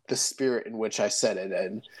just the spirit in which I said it.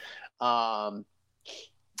 And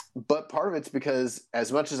but part of it's because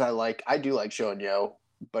as much as I do like Sho and Yo,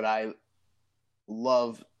 but I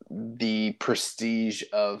love the prestige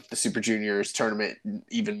of the Super Juniors tournament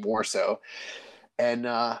even more so. And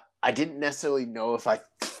I didn't necessarily know if I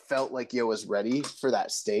felt like Yo was ready for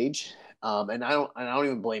that stage. And I don't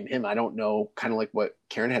even blame him. I don't know, kind of like what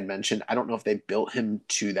Karen had mentioned, I don't know if they built him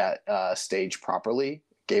to that stage properly,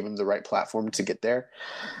 gave him the right platform to get there.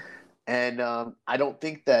 And I don't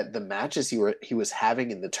think that the matches he was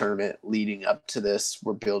having in the tournament leading up to this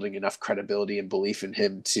were building enough credibility and belief in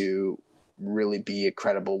him to really be a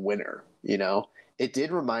credible winner. It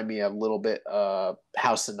did remind me a little bit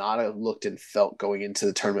how Sonata looked and felt going into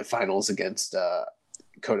the tournament finals against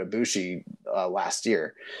Kota Ibushi last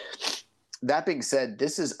year. That being said,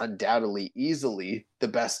 this is undoubtedly easily the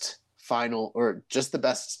best final, or just the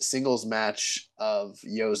best singles match of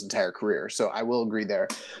Yo's entire career. So I will agree there.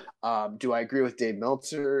 Do I agree with Dave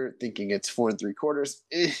Meltzer thinking it's 4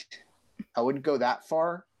 3/4? I wouldn't go that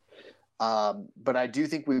far. But I do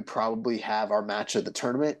think we probably have our match of the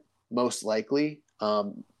tournament, most likely.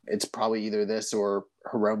 It's probably either this or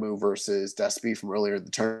Hiromu versus Despy from earlier in the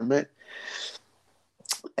tournament.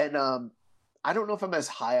 And I don't know if I'm as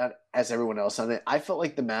high on as everyone else on it. I felt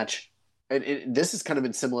like the match, and this is kind of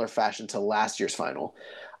in similar fashion to last year's final,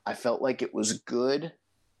 I felt like it was good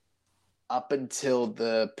up until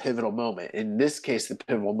the pivotal moment. In this case, the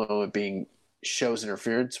pivotal moment being Sho's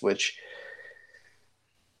interference, which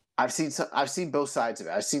I've seen both sides of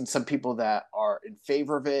it. I've seen some people that are in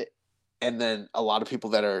favor of it, and then a lot of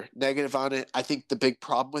people that are negative on it. I think the big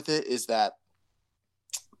problem with it is that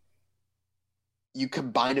you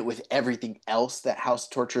combine it with everything else that House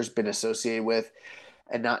Torture has been associated with,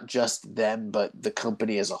 and not just them, but the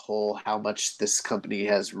company as a whole, how much this company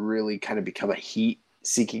has really kind of become a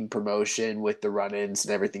heat-seeking promotion with the run-ins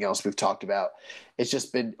and everything else we've talked about. It's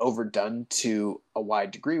just been overdone to a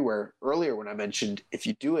wide degree, where earlier when I mentioned if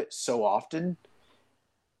you do it so often,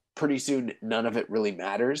 pretty soon none of it really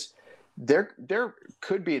matters. There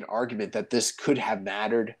could be an argument that this could have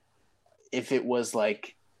mattered if it was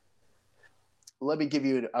like, let me give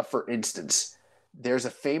you for instance. There's a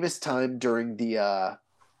famous time during the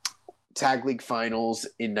Tag League finals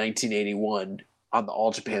in 1981 on the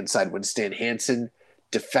All Japan side when Stan Hansen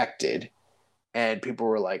defected, and people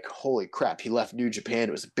were like, holy crap, he left New Japan.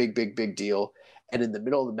 It was a big, big, big deal. And in the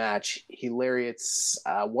middle of the match, he lariats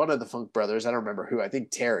one of the Funk brothers, I don't remember who, I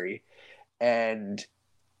think Terry, and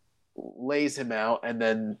lays him out. And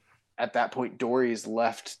then at that point, Dory's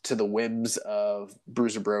left to the whims of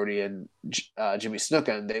Bruiser Brody and Jimmy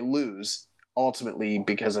Snuka, and they lose ultimately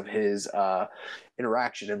because of his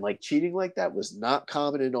interaction. And like cheating like that was not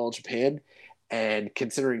common in All Japan. And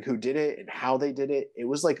considering who did it and how they did it, it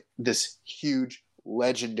was like this huge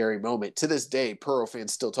legendary moment. To this day, Puro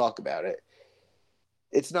fans still talk about it.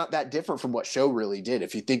 It's not that different from what Show really did,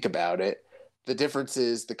 if you think about it. The difference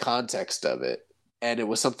is the context of it. And it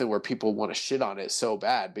was something where people want to shit on it so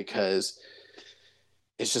bad because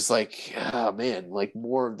it's just like, oh man, like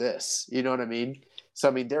more of this. You know what I mean? So,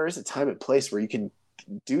 I mean, there is a time and place where you can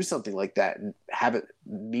do something like that and have it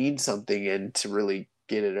mean something and to really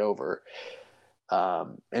get it over.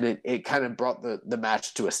 And it kind of brought the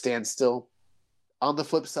match to a standstill. On the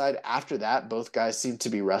flip side, after that, both guys seemed to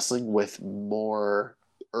be wrestling with more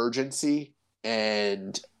urgency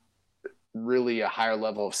and really a higher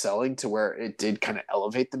level of selling to where it did kind of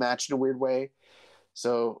elevate the match in a weird way.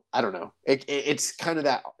 So I don't know. It's kind of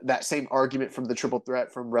that same argument from the triple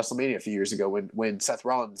threat from WrestleMania a few years ago when Seth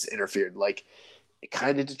Rollins interfered. Like, it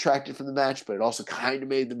kind of detracted from the match, but it also kind of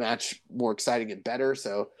made the match more exciting and better.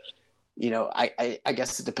 So, you know, I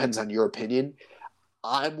guess it depends on your opinion.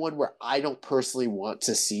 I'm one where I don't personally want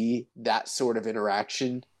to see that sort of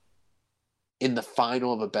interaction in the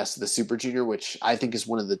final of a Best of the Super Junior, which I think is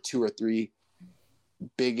one of the 2 or 3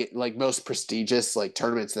 big, like most prestigious like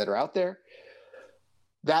tournaments that are out there.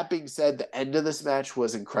 That being said, the end of this match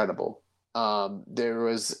was incredible. There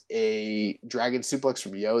was a dragon suplex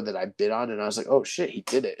from Yo that I bid on, and I was like, oh shit, he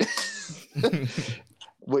did it.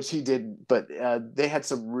 Which he did, but they had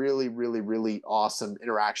some really, really, really awesome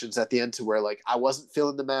interactions at the end to where, like, I wasn't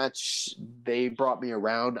feeling the match. They brought me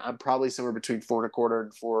around. I'm probably somewhere between 4.25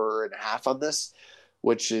 and 4.5 on this,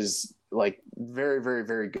 which is, like, very, very,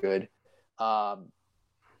 very good. I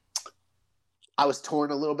was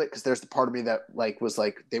torn a little bit because there's the part of me that, like, was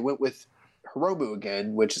like, they went with Hiromu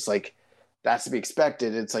again, which is, like, that's to be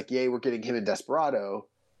expected. It's like, yay, we're getting him in Desperado.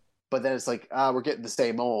 But then it's like, we're getting the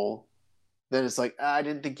same old. Then it's like, I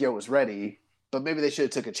didn't think Yo was ready, but maybe they should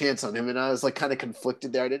have took a chance on him. And I was like kind of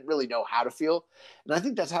conflicted there. I didn't really know how to feel. And I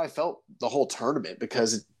think that's how I felt the whole tournament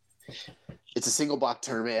because it's a single block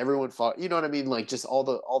tournament. Everyone fought, you know what I mean? Like just all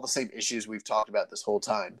the same issues we've talked about this whole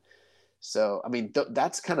time. So, I mean,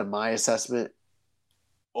 that's kind of my assessment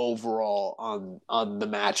overall on the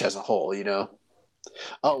match as a whole, you know?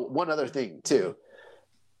 Oh, one other thing too.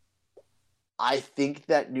 I think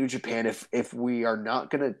that New Japan, if we are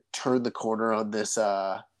not going to turn the corner on this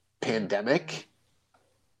pandemic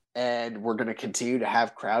and we're going to continue to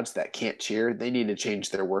have crowds that can't cheer, they need to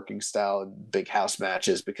change their working style in big house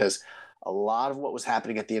matches because a lot of what was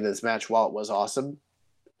happening at the end of this match, while it was awesome,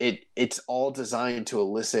 it's all designed to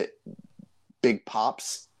elicit big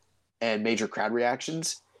pops and major crowd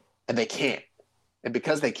reactions, and they can't. And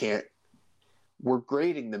because they can't, we're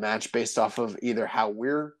grading the match based off of either how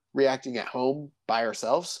we're reacting at home by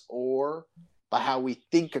ourselves or by how we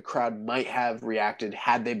think a crowd might have reacted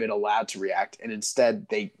had they been allowed to react, and instead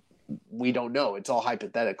we don't know. It's all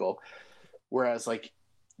hypothetical. Whereas, like,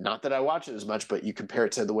 not that I watch it as much, but you compare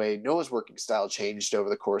it to the way Noah's working style changed over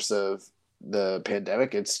the course of the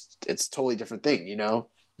pandemic, it's a totally different thing, you know?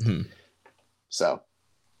 Mm-hmm. So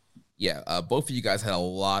yeah, both of you guys had a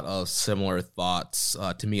lot of similar thoughts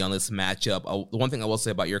to me on this matchup. The one thing I will say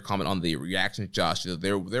about your comment on the reaction, Josh, is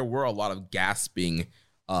there were a lot of gasping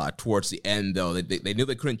towards the end, though. They knew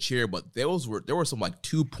they couldn't cheer, but there were some like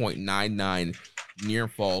 2.99 near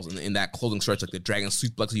falls in that closing stretch, like the Dragon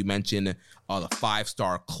Suplex you mentioned, the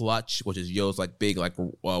 5-star clutch, which is Yo's like big like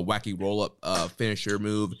wacky roll up finisher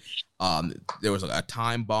move. There was a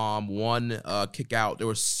time bomb, one kick out. There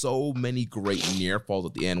were so many great near falls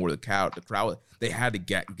at the end where the crowd they had to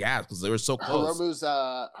get gas because they were so close.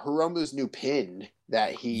 Hiromu's new pin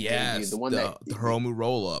that he gave you, the Hiromu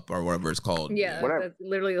roll up or whatever it's called. Yeah, that's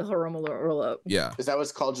literally the Hiromu roll up. Yeah, is that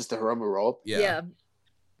what's called, just the Hiromu roll up? Yeah.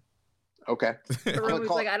 Okay. Hiromu's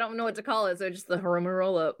like, I don't know what to call it, so just the Hiromu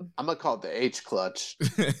roll up. I'm gonna call it the H clutch.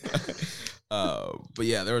 But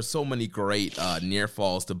yeah, there were so many great near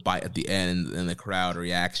falls to bite at the end and the crowd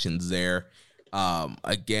reactions there.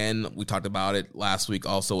 Again, we talked about it last week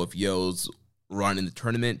also with Yo's run in the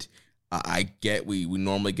tournament. I get we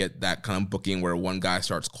normally get that kind of booking where one guy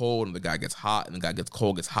starts cold and the guy gets hot and the guy gets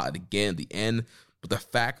cold, gets hot again at the end. But the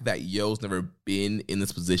fact that Yo's never been in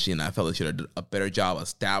this position, I felt they should have done a better job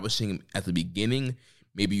establishing him at the beginning,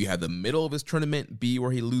 maybe you have the middle of his tournament be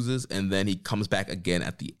where he loses, and then he comes back again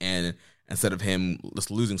at the end instead of him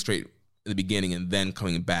just losing straight in the beginning and then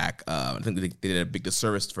coming back. I think they did a big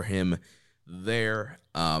disservice for him there,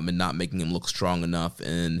 and not making him look strong enough.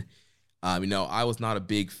 And I was not a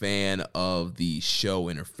big fan of the show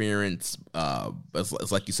interference.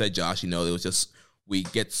 It's like you said, Josh. It was just we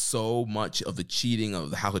get so much of the cheating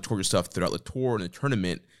of the House of Torture stuff throughout the tour and the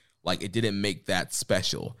tournament. Like, it didn't make that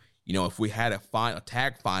special. If we had a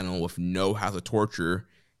tag final with no House of Torture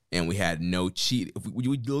and we had no cheat, if we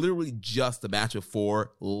literally just the match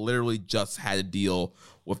before literally just had to deal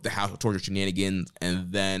with the House of Torture shenanigans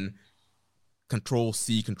and then Control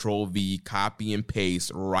C, Control V, copy and paste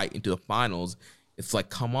right into the finals. It's like,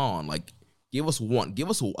 come on, like, give us one.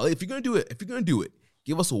 If you're gonna do it,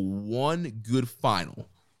 give us one good final.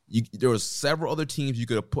 There was several other teams you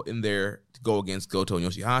could have put in there to go against Goto and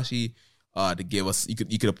Yoshihashi. To give us, you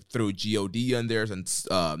could have thrown God in there, since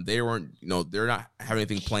they weren't, they're not having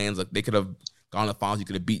anything planned. Like, they could have gone to the finals. You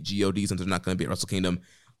could have beat God since they're not going to be at Wrestle Kingdom.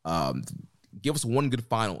 Give us one good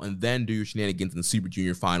final and then do your shenanigans in the Super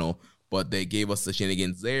Junior final. But they gave us the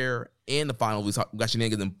shenanigans there and the final. We got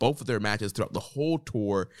shenanigans in both of their matches throughout the whole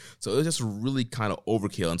tour. So it was just really kind of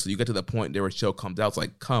overkill. And so you get to the point there where show comes out, it's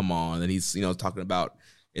like, come on. And he's, talking about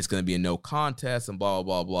it's going to be a no contest and blah,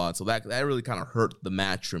 blah, blah. And so that really kind of hurt the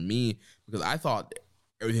match for me, because I thought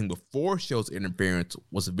everything before show's interference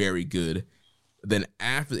was very good. Then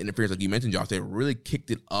after the interference, like you mentioned, Josh, they really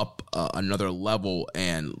kicked it up another level.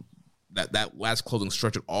 And that last closing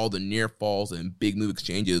stretch of all the near falls and big move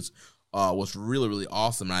exchanges was really, really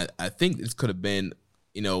awesome. And I think this could have been,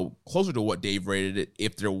 closer to what Dave rated it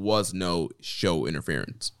if there was no show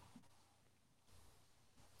interference.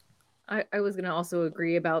 I was going to also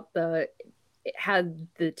agree about had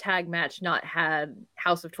the tag match not had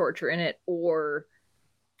House of Torture in it or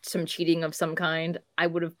some cheating of some kind, I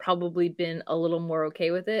would have probably been a little more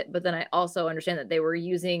okay with it. But then I also understand that they were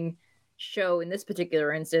using show in this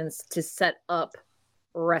particular instance to set up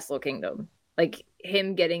Wrestle Kingdom. Like,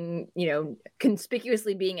 him getting,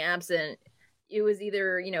 conspicuously being absent. It was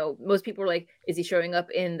either, most people were like, is he showing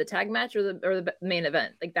up in the tag match or the main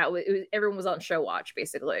event? Like, everyone was on show watch,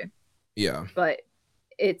 basically. Yeah. But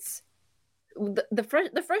it's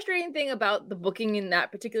the frustrating thing about the booking in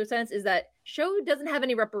that particular sense is that show doesn't have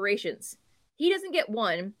any reparations. He doesn't get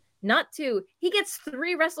one, not two. He gets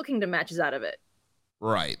 3 Wrestle Kingdom matches out of it.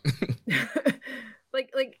 Right.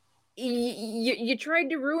 like you tried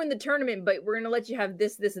to ruin the tournament, but we're gonna let you have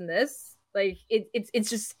this, and this. Like, it's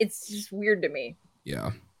just weird to me. Yeah.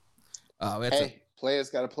 Hey, players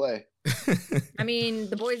gotta play. I mean,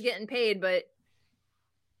 the boy's getting paid, but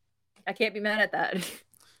I can't be mad at that.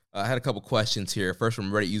 I had a couple questions here. First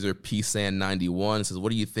from Reddit user PSan91 says,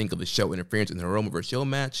 what do you think of the show interference in the Hiromu versus Show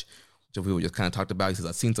match? Which we just kind of talked about. He says,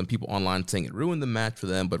 I've seen some people online saying it ruined the match for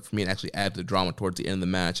them, but for me, it actually added to the drama towards the end of the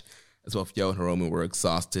match, as well if Yo and Hiromu were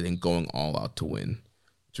exhausted and going all out to win.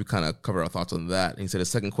 Which we kind of covered our thoughts on that. And he said, a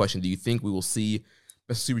second question, do you think we will see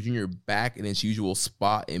Best Super Junior back in its usual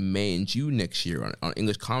spot in May and June next year? On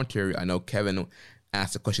English commentary, I know Kevin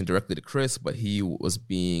asked the question directly to Chris, but he was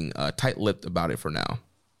being tight-lipped about it for now.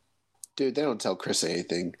 Dude, they don't tell Chris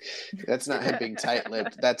anything. That's not him being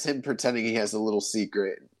tight-lipped. That's him pretending he has a little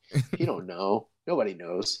secret. He don't know. Nobody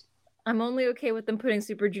knows. I'm only okay with them putting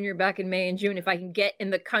Super Junior back in May and June if I can get in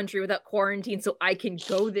the country without quarantine so I can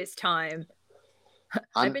go this time.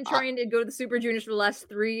 I've been trying to go to the Super Juniors for the last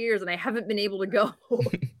 3 years and I haven't been able to go.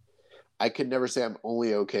 I could never say I'm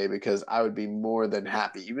only okay, because I would be more than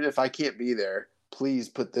happy. Even if I can't be there, please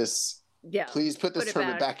put this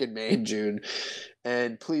tournament back in May and June.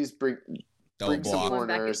 And please bring some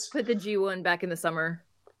foreigners. Put the G1 back in the summer.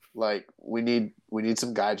 Like, we need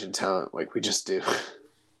some gaijin talent, like we just do.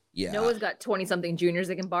 Yeah. Noah's got 20-something juniors.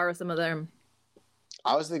 They can borrow some of them.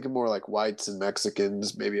 I was thinking more like whites and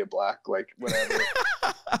Mexicans, maybe a black, like whatever.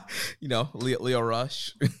 Leo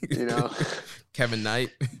Rush. Kevin Knight.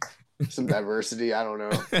 Some diversity. I don't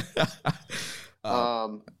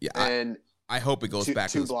know. And I hope it goes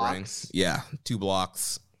back to the spring. Yeah, 2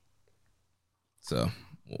 blocks. So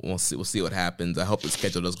we'll see. We'll see what happens. I hope the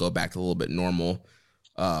schedule does go back to a little bit normal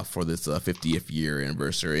for this 50th year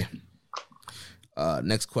anniversary.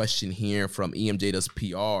 Next question here from EMJ Does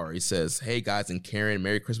PR. He says, hey guys and Karen,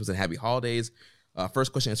 Merry Christmas and Happy Holidays.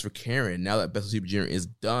 First question is for Karen. Now that Best of Super Junior is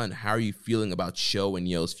done, how are you feeling about Sho and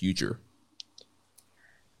Yo's future?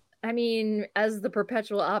 I mean, as the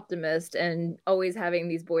perpetual optimist and always having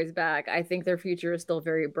these boys back, I think their future is still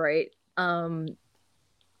very bright. I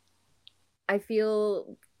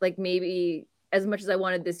feel like maybe as much as I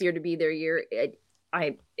wanted this year to be their year,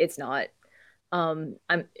 it's not.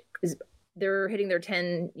 they're hitting their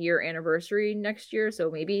 10-year anniversary next year,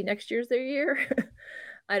 so maybe next year's their year.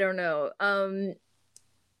 I don't know.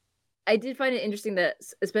 I did find it interesting that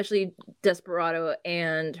especially Desperado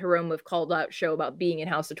and Hiromu have called out Sho about being in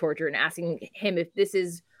House of Torture and asking him if this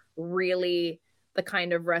is really the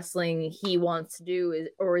kind of wrestling he wants to do,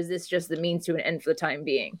 or is this just the means to an end for the time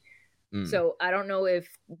being? So I don't know if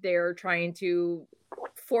they're trying to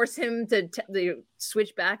force him to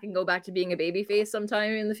switch back and go back to being a babyface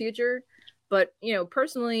sometime in the future. But, you know,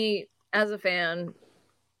 personally, as a fan,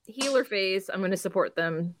 heel or face, I'm going to support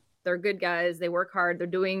them. They're good guys. They work hard.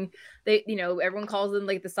 Everyone calls them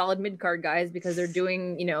like the solid mid-card guys because they're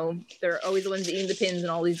doing, you know, they're always the ones eating the pins in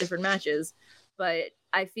all these different matches. But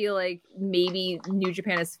I feel like maybe New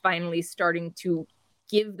Japan is finally starting to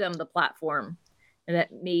give them the platform, and that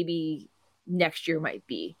maybe next year might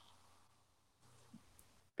be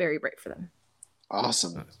very bright for them.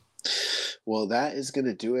 Awesome. Well, that is going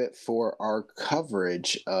to do it for our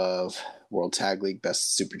coverage of World Tag League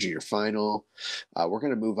Best Super Junior Final. We're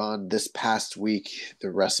going to move on. This past week,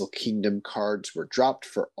 the Wrestle Kingdom cards were dropped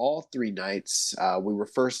for all 3 nights. We were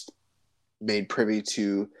first made privy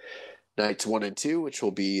to nights 1 and 2, which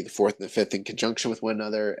will be the 4th and the 5th in conjunction with one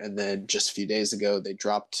another. And then just a few days ago, they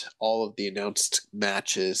dropped all of the announced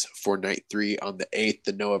matches for night 3 on the 8th,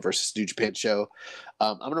 the Noah versus New Japan show.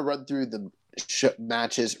 I'm going to run through the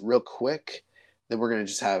matches real quick. Then we're going to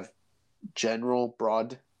just have general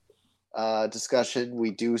broad discussion.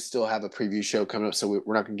 We do still have a preview show coming up, so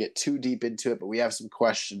we're not going to get too deep into it, but we have some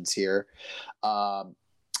questions here.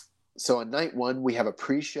 So on night 1, we have a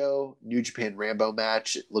pre-show New Japan Rambo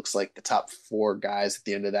match. It looks like the top 4 guys at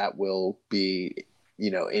the end of that will be, you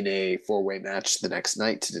know, in a 4-way match the next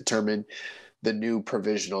night to determine the new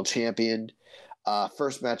provisional champion.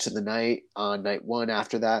 First match of the night on night 1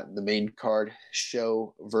 after that, the main card,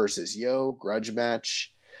 Sho versus Yo, grudge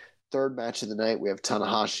match. Third match of the night, we have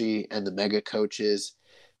Tanahashi and the Mega Coaches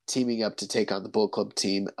teaming up to take on the Bullet Club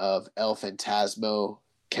team of El Phantasmo,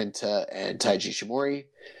 Kenta, and Taiji Shimori.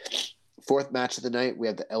 Fourth match of the night, we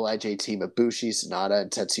have the LIJ team of Bushi, Sonata,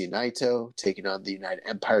 and Tetsuya Naito taking on the United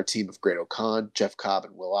Empire team of Great-O-Khan, Jeff Cobb,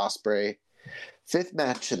 and Will Ospreay. Fifth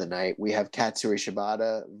match of the night, we have Katsuyori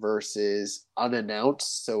Shibata versus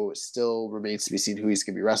unannounced, so it still remains to be seen who he's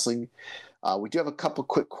going to be wrestling. We do have a couple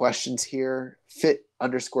quick questions here.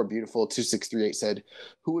 Fit_beautiful2638 said,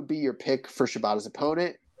 who would be your pick for Shibata's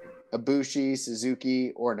opponent? Ibushi,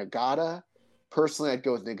 Suzuki, or Nagata? Personally, I'd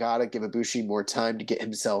go with Nagata, give Ibushi more time to get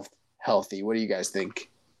himself healthy. What do you guys think?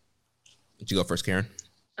 Did you go first, Karen?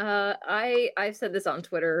 I've said this on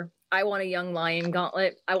Twitter. I want a young lion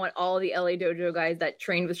gauntlet. I want all the LA Dojo guys that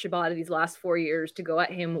trained with Shibata these last 4 years to go at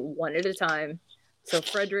him one at a time. So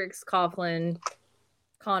Fredericks, Coughlin,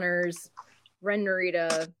 Connors, Ren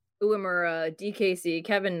Narita, Uemura, DKC,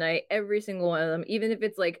 Kevin Knight, every single one of them, even if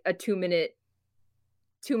it's like a 2 minute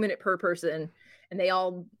per person, and they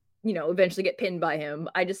all, you know, eventually get pinned by him.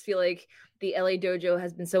 I just feel like the LA Dojo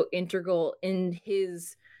has been so integral in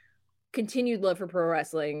his continued love for pro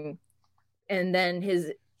wrestling, and then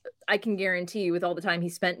I can guarantee you, with all the time he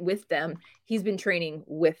spent with them, he's been training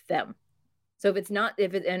with them. So if it's not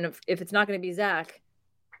going to be Zach,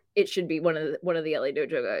 it should be one of the LA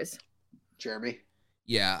Dojo guys. Jeremy?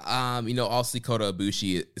 Yeah, obviously Kota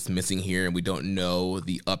Ibushi is missing here, and we don't know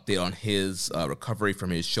the update on his recovery from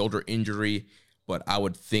his shoulder injury, but I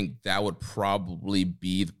would think that would probably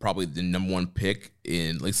be the number 1 pick,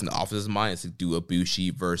 at least in the office's mind, is to do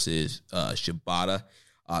Ibushi versus Shibata.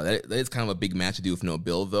 That is kind of a big match to do with no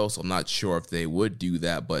Bill, though, so I'm not sure if they would do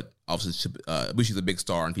that, but obviously Ibushi's a big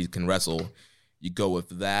star, and if he can wrestle, you go with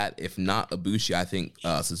that. If not Ibushi, I think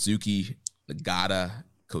Suzuki, Nagata,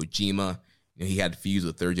 Kojima, he had fused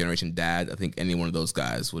with third-generation dad. I think any one of those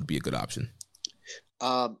guys would be a good option.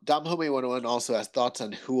 Dom Homie 101 also has thoughts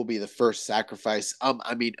on who will be the first sacrifice,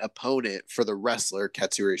 opponent for the wrestler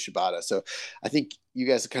Katsuyori Shibata. So I think you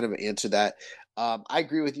guys have kind of answered that. I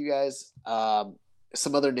agree with you guys.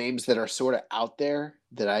 Some other names that are sort of out there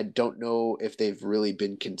that I don't know if they've really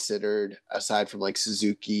been considered, aside from like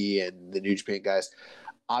Suzuki and the New Japan guys.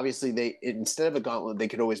 Obviously, they, instead of a gauntlet, they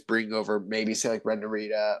could always bring over maybe say like Ren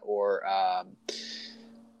Narita or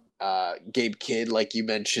Gabe Kidd, like you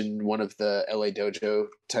mentioned, one of the LA Dojo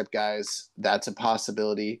type guys. That's a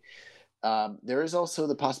possibility. There is also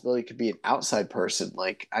the possibility it could be an outside person.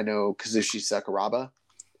 Like I know Kazushi Sakuraba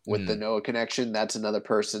with the Noah connection. That's another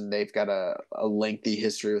person. They've got a lengthy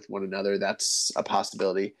history with one another. That's a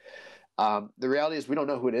possibility. The reality is we don't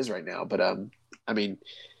know who it is right now, but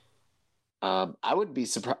I would be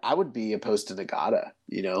surprised. I would be opposed to Nagata,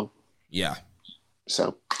 you know? Yeah.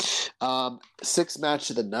 So, Sixth match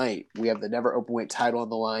of the night, we have the never openweight title on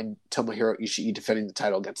the line. Tomohiro Ishii defending the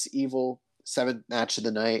title against Evil. Seventh match of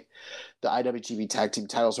the night, the IWGP Tag Team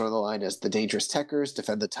titles are on the line as the Dangerous Tekkers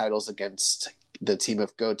defend the titles against the team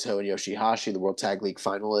of Goto and Yoshihashi, the World Tag League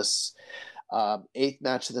finalists. Eighth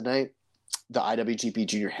match of the night, the IWGP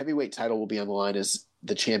Junior Heavyweight title will be on the line as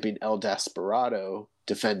the champion El Desperado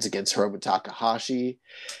defends against Hiromu Takahashi.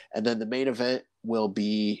 And then the main event will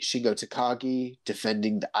be Shingo Takagi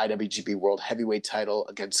defending the IWGP World Heavyweight title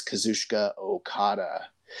against Kazuchika Okada.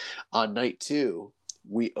 On night 2,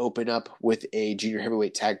 we open up with a Junior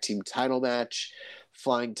Heavyweight Tag Team title match.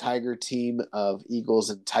 Flying Tiger team of Eagles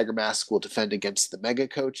and Tiger Mask will defend against the Mega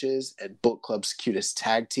Coaches and Bullet Club's Cutest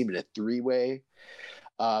Tag Team in a 3-way.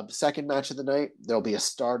 Second match of the night, there'll be a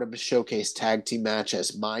Stardom Showcase Tag Team match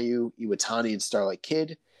as Mayu, Iwatani, and Starlight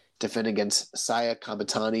Kid defend against Saya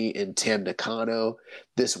Kamatani and Tam Nakano.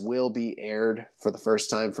 This will be aired for the first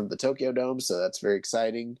time from the Tokyo Dome, so that's very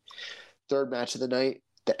exciting. Third match of the night,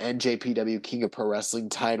 the NJPW King of Pro Wrestling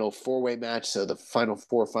title 4-way match. So the final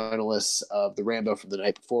 4 finalists of the Rambo from the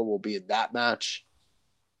night before will be in that match.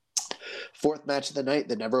 Fourth match of the night,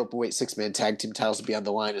 the never openweight 6-man tag team titles will be on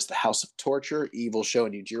the line as the House of Torture, Evil Show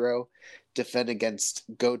and Yujiro defend against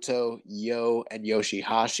Goto, Yo, and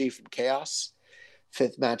Yoshihashi from Chaos.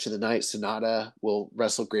 Fifth match of the night, Sonata will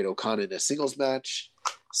wrestle Great Okada in a singles match.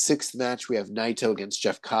 Sixth match, we have Naito against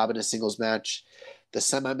Jeff Cobb in a singles match. The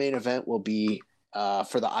semi-main event will be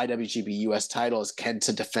for the IWGP US title as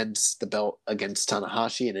Kenta defends the belt against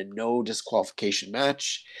Tanahashi in a no disqualification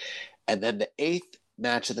match. And then the eighth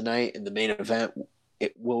match of the night in the main event,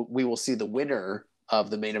 we will see the winner of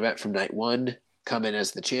the main event from night 1 come in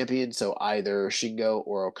as the champion. So either Shingo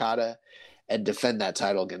or Okada, and defend that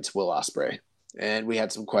title against Will Ospreay. And we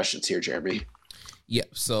had some questions here, Jeremy. Yep.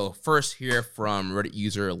 So first here from Reddit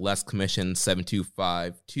user Less Commission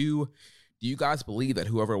 7252. Do you guys believe that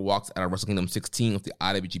whoever walks out of Wrestle Kingdom 16 with the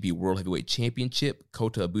IWGP World Heavyweight Championship,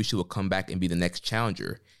 Kota Ibushi will come back and be the next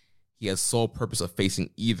challenger? He has sole purpose of facing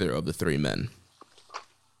either of the 3 men.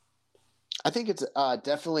 I think it's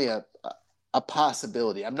definitely a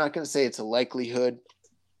possibility. I'm not going to say it's a likelihood,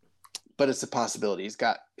 but it's a possibility. He's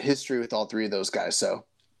got history with all 3 of those guys. So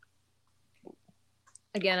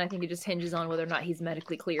again, I think it just hinges on whether or not he's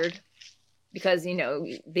medically cleared, because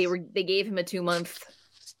they gave him a 2-month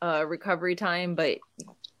recovery time, but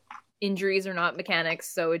injuries are not mechanics,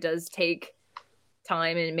 so it does take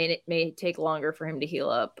time, and it may take longer for him to heal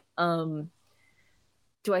up.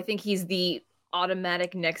 Do I think he's the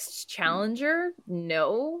automatic next challenger?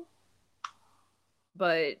 No,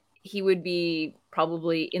 but he would be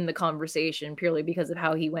probably in the conversation purely because of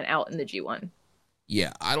how he went out in the G1.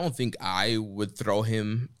 Yeah, I don't think I would throw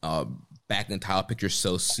him back in the title picture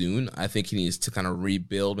so soon. I think he needs to kind of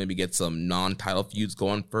rebuild, maybe get some non-title feuds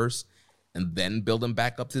going first, and then build him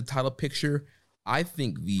back up to the title picture. I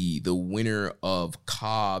think the winner of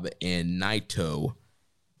Cobb and Naito,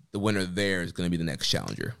 the winner there is going to be the next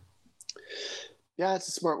challenger. Yeah, it's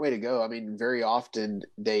a smart way to go. I mean, very often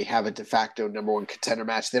they have a de facto number 1 contender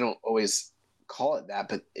match. They don't always call it that,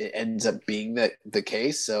 but it ends up being the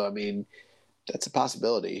case. So, I mean, that's a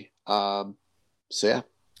possibility. So, yeah.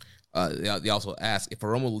 They also ask, if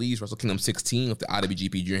Hiromu leaves Wrestle Kingdom 16 with the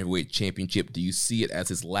IWGP Junior Heavyweight Championship, do you see it as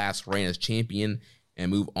his last reign as champion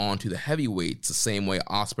and move on to the heavyweights the same way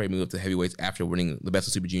Ospreay moved up to heavyweights after winning the Best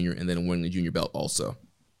of Super Junior and then winning the junior belt also?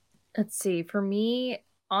 Let's see. For me,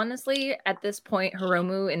 honestly, at this point,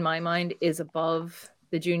 Hiromu, in my mind, is above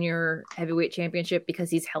the Junior Heavyweight Championship because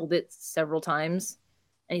he's held it several times,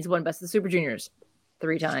 and he's won Best of the Super Juniors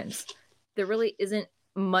 3 times. There really isn't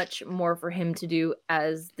much more for him to do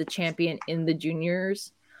as the champion in the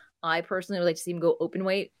juniors. I personally would like to see him go open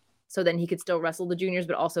weight, so then he could still wrestle the juniors,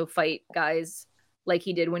 but also fight guys like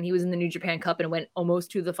he did when he was in the New Japan Cup and went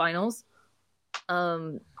almost to the finals.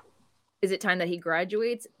 Is it time that he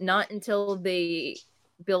graduates? Not until they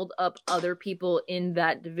build up other people in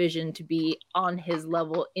that division to be on his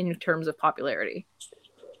level in terms of popularity.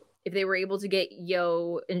 If they were able to get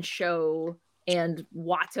Yo and Sho and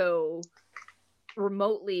Wato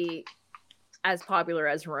remotely as popular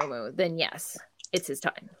as Hiromu, then yes, it's his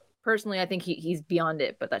time. Personally, I think he's beyond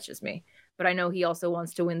it, but that's just me. But I know he also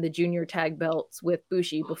wants to win the junior tag belts with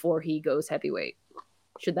Bushi before he goes heavyweight.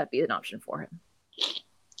 Should that be an option for him?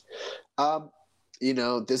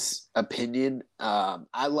 This opinion,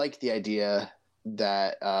 I like the idea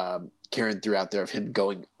that Karen threw out there of him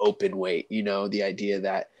going open weight. The idea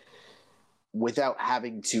that without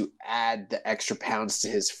having to add the extra pounds to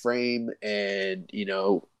his frame and,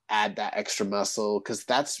 add that extra muscle, because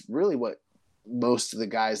that's really what most of the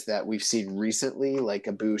guys that we've seen recently, like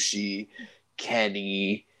Ibushi,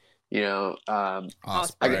 Kenny,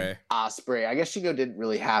 Ospreay. Ospreay. I guess Shingo didn't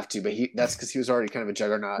really have to, but that's because he was already kind of a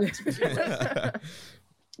juggernaut.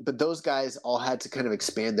 But those guys all had to kind of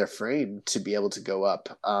expand their frame to be able to go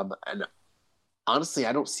up. And honestly,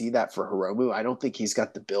 I don't see that for Hiromu. I don't think he's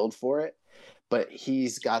got the build for it, but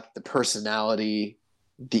he's got the personality.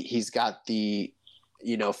 He's got the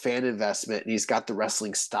fan investment, and he's got the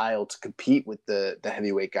wrestling style to compete with the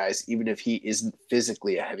heavyweight guys, even if he isn't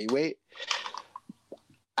physically a heavyweight.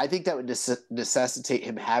 I think that would necessitate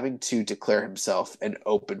him having to declare himself an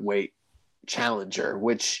open weight challenger,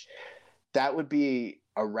 which that would be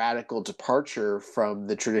a radical departure from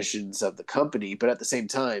the traditions of the company. But at the same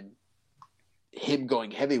time, him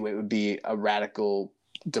going heavyweight would be a radical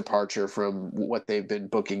departure from what they've been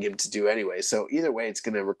booking him to do anyway. So either way, it's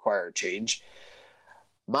going to require a change.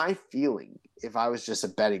 My feeling, if I was just a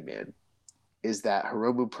betting man, is that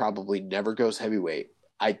Hiromu probably never goes heavyweight.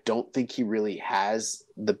 I don't think he really has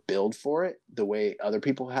the build for it the way other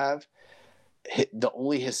people have. The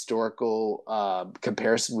only historical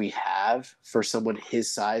comparison we have for someone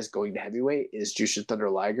his size going to heavyweight is Jushin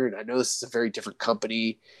Thunder Liger. And I know this is a very different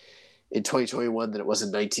company in 2021 than it was in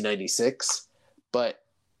 1996, but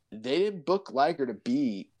they didn't book Liger to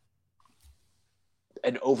be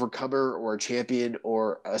an overcomer or a champion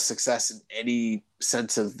or a success in any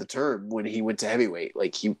sense of the term when he went to heavyweight.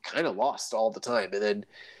 Like, he kind of lost all the time. And then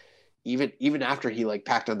even after he like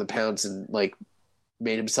packed on the pounds and like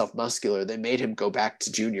made himself muscular, they made him go back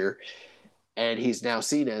to junior, and he's now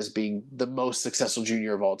seen as being the most successful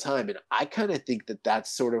junior of all time. And I kind of think that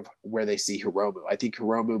that's sort of where they see Hiromu. I think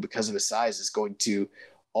Hiromu, because of his size, is going to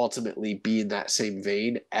ultimately be in that same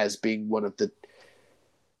vein as being one of the,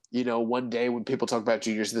 one day when people talk about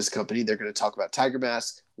juniors in this company, they're going to talk about Tiger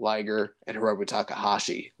Mask, Liger, and Hiromu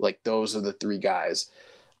Takahashi. Like, those are the three guys.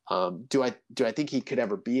 Do I think he could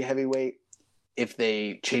ever be a heavyweight? If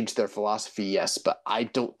they change their philosophy, yes, but I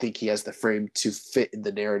don't think he has the frame to fit in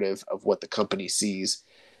the narrative of what the company sees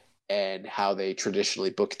and how they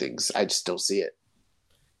traditionally book things. I just don't see it.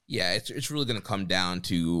 Yeah, it's really going to come down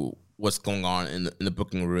to what's going on in the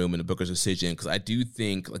booking room and the booker's decision, because I do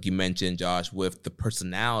think, like you mentioned, Josh, with the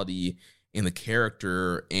personality and the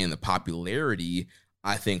character and the popularity,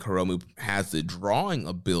 I think Hiromu has the drawing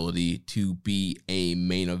ability to be a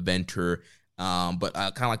main eventer. But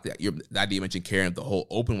kind of like the idea you mentioned, Karen, the whole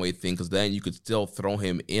open weight thing, because then you could still throw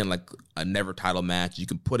him in like a never title match. You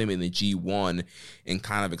can put him in the G1 and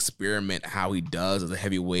kind of experiment how he does as a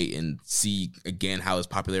heavyweight and see, again, how his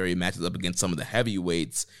popularity matches up against some of the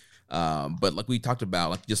heavyweights. But like we talked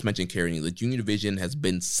about, like you just mentioned, Karen, the junior division has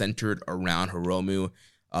been centered around Hiromu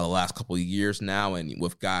the last couple of years now, and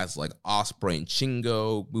with guys like Ospreay and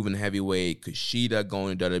Shingo moving heavyweight, Kushida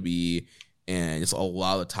going to WWE, and it's a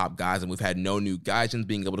lot of the top guys, and we've had no new guys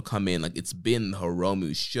being able to come in. Like, it's been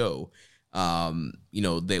Hiromu's show.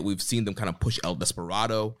 That we've seen them kind of push El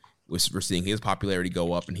Desperado. We're seeing his popularity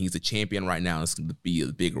go up, and he's a champion right now. It's going to be a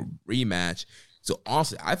big rematch. So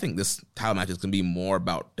honestly, I think this title match is going to be more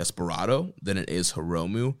about Desperado than it is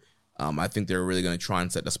Hiromu. I think they're really going to try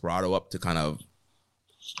and set Desperado up to kind of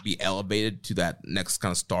be elevated to that next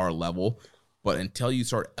kind of star level. But until you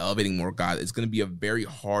start elevating more guys, it's going to be a very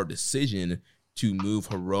hard decision to move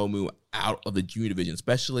Hiromu out of the junior division,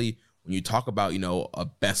 especially when you talk about, a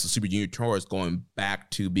Best of Super Junior tour is going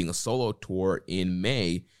back to being a solo tour in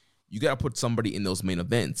May. You got to put somebody in those main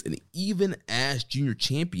events. And even as junior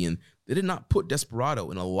champion, they did not put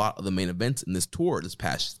Desperado in a lot of the main events in this tour this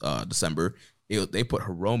past December. They put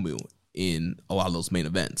Hiromu in a lot of those main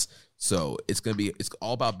events. So it's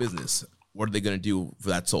all about business. What are they going to do for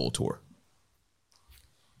that solo tour?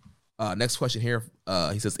 Next question here.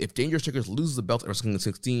 He says, if Dangerous Tekkers loses the belt at WrestleKingdom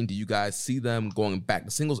 16, do you guys see them going back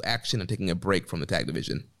to singles action and taking a break from the tag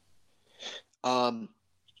division?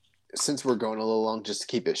 Since we're going a little long, just to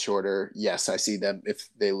keep it shorter, yes, I see them. If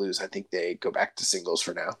they lose, I think they go back to singles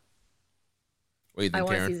for now. What do you think, I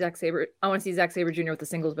want Karen? to see Zack Sabre Jr. with the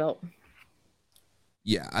singles belt.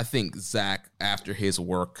 Yeah, I think Zach, after his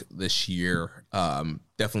work this year,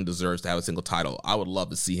 definitely deserves to have a single title. I would love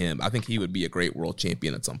to see him. I think he would be a great world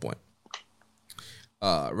champion at some point.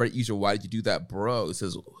 Reddit user, why did you do that, bro? It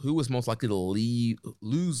says, who was most likely to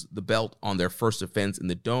lose the belt on their first defense in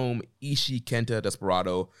the Dome? Ishii, Kenta,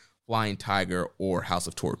 Desperado, Flying Tiger, or House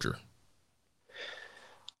of Torture?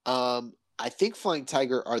 I think Flying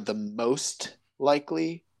Tiger are the most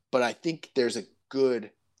likely, but I think there's a good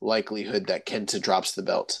likelihood that Kenta drops the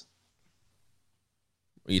belt.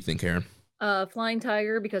 What do you think, Karen? Flying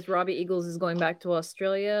Tiger, because Robbie Eagles is going back to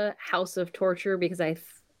Australia. House of Torture, because I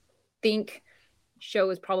think Show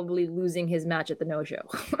is probably losing his match at the no-show.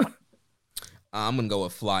 I'm going to go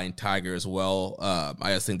with Flying Tiger as well.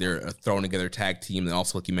 I just think they're throwing together a tag team. And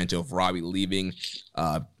also, like you mentioned, with Robbie leaving,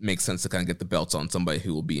 makes sense to kind of get the belts on somebody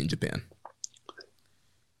who will be in Japan.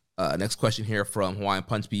 Next question here from Hawaiian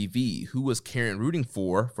Punch BV. Who was Karen rooting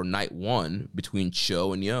for night one between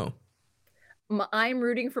Cho and Yo? I'm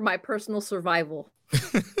rooting for my personal survival.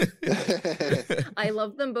 I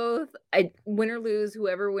love them both. Win or lose,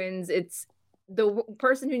 whoever wins, it's the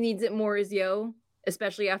person who needs it more is Yo,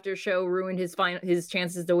 especially after Sho ruined his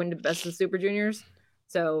chances to win the Best of Super Juniors.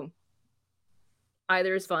 So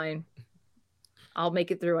either is fine. I'll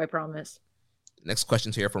make it through, I promise. Next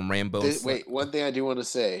question's here from Rambo. Wait, one thing I do want to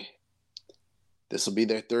say. This will be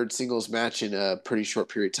their third singles match in a pretty short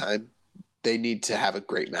period of time. They need to have a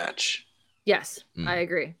great match. Yes, I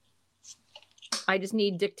agree. I just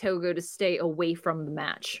need Dick Togo to stay away from the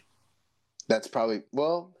match. That's probably,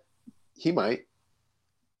 well, he might.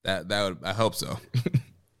 That would, I hope so.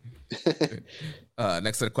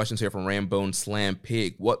 Next set of questions here from Rambone Slam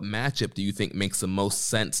Pig. What matchup do you think makes the most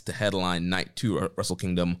sense to headline Night 2 at Wrestle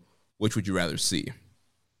Kingdom? Which would you rather see?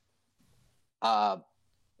 The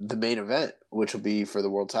main event, which will be for the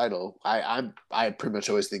world title. I pretty much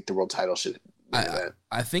always think the world title should.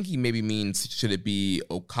 I think he maybe means, should it be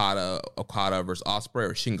Okada versus Ospreay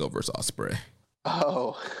or Shingo versus Ospreay?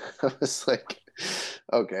 Oh, I was like,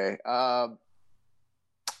 okay. I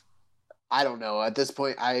don't know. At this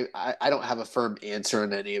point, I don't have a firm answer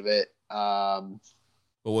on any of it. But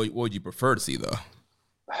what would you prefer to see, though?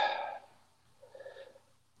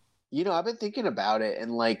 You know, I've been thinking about it,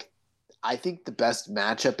 and like, I think the best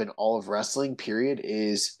matchup in all of wrestling, period,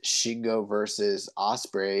 is Shingo versus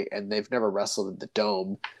Ospreay, and they've never wrestled at the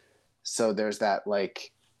Dome. So there's that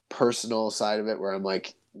like personal side of it where I'm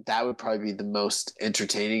like, that would probably be the most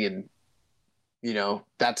entertaining, and you know,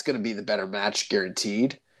 that's going to be the better match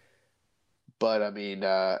guaranteed. But I mean,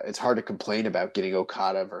 it's hard to complain about getting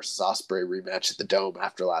Okada versus Ospreay rematch at the Dome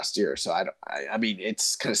after last year. So I mean,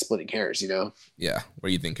 it's kind of splitting hairs, you know? Yeah. What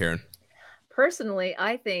do you think, Karen? Personally,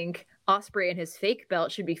 I think Ospreay and his fake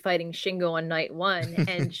belt should be fighting Shingo on night 1,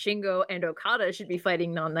 and Shingo and Okada should be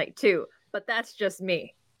fighting on night 2. But that's just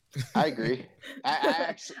me. I agree.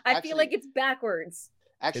 I feel like it's backwards.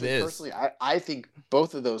 Actually, personally, I think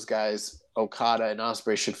both of those guys, Okada and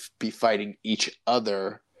Ospreay, should be fighting each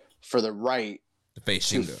other for the right to face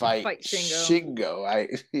to Shingo. Fight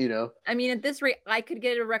Shingo. I mean, at this rate, I could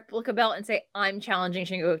get a replica belt and say I'm challenging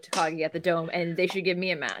Shingo Takagi at the Dome, and they should give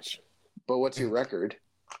me a match. But what's your record?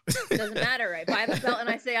 Doesn't matter. I buy the belt and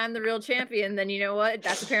I say I'm the real champion. Then you know what?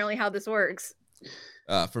 That's apparently how this works.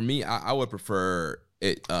 For me, I would prefer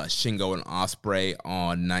it Shingo and Ospreay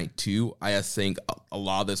on night 2. I just think a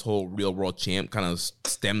lot of this whole real world champ kind of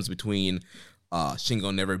stems between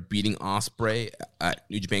Shingo never beating Ospreay at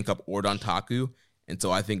New Japan Cup or Dontaku. And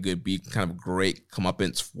so I think it'd be kind of great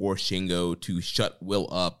comeuppance for Shingo to shut Will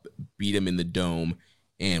up, beat him in the Dome,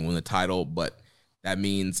 and win the title. But that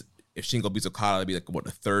means if Shingo beats Okada, it'd be like, what,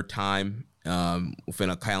 the third time within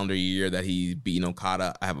a calendar year that he's beaten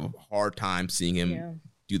Okada. I have a hard time seeing him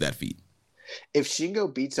do that feat. If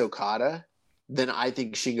Shingo beats Okada, then I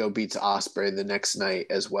think Shingo beats Ospreay the next night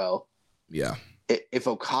as well. Yeah. If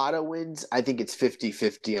Okada wins, I think it's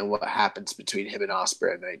 50-50 on what happens between him and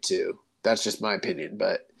Ospreay at night 2. That's just my opinion,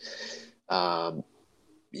 but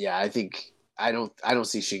yeah, I think I don't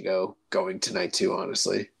see Shingo going to night 2,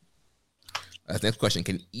 honestly. Next question: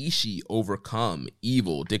 can Ishii overcome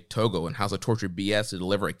Evil, Dick Togo, and House of Torture BS to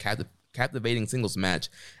deliver a captivating singles match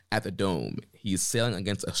at the Dome? He's sailing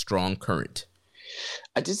against a strong current.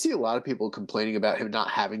 I did see a lot of people complaining about him not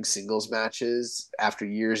having singles matches after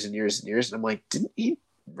years and years and years. And I'm like, didn't he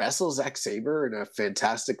wrestle Zack Sabre in a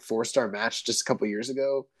fantastic 4-star match just a couple years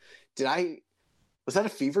ago? Was that a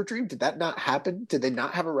fever dream? Did that not happen? Did they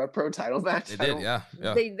not have a Rev Pro title match? They did, yeah.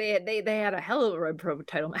 They had a hell of a Rev Pro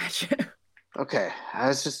title match. Okay, I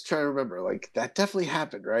was just trying to remember. Like, that definitely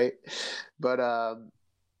happened, right? But,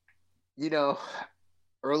 you know,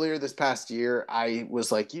 earlier this past year, I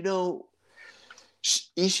was like, you know,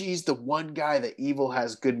 Ishii's the one guy that Evil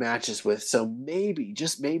has good matches with, so maybe,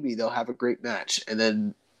 just maybe, they'll have a great match. And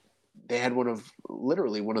then they had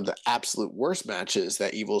literally one of the absolute worst matches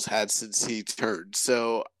that Evil's had since he turned.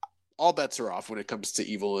 So all bets are off when it comes to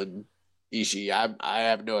Evil and Ishii. I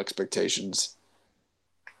have no expectations.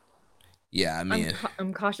 Yeah, I mean,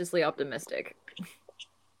 I'm cautiously optimistic.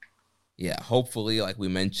 Yeah, hopefully, like we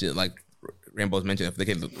mentioned, like Rambo's mentioned, if they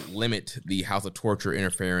can limit the House of Torture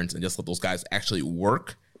interference and just let those guys actually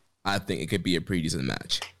work, I think it could be a pretty decent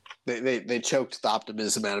match. They choked the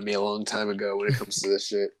optimism out of me a long time ago when it comes to this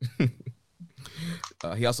shit.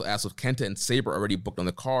 He also asked, with Kenta and Sabre already booked on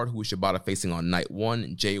the card, who is Shibata facing on night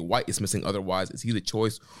one? Jay White is missing otherwise. Is he the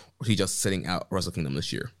choice, or is he just sitting out Wrestle Kingdom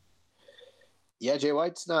this year? Yeah, Jay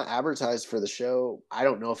White's not advertised for the show. I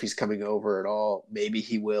don't know if he's coming over at all. Maybe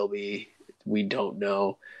he will be. We don't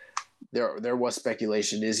know. There was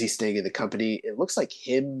speculation. Is he staying in the company? It looks like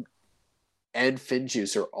him and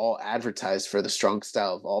Finjuice are all advertised for the Strong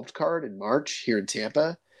Style Evolved card in March here in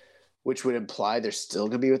Tampa, which would imply they're still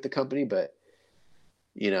going to be with the company. But,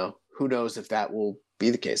 who knows if that will be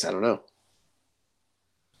the case? I don't know.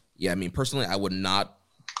 Yeah, I mean, personally, I would not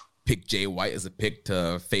pick Jay White as a pick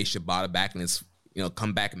to face Shibata back in his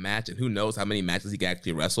comeback match. And who knows how many matches he can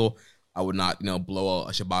actually wrestle. I would not, blow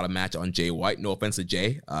a Shibata match on Jay White. No offense to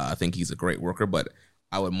Jay. I think he's a great worker, but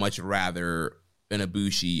I would much rather an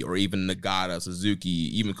Ibushi or even Nagata, Suzuki,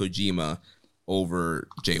 even Kojima over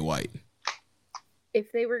Jay White.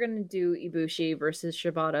 If they were going to do Ibushi versus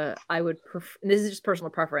Shibata, I would this is just personal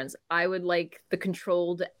preference. I would like the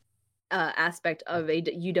controlled aspect of a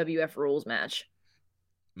UWF rules match.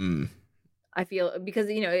 I feel because,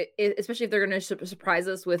 especially if they're going to surprise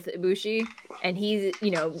us with Ibushi, and he's,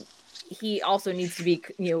 he also needs to be,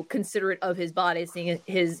 considerate of his body, seeing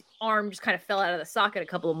his arm just kind of fell out of the socket a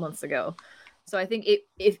couple of months ago. So I think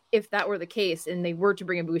if that were the case and they were to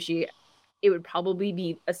bring Ibushi, it would probably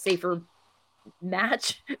be a safer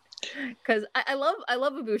match. Because I love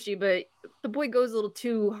Ibushi, but the boy goes a little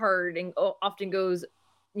too hard and often goes,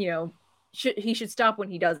 he should stop when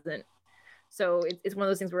he doesn't. So it's one of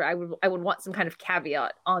those things where I would want some kind of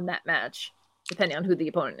caveat on that match, depending on who the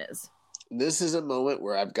opponent is. This is a moment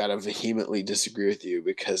where I've got to vehemently disagree with you,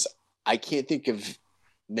 because I can't think of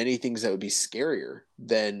many things that would be scarier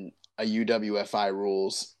than a UWFI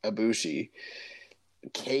rules Ibushi.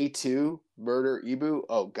 K2 murder Ibu.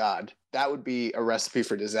 Oh God, that would be a recipe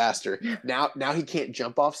for disaster. Now he can't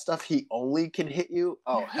jump off stuff. He only can hit you.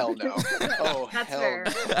 Oh hell no. Oh That's hell fair.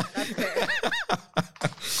 no. That's fair.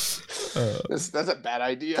 That's a bad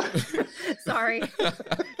idea. Sorry.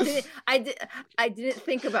 I didn't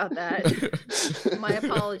think about that. My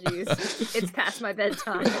apologies. It's past my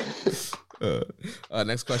bedtime.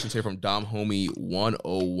 Next question is here from Dom Homie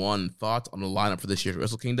 101. Thoughts on the lineup for this year's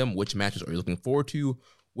Wrestle Kingdom? Which matches are you looking forward to?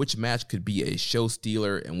 Which match could be a show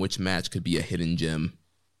stealer, and which match could be a hidden gem?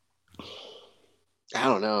 I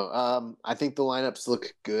don't know. I think the lineups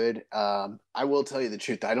look good. I will tell you the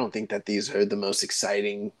truth. I don't think that these are the most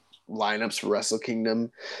exciting lineups for Wrestle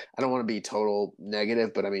Kingdom. I don't want to be total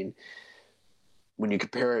negative, but I mean, when you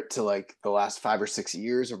compare it to like the last 5 or 6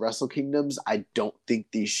 years of Wrestle Kingdoms, I don't think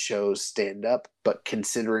these shows stand up. But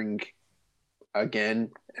considering,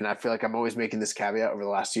 again, and I feel like I'm always making this caveat over the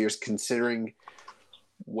last 2 years, considering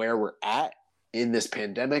where we're at in this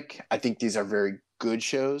pandemic, I think these are very good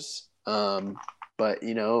shows. But,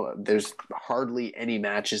 there's hardly any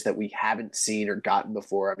matches that we haven't seen or gotten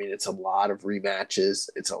before. I mean, it's a lot of rematches.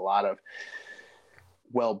 It's a lot of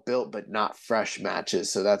well-built but not fresh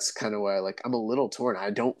matches. So that's kind of why I'm a little torn.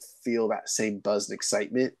 I don't feel that same buzz and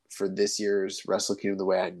excitement for this year's Wrestle Kingdom the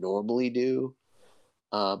way I normally do.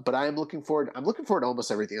 But I am looking forward. I'm looking forward to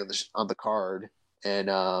almost everything on the card, and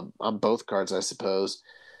on both cards, I suppose.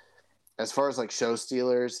 As far as show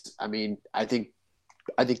stealers, I mean, I think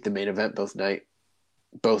the main event both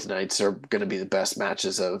nights are going to be the best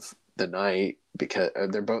matches of the night, because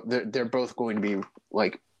they're both going to be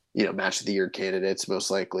match of the year candidates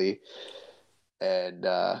most likely. And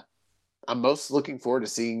I'm most looking forward to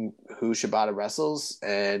seeing who Shibata wrestles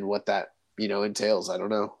and what that entails. I don't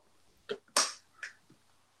know.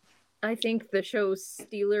 I think the show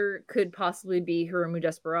stealer could possibly be Hiromu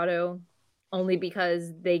Desperado, only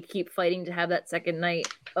because they keep fighting to have that second night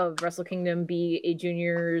of Wrestle Kingdom be a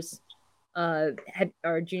juniors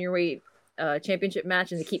junior weight championship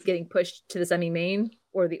match, and they keep getting pushed to the semi-main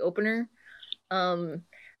or the opener.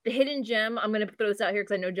 The hidden gem, I'm going to throw this out here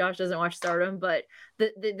because I know Josh doesn't watch Stardom, but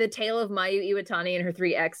the tale of Mayu Iwatani and her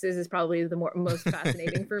 3 exes is probably the most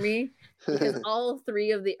fascinating for me, because all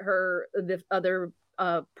 3 of the other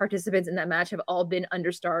participants in that match have all been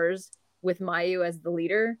understars with Mayu as the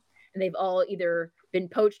leader, and they've all either been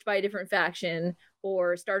poached by a different faction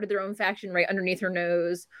or started their own faction right underneath her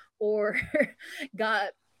nose, or got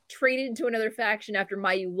traded to another faction after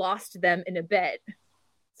Mayu lost them in a bet.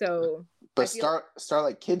 So, but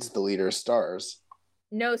Starlight Kid's the leader of Stars.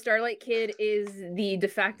 No, Starlight Kid is the de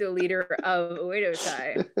facto leader of Oedo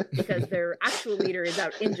Tai, because their actual leader is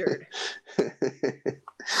out injured.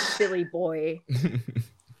 Silly boy.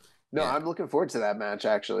 No, I'm looking forward to that match,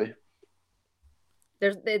 actually.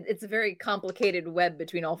 It's a very complicated web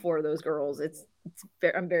between all 4 of those girls.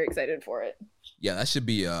 I'm very excited for it. Yeah, that should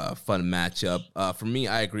be a fun matchup. For me,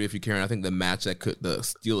 I agree with you, Karen. I think the match that could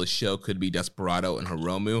steal the show could be Desperado and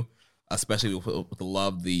Hiromu, especially with the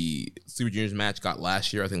love the Super Juniors match got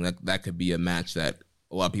last year. I think that could be a match that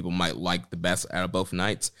a lot of people might like the best out of both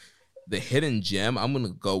nights. The hidden gem, I'm going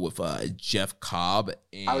to go with Jeff Cobb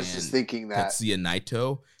and I was just thinking that. Tetsuya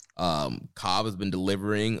Naito. Cobb has been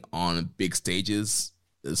delivering on big stages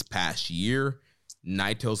this past year.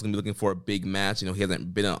 Naito's going to be looking for a big match. He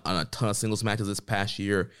hasn't been on a ton of singles matches this past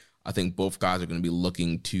year. I think both guys are going to be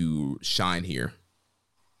looking to shine here.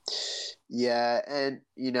 Yeah, and,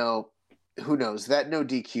 who knows? That no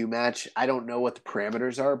DQ match, I don't know what the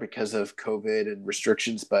parameters are because of COVID and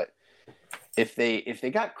restrictions, but if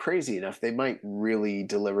they got crazy enough, they might really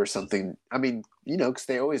deliver something. I mean, because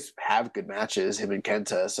they always have good matches, him and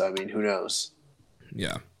Kenta, so, I mean, who knows?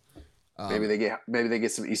 Yeah. Maybe they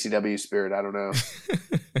get some ECW spirit. I don't know.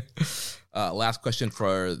 Last question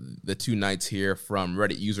for the two nights here from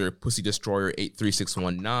Reddit user Pussy Destroyer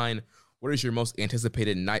 83619. What is your most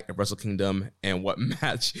anticipated night of Wrestle Kingdom, and what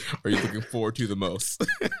match are you looking forward to the most?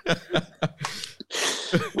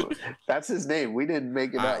 That's his name. We didn't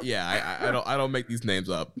make it up. Yeah, I don't make these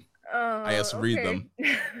names up. I just read them.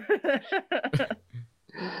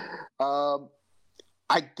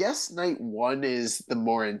 I guess night one is the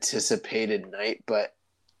more anticipated night, but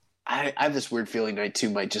I have this weird feeling night two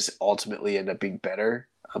might just ultimately end up being better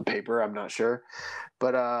on paper. I'm not sure.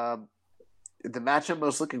 But the match I'm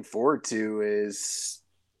most looking forward to is,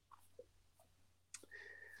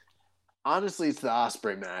 honestly, it's the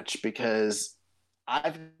Ospreay match, because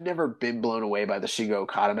I've never been blown away by the Shingo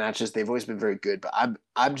Okada matches. They've always been very good, but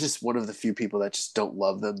I'm just one of the few people that just don't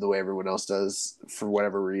love them the way everyone else does for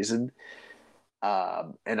whatever reason.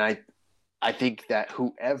 And I think that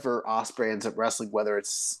whoever Ospreay ends up wrestling, whether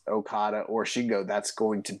it's Okada or Shingo, that's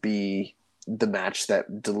going to be the match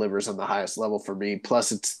that delivers on the highest level for me.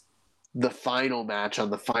 Plus, it's the final match on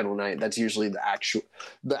the final night. That's usually the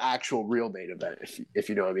actual real main event, if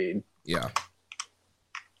you know what I mean. Yeah.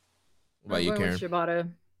 What about you, Karen? Shibata.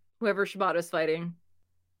 Whoever Shibata's fighting.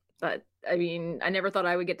 But I mean, I never thought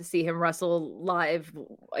I would get to see him wrestle live,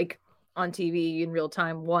 like on TV in real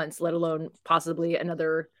time once, let alone possibly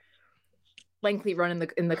another lengthy run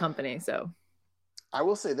in the company. So I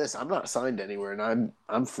will say this: I'm not signed anywhere, and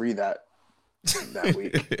I'm free that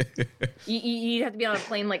week. You'd have to be on a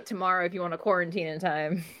plane like tomorrow if you want to quarantine in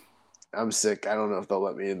time. I'm sick. I don't know if they'll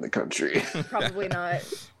let me in the country. Probably not.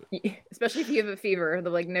 Especially if you have a fever.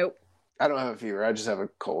 They're like, nope. I don't have a fever. I just have a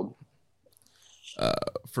cold.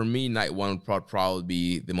 For me, night one would probably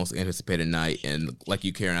be the most anticipated night. And like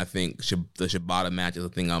you, Karen, I think the Shibata match is the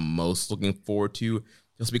thing I'm most looking forward to,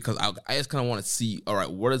 just because I just kind of want to see, all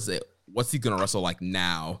right, what's he going to wrestle like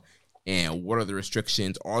now? And what are the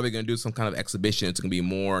restrictions? Are they going to do some kind of exhibition? It's going to be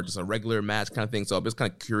more just a regular match kind of thing. So I'm just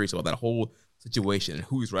kind of curious about that whole situation and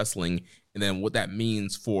who he's wrestling, and then what that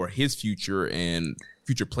means for his future and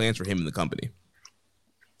future plans for him in the company.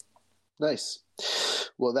 Nice.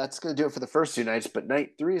 Well, that's going to do it for the first two nights, but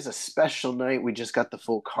night three is a special night. We just got the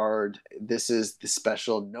full card. This is the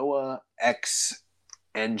special Noah X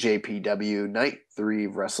NJPW night 3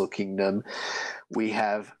 Wrestle Kingdom. We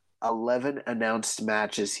have 11 announced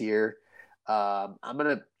matches here. I'm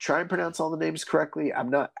going to try and pronounce all the names correctly.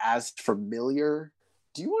 I'm not as familiar.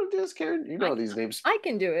 Do you want to do this, Karen? You know these names. I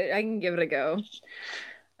can do it. I can give it a go.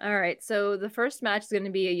 All right, so the first match is going to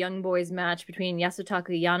be a Young Boys match between Yasutaka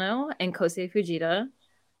Yano and Kosei Fujita.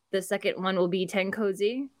 The second one will be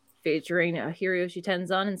Tenkozi, featuring Hiroshi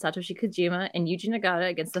Tenzan and Satoshi Kojima and Yuji Nagata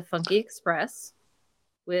against the Funky Express,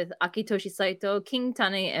 with Akitoshi Saito, King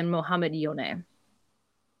Tane, and Mohamed Yone.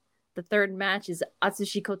 The third match is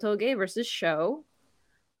Atsushi Kotoge versus Sho.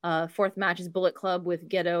 Fourth match is Bullet Club with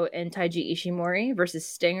Gedo and Taiji Ishimori versus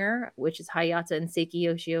Stinger, which is Hayata and Seiki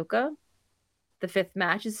Yoshioka. The fifth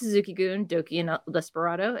match is Suzuki-gun, Doki, and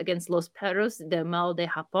Desperado against Los Perros de Mal de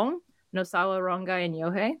Japón, Nosawa Rongai, and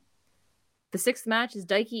Yohei. The sixth match is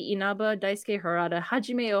Daiki Inaba, Daisuke Harada,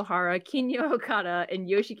 Hajime Ohara, Kinya Okada, and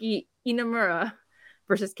Yoshiki Inamura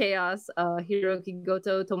versus Chaos, Hiroki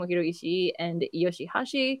Goto, Tomohiro Ishii, and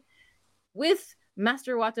Yoshihashi, with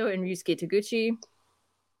Master Wato and Ryusuke Taguchi.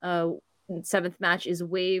 Seventh match is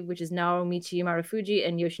Wave, which is Naomichi Marufuji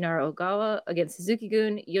and Yoshinara Ogawa against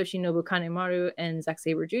Suzuki-gun, Yoshinobu Kanemaru, and Zack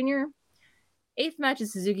Sabre Jr. Eighth match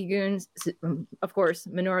is Suzuki-gun, of course,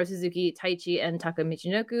 Minoru Suzuki, Taichi, and Taka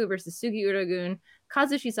Michinoku versus Sugiura-gun,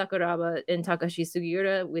 Kazushi Sakuraba, and Takashi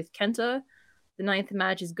Sugiura with Kenta. The ninth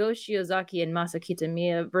match is Go Shiozaki and Masa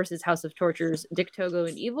Kitamiya versus House of Tortures, Dick Togo,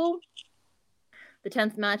 and Evil. The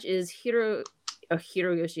 10th match is Hiroshi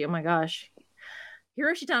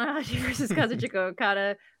Tanahashi versus Kazuchika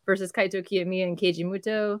Okada, versus Kaito Kiyomiya and Keiji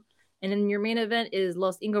Muto. And then your main event is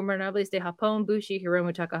Los Ingobernables de Japón, Bushi,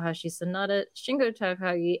 Hiromu Takahashi, Sanada, Shingo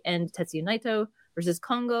Takagi, and Tetsuya Naito versus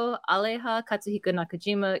Kongo, Aleja, Katsuhiko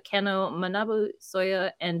Nakajima, Kano, Manabu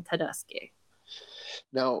Soya, and Tadasuke.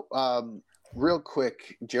 Now, real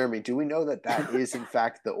quick, Jeremy, do we know that is in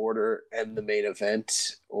fact the order and the main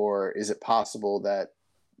event, or is it possible that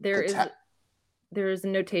there is a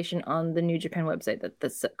notation on the New Japan website that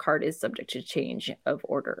the card is subject to change of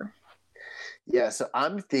order? Yeah, so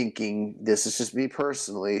I'm thinking, this is just me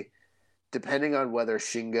personally, depending on whether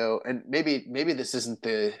Shingo, and maybe this isn't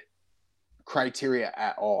the criteria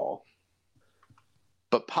at all,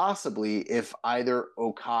 but possibly if either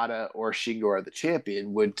Okada or Shingo are the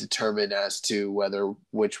champion would determine as to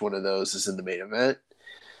which one of those is in the main event.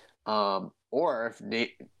 Or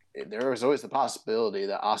if there is always the possibility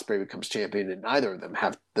that Ospreay becomes champion and neither of them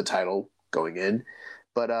have the title going in.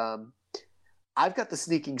 But I've got the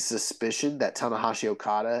sneaking suspicion that Tanahashi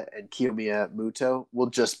Okada and Kiyomiya Muto will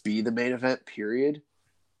just be the main event, period,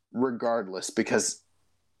 regardless, because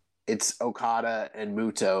it's Okada and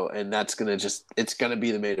Muto, and it's going to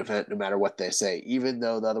be the main event no matter what they say, even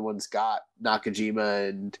though the other one's got Nakajima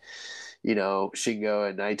and, Shingo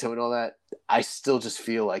and Naito and all that. I still just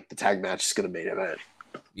feel like the tag match is going to main event.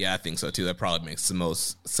 Yeah, I think so too. That probably makes the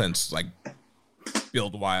most sense, like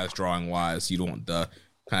build-wise, drawing-wise. You don't want the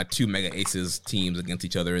kind of two Mega Aces teams against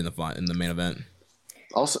each other in the main event.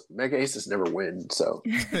 Also, Mega Aces never win, so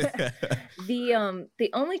the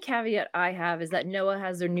only caveat I have is that Noah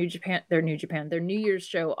has their New Year's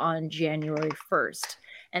show on January 1st,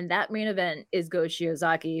 and that main event is Go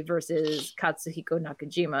Shiozaki versus Katsuhiko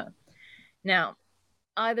Nakajima. Now,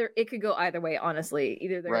 it could go either way, honestly.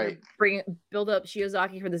 Either they're going to build up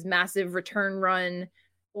Shiozaki for this massive return run,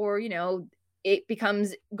 or it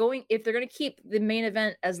becomes if they're going to keep the main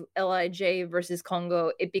event as LIJ versus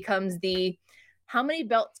Kongo, it becomes how many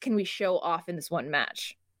belts can we show off in this one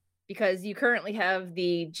match? Because you currently have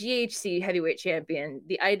the GHC heavyweight champion,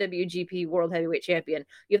 the IWGP World Heavyweight Champion.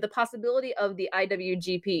 You have the possibility of the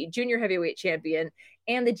IWGP Junior Heavyweight Champion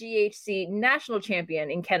and the GHC National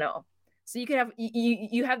Champion in Keno. So you could have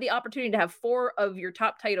you have the opportunity to have 4 of your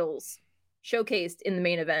top titles showcased in the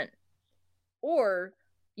main event, or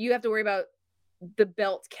you have to worry about the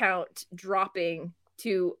belt count dropping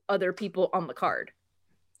to other people on the card.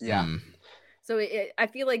 Yeah. So I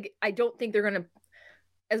feel like I don't think they're going to,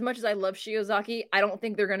 as much as I love Shiozaki, I don't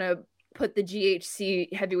think they're going to put the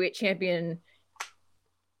GHC heavyweight champion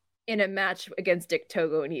in a match against Dick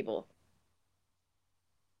Togo and Evil.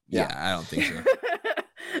 Yeah, I don't think so.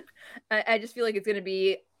 I just feel like it's going to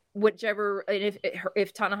be whichever, and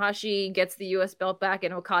if Tanahashi gets the US belt back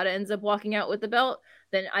and Okada ends up walking out with the belt,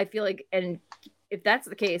 then I feel like, and if that's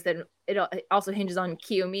the case, then it also hinges on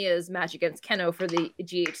Kiyomiya's match against Keno for the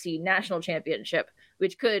GHC National Championship,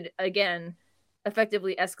 which could, again,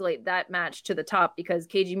 effectively escalate that match to the top, because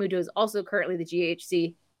Keiji Muto is also currently the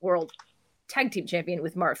GHC World Tag Team Champion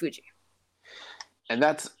with Marufuji. And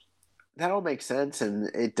that all makes sense,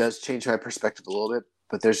 and it does change my perspective a little bit,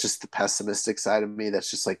 but there's just the pessimistic side of me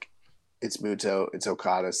that's just like, it's Muto, it's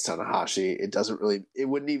Okada, it's Tanahashi. It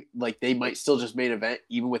wouldn't even, they might still just main event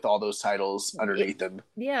even with all those titles underneath them.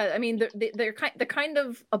 Yeah, I mean, they're kind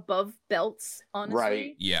of above belts, honestly.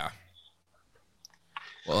 Right. Yeah.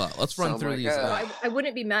 Well, let's run through these. I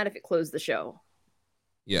wouldn't be mad if it closed the show.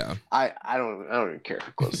 Yeah. I don't even care if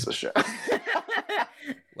it closes the show.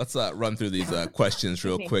 Let's run through these questions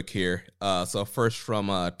real quick here. So first from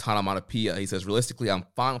Tanamatapia, he says, realistically, I'm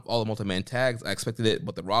fine with all the multi-man tags. I expected it,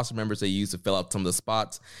 but the roster members they used to fill out some of the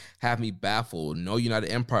spots have me baffled. No United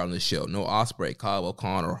Empire on this show. No Ospreay, Kyle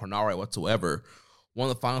Khan, or Hanare whatsoever. One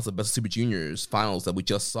of the finals of Best of Super Juniors finals that we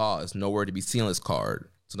just saw is nowhere to be seen on this card.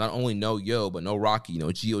 So not only no Yo, but no Rocky, no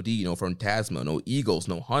GOD, no Phantasma, no Eagles,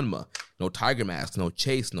 no Hanma, no Tiger Mask, no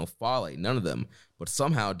Chase, no Fale, none of them. But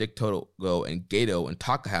somehow Dick Togo and Gato and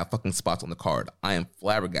Taka have fucking spots on the card. I am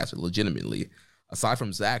flabbergasted, legitimately. Aside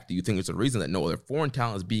from Zach, do you think there's a reason that no other foreign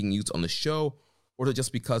talent is being used on the show? Or is it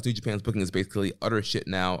just because New Japan's booking is basically utter shit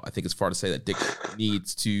now? I think it's far to say that Dick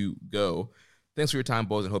needs to go. Thanks for your time,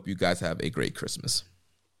 boys, and hope you guys have a great Christmas.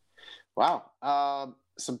 Wow.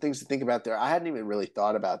 Some things to think about there. I hadn't even really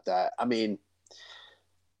thought about that. I mean,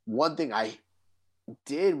 one thing I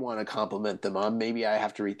did want to compliment them on, maybe I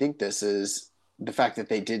have to rethink this, is the fact that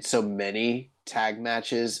they did so many tag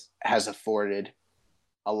matches has afforded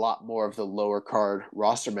a lot more of the lower card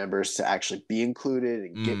roster members to actually be included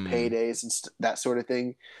and get paydays and that sort of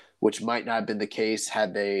thing, which might not have been the case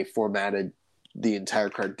had they formatted the entire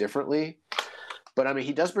card differently. But I mean,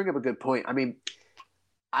 he does bring up a good point. I mean,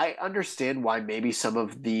 I understand why maybe some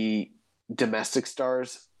of the domestic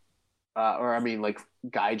stars or I mean, like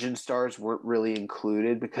Gaijin stars weren't really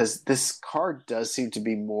included because this card does seem to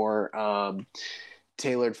be more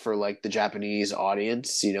tailored for like the Japanese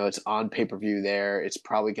audience. You know, it's on pay-per-view there. It's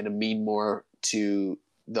probably going to mean more to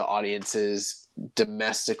the audiences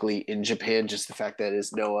domestically in Japan, just the fact that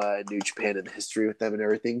it's Noah and New Japan and the history with them and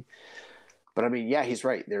everything. But I mean, yeah, he's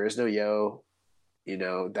right. There is no Yo. You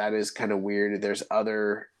know, that is kind of weird. There's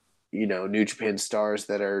other, you know, New Japan stars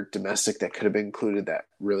that are domestic that could have been included that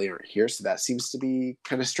really aren't here. So that seems to be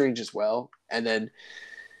kind of strange as well. And then,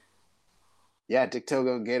 yeah, Dick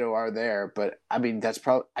Togo and Gedo are there. But I mean, that's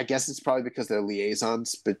probably, I guess it's probably because they're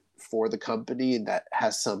liaisons but for the company, and that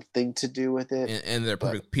has something to do with it. And they're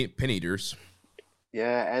perfect pin eaters.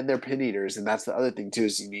 Yeah, and they're pin eaters. And that's the other thing, too,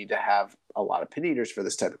 is you need to have a lot of pin eaters for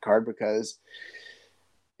this type of card because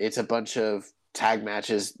it's a bunch of tag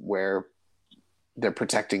matches where they're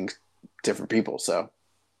protecting different people. So,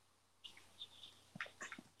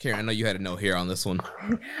 Karen, I know you had a note here on this one.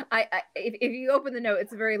 If you open the note,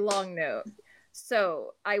 it's a very long note.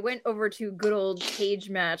 So I went over to good old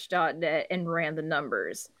cagematch.net and ran the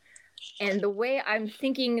numbers. And the way I'm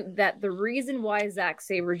thinking that the reason why Zack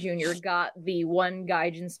Sabre Jr. got the one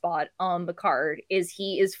Gaijin spot on the card is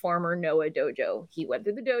he is former Noah Dojo. He went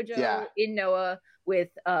through the dojo in Noah with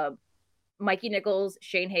Mikey Nichols,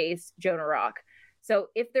 Shane Hayes, Jonah Rock. So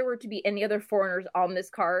if there were to be any other foreigners on this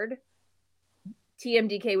card,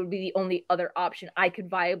 TMDK would be the only other option I could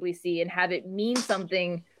viably see and have it mean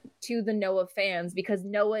something to the Noah fans because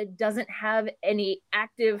Noah doesn't have any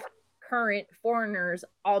active current foreigners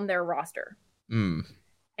on their roster. And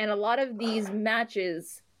a lot of these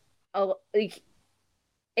matches, like,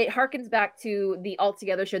 it harkens back to the All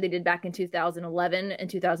Together show they did back in 2011 and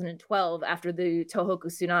 2012 after the Tohoku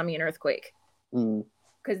tsunami and earthquake.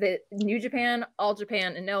 Because the New Japan, All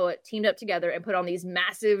Japan, and Noah teamed up together and put on these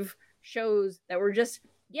massive shows that were just,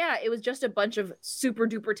 it was just a bunch of super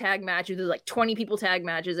duper tag matches. There's like 20 people tag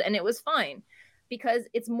matches, and it was fine because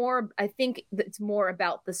it's more, I think it's more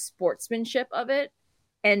about the sportsmanship of it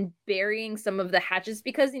and burying some of the hatches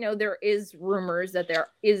because, you know, there is rumors that there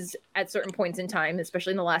is at certain points in time,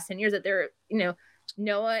 especially in the last 10 years, that there, you know,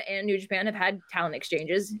 Noah and New Japan have had talent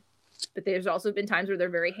exchanges, but there's also been times where they're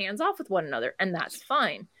very hands off with one another, and that's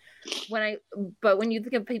fine. But when you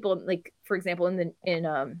think of people like, for example,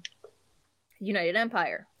 in United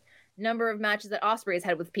Empire, number of matches that Ospreay has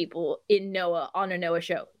had with people in Noah on a Noah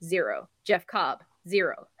show, 0. Jeff Cobb,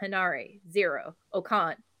 0. Hanare, 0.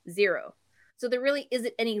 Okan, 0. So there really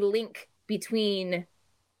isn't any link between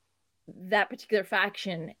that particular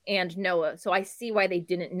faction and Noah. So I see why they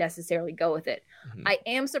didn't necessarily go with it. I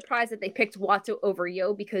am surprised that they picked Wato over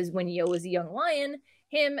Yo because when Yo was a young lion,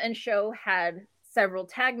 him and Sho had several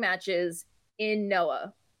tag matches in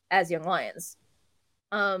Noah as young lions.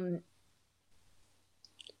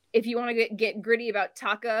 If you want to get gritty about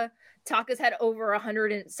Taka's had over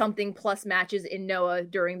 100 and something plus matches in Noah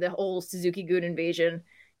during the whole Suzuki-gun invasion.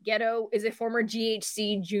 Gedo is a former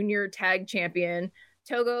GHC junior tag champion.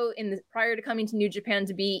 Togo, prior to coming to New Japan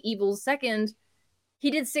to be Evil's second, he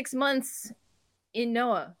did 6 months in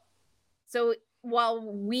Noah. So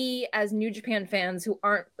while we as New Japan fans who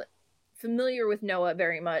aren't familiar with Noah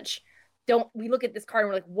very much, we look at this card and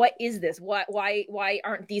we're like, what is this? Why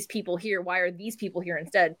aren't these people here? Why are these people here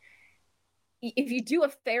instead? If you do a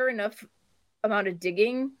fair enough amount of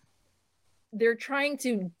digging, they're trying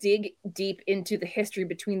to dig deep into the history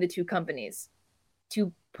between the two companies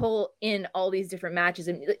to pull in all these different matches.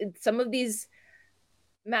 And some of these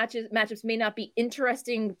matchups may not be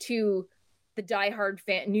interesting to the diehard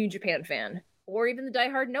New Japan fan or even the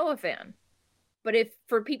diehard Noah fan. But if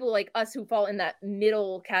for people like us who fall in that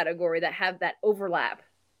middle category that have that overlap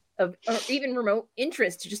of or even remote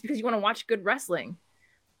interest just because you want to watch good wrestling,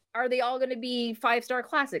 are they all going to be 5-star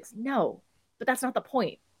classics? No, but that's not the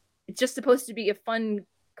point. It's just supposed to be a fun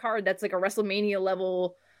card that's like a WrestleMania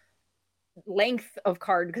level length of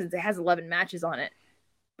card because it has 11 matches on it.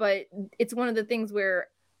 But it's one of the things where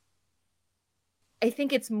I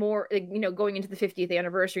think it's more, like, you know, going into the 50th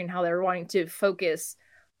anniversary and how they're wanting to focus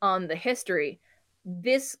on the history.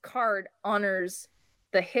 This card honors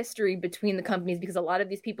the history between the companies because a lot of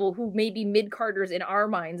these people who may be mid-carders in our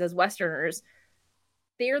minds as Westerners,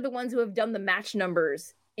 they're the ones who have done the match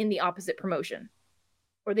numbers in the opposite promotion,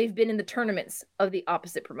 or they've been in the tournaments of the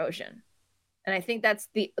opposite promotion. And I think that's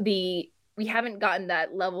we haven't gotten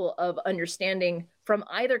that level of understanding from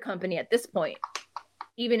either company at this point.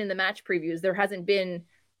 Even in the match previews, there hasn't been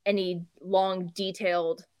any long,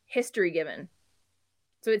 detailed history given.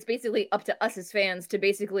 So it's basically up to us as fans to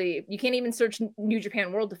basically, you can't even search New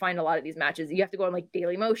Japan World to find a lot of these matches. You have to go on like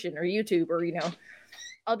Daily Motion or YouTube or, you know,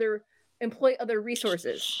 employ other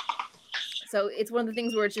resources. So it's one of the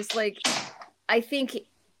things where it's just like, I think,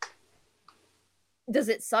 does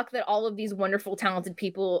it suck that all of these wonderful, talented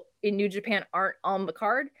people in New Japan aren't on the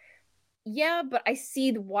card? Yeah, but I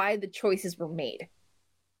see why the choices were made.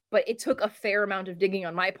 But it took a fair amount of digging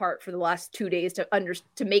on my part for the last 2 days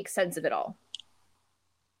to make sense of it all.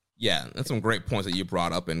 Yeah, that's some great points that you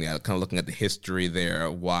brought up, and kind of looking at the history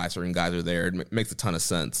there, why certain guys are there, it makes a ton of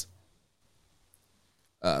sense.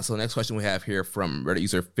 So the next question we have here from Reddit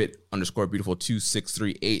user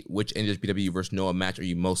fit_beautiful2638. Which NJPW versus Noah match are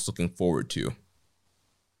you most looking forward to?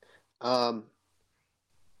 I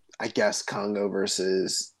guess Congo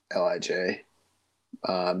versus LIJ.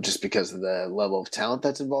 Just because of the level of talent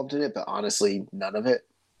that's involved in it, but honestly, none of it.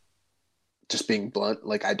 Just being blunt,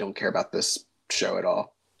 like, I don't care about this show at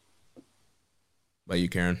all. By you,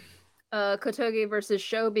 Karen? Kotoge versus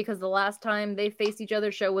Sho, because the last time they faced each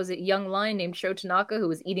other, Sho was a young lion named Sho Tanaka, who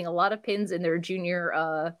was eating a lot of pins in their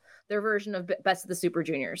junior, their version of Best of the Super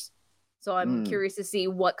Juniors. So I'm curious to see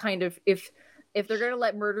what kind of, if they're going to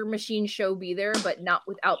let Murder Machine Sho be there, but not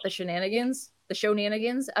without the shenanigans,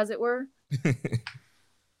 as it were.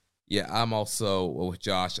 Yeah, I'm also with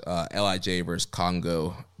Josh, LIJ versus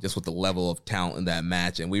Congo, just with the level of talent in that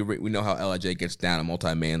match. And we know how LIJ gets down in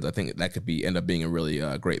multi-mans. I think that could end up being a really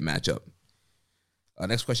great matchup.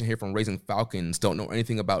 Next question here from Raising Falcons. Don't know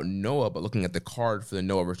anything about Noah, but looking at the card for the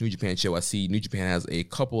Noah versus New Japan show, I see New Japan has a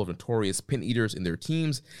couple of notorious pin eaters in their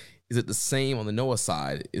teams. Is it the same on the Noah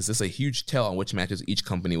side? Is this a huge tell on which matches each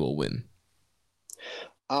company will win?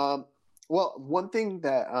 Well, one thing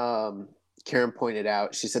that Karen pointed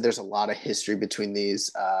out, she said there's a lot of history between these,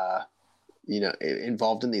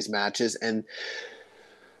 involved in these matches. And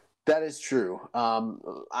that is true.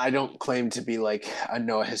 I don't claim to be like a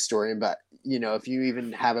Noah historian, but, if you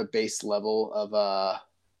even have a base level of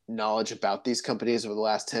knowledge about these companies over the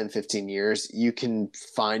last 10, 15 years, you can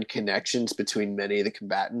find connections between many of the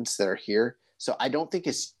combatants that are here. So I don't think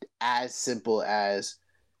it's as simple as,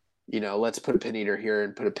 let's put a pin eater here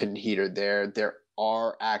and put a pin heater there. There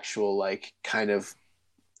are actual, I don't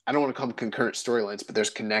want to call them concurrent storylines, but there's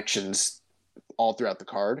connections all throughout the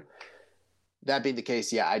card. That being the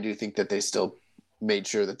case, yeah, I do think that they still made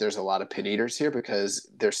sure that there's a lot of pin eaters here because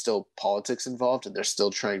there's still politics involved and they're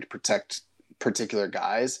still trying to protect particular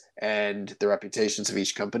guys and the reputations of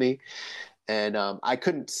each company. And I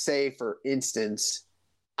couldn't say, for instance,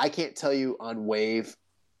 I can't tell you on Wave.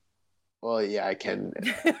 Well, yeah, I can.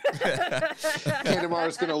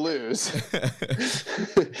 Kanemaru's going to lose.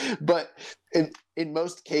 But in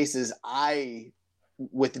most cases,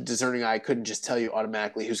 with the discerning eye, I couldn't just tell you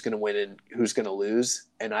automatically who's going to win and who's going to lose.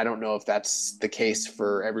 And I don't know if that's the case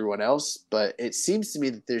for everyone else, but it seems to me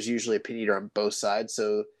that there's usually a pin eater on both sides.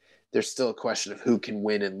 So there's still a question of who can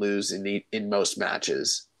win and lose in most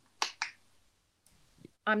matches.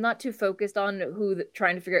 I'm not too focused on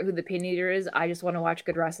trying to figure out who the pin eater is. I just want to watch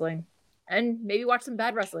good wrestling. And maybe watch some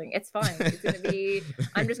bad wrestling. It's fine. It's gonna be.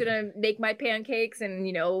 I'm just gonna make my pancakes and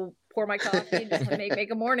pour my coffee and just make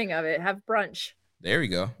a morning of it. Have brunch. There we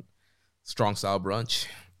go. Strong style brunch.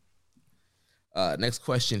 Next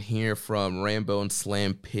question here from Rambo and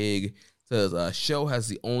Slam Pig says, show has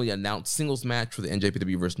the only announced singles match for the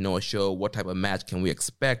NJPW versus Noah show. What type of match can we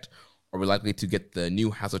expect? Are we likely to get the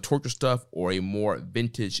new House of Torture stuff or a more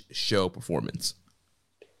vintage show performance?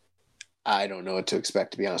 I don't know what to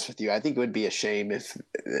expect, to be honest with you. I think it would be a shame if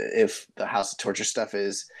the House of Torture stuff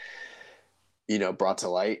is, brought to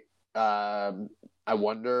light. I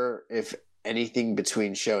wonder if anything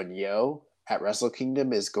between Sho and Yo at Wrestle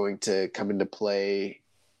Kingdom is going to come into play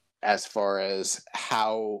as far as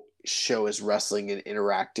how Sho is wrestling and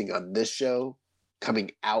interacting on this show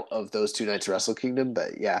coming out of those 2 nights of Wrestle Kingdom.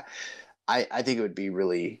 But yeah, I think it would be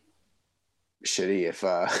really shitty if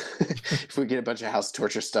if we get a bunch of House of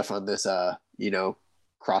Torture stuff on this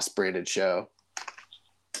cross-branded show.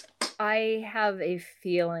 I have a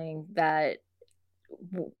feeling that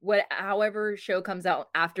however Sho comes out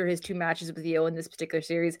after his 2 matches with Yo in this particular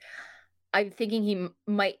series, I'm thinking he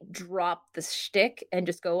might drop the shtick and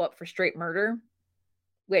just go up for straight murder,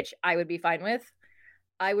 which I would be fine with.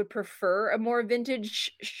 I would prefer a more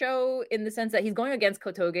vintage show in the sense that he's going against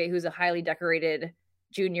Kotoge, who's a highly decorated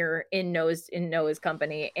junior in Noah's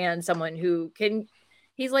company, and someone who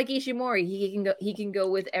he's like Ishimori. He can go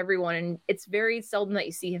with everyone, and it's very seldom that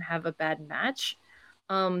you see him have a bad match.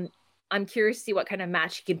 I'm curious to see what kind of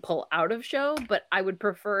match he can pull out of Sho, but I would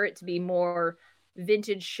prefer it to be more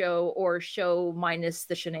vintage Sho or Sho minus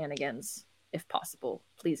the shenanigans, if possible.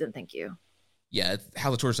 Please and thank you. Yeah,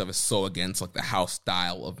 House of Torture stuff is so against the house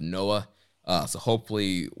style of Noah. So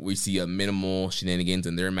hopefully we see a minimal shenanigans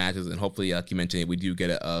in their matches, and hopefully, like you mentioned, we do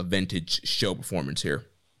get a vintage Sho performance here.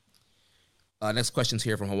 Next question's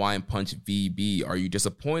here from Hawaiian Punch VB. Are you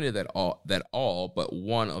disappointed that all but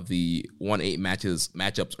one of the 1-8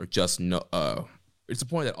 matchups are just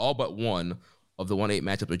disappointed that all but one of the 1-8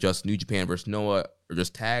 matchups are just New Japan versus Noah or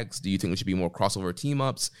just tags? Do you think there should be more crossover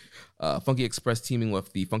team-ups? Funky Express teaming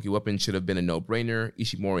with the Funky Weapon should have been a no-brainer.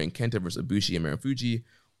 Ishimori and Kenta versus Ibushi and Marufuji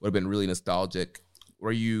would have been really nostalgic.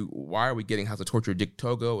 Why are we getting House of Torture Dick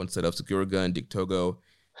Togo instead of Seguraga and Dick Togo?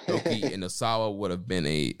 Doki and Nosawa would have been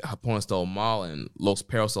a Hapona style Mal and Los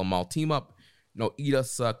Perros del Mal team up. No, Ida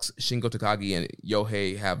sucks. Shingo Takagi and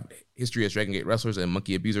Yohei have history as Dragon Gate wrestlers and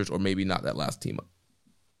Monkey Abusers, or maybe not that last team up.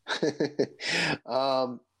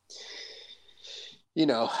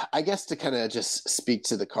 I guess to kind of just speak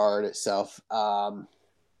to the card itself, there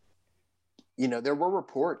were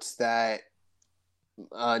reports that,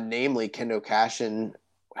 namely Kendo Kashin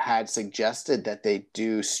had suggested that they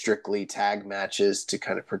do strictly tag matches to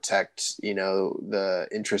kind of protect, the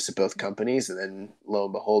interests of both companies. And then lo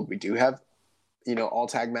and behold, we do have, all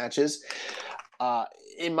tag matches.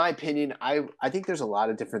 In my opinion, I think there's a lot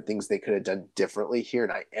of different things they could have done differently here.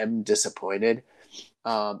 And I am disappointed.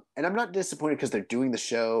 And I'm not disappointed because they're doing the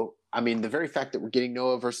show. I mean, the very fact that we're getting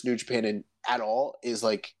Noah versus New Japan at all is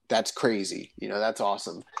like, that's crazy. That's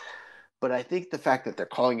awesome. But I think the fact that they're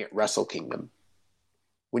calling it Wrestle Kingdom,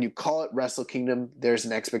 when you call it Wrestle Kingdom, there's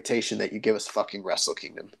an expectation that you give us fucking Wrestle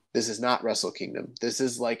Kingdom. This is not Wrestle Kingdom. This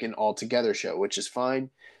is like an all-together show, which is fine.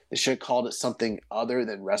 They should have called it something other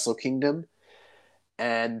than Wrestle Kingdom.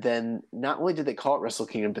 And then not only did they call it Wrestle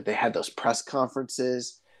Kingdom, but they had those press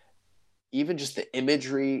conferences, even just the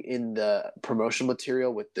imagery in the promotional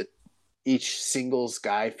material with each singles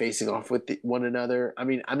guy facing off with one another. I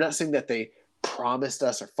mean, I'm not saying that they promised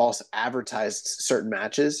us or false advertised certain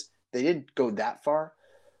matches. They didn't go that far,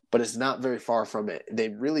 but it's not very far from it. They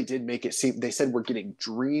really did make it seem, they said we're getting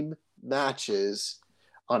dream matches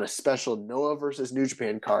on a special Noah versus New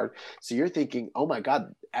Japan card. So you're thinking, oh my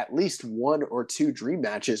God, at least 1 or 2 dream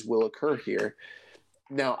matches will occur here.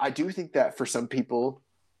 Now, I do think that for some people,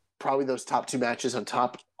 probably those top 2 matches on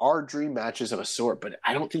top are dream matches of a sort, but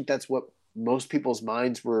I don't think that's what most people's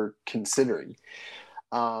minds were considering.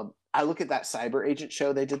 I look at that Cyber Agent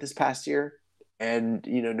show they did this past year, and,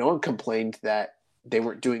 no one complained that they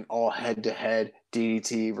weren't doing all head-to-head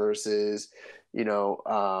DDT versus,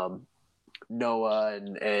 Noah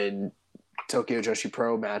and Tokyo Joshi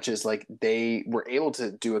Pro matches. Like, they were able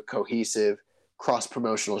to do a cohesive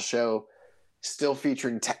cross-promotional show, still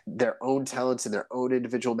featuring their own talents in their own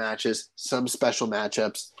individual matches, some special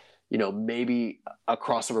matchups, maybe a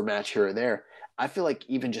crossover match here or there. I feel like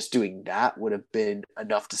even just doing that would have been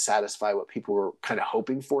enough to satisfy what people were kind of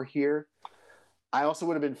hoping for here. I also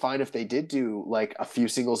would have been fine if they did do like a few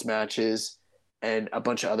singles matches and a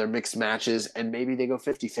bunch of other mixed matches, and maybe they go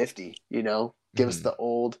 50-50, give us the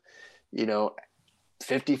old,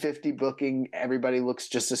 50-50 booking. Everybody looks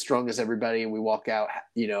just as strong as everybody, and we walk out,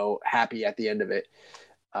 happy at the end of it.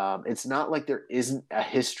 It's not like there isn't a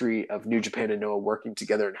history of New Japan and Noah working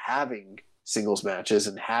together and having singles matches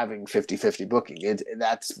and having 50-50 booking.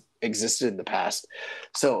 That's existed in the past.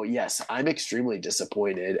 So yes, I'm extremely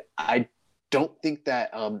disappointed. I don't think that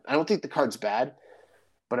I don't think the card's bad,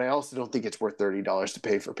 but I also don't think it's worth $30 to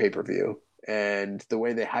pay for pay-per-view. And the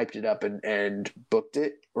way they hyped it up and booked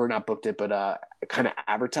it, or not booked it, but kind of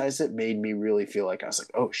advertised it, made me really feel like I was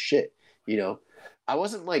like, oh shit, I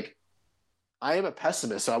wasn't like, I am a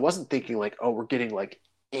pessimist, so I wasn't thinking like, oh, we're getting like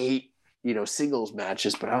 8 singles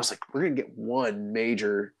matches, but I was like, we're gonna get one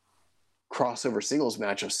major crossover singles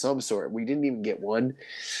match of some sort. We didn't even get one,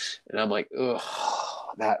 and I'm like, ugh,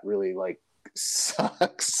 that really like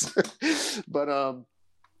sucks. But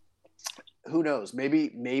who knows?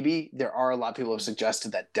 Maybe there are a lot of people who have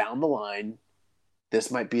suggested that down the line,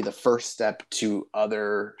 this might be the first step to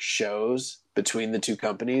other shows between the two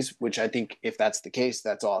companies, which I think if that's the case,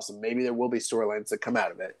 that's awesome. Maybe there will be storylines that come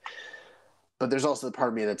out of it. But there's also the part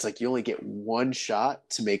of me that's like, you only get one shot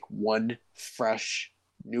to make one fresh,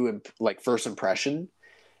 new, first impression.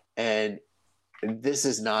 And this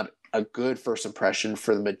is not a good first impression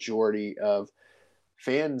for the majority of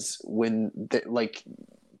fans when, like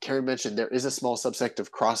Karen mentioned, there is a small subsect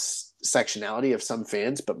of cross-sectionality of some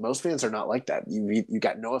fans, but most fans are not like that. You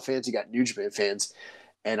got Noah fans, you got New Japan fans.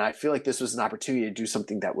 And I feel like this was an opportunity to do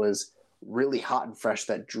something that was really hot and fresh,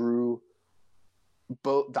 that drew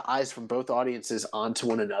both the eyes from both audiences onto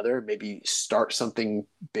one another, maybe start something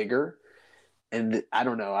bigger. And I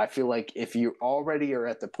don't know, I feel like if you already are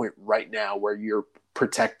at the point right now where you're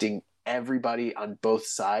protecting everybody on both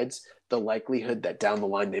sides, the likelihood that down the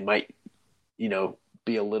line they might,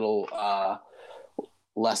 be a little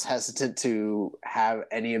less hesitant to have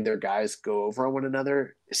any of their guys go over on one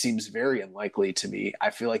another. It seems very unlikely to me. I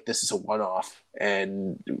feel like this is a one-off,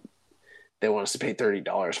 and they want us to pay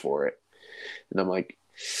 $30 for it. And I'm like,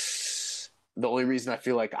 the only reason I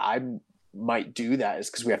feel like I might do that is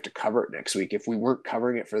because we have to cover it next week. If we weren't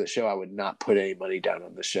covering it for the show, I would not put any money down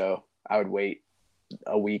on the show. I would wait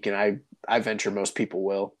a week, and I venture most people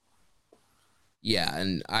will. Yeah,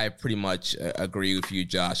 and I pretty much agree with you,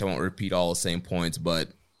 Josh. I won't repeat all the same points, but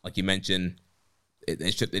like you mentioned, they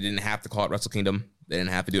didn't have to call it Wrestle Kingdom. They didn't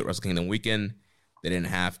have to do it Wrestle Kingdom weekend. They didn't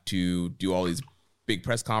have to do all these big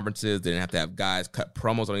press conferences. They didn't have to have guys cut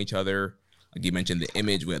promos on each other. Like you mentioned, the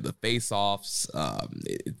image, we had the face-offs.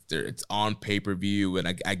 It's on pay-per-view,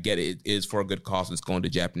 and I get it. It is for a good cause. It's going to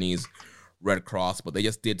Japanese Red Cross, but they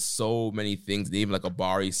just did so many things. And even like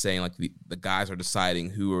Obari saying, like the guys are deciding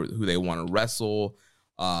who they want to wrestle.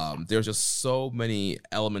 There's just so many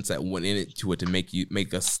elements that went into it to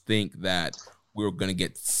make us think that we were going to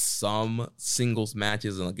get some singles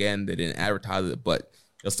matches. And again, they didn't advertise it, but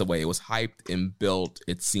just the way it was hyped and built,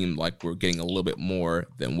 it seemed like we're getting a little bit more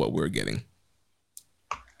than what we're getting.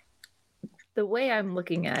 The way I'm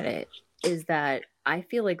looking at it is that I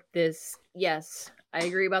feel like this, yes, I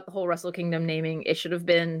agree about the whole Wrestle Kingdom naming. It should have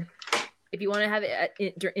been, if you want to have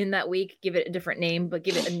it in that week, give it a different name, but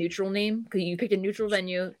give it a neutral name. Because you picked a neutral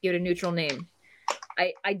venue, give it a neutral name.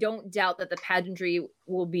 I don't doubt that the pageantry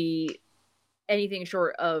will be anything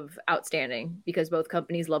short of outstanding because both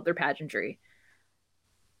companies love their pageantry.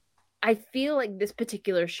 I feel like this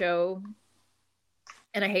particular show,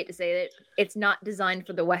 and I hate to say it, it's not designed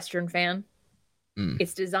for the Western fan.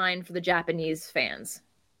 It's designed for the Japanese fans.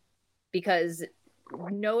 Because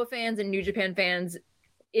Noah fans and New Japan fans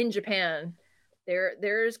in Japan,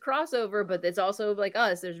 there's crossover, but it's also like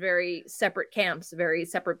us. There's very separate camps, very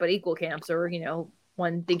separate but equal camps, or, you know,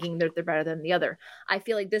 one thinking that they're better than the other. I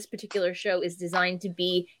feel like this particular show is designed to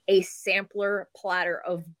be a sampler platter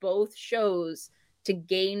of both shows to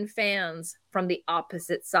gain fans from the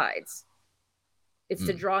opposite sides. It's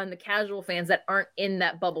to draw in the casual fans that aren't in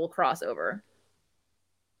that bubble crossover.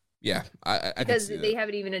 Yeah, I because they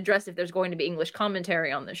haven't even addressed if there's going to be English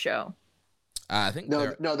commentary on the show. I think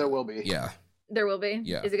there will be. Yeah, there will be.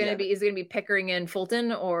 Yeah, is it going to be Pickering and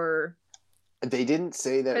Fulton, or they didn't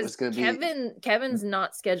say that it was going to be Kevin's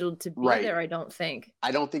not scheduled to be there. I don't think.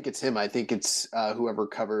 I don't think it's him. I think it's whoever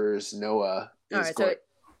covers Noah. All right, so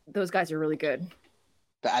those guys are really good.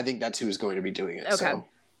 I think that's who's going to be doing it. Okay. So.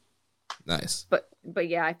 Nice. But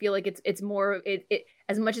yeah, I feel like it's more it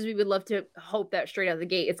as much as we would love to hope that straight out of the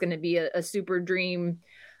gate it's going to be a super dream,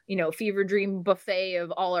 you know, fever dream buffet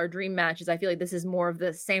of all our dream matches. I feel like this is more of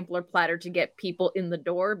the sampler platter to get people in the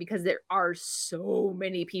door because there are so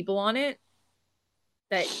many people on it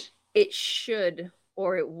that it should,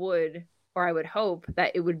 or it would, or I would hope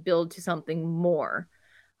that it would build to something more.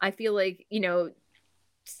 I feel like, you know,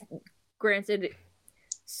 granted,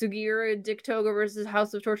 Sugiura Dick Togo versus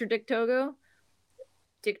House of Torture Dick Togo.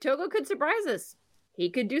 Dick Togo could surprise us. He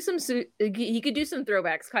could do some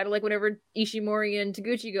throwbacks, kind of like whenever Ishimori and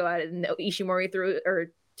Taguchi go at it, and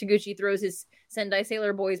Taguchi throws his Sendai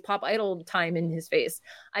Sailor Boys Pop Idol time in his face.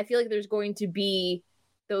 I feel like there's going to be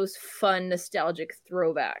those fun, nostalgic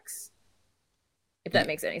throwbacks, if that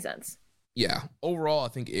makes any sense. Yeah, overall, I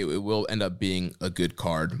think it will end up being a good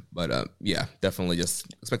card, but yeah, definitely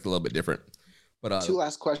just expect a little bit different. But two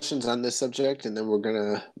last questions on this subject, and then we're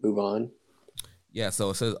gonna move on. Yeah, so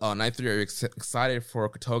it says, Night 3, are you excited for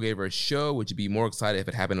Kotoge versus Sho? Would you be more excited if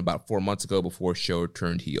it happened about 4 months ago before Sho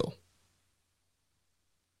turned heel?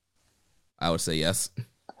 I would say yes.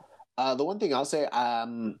 The one thing I'll say,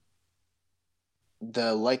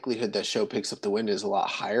 the likelihood that Sho picks up the win is a lot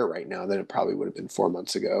higher right now than it probably would have been 4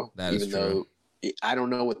 months ago. That is true. Though I don't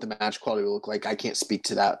know what the match quality will look like. I can't speak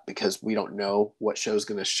to that because we don't know what Sho's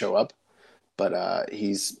going to show up. But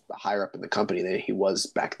he's higher up in the company than he was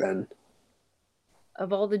back then.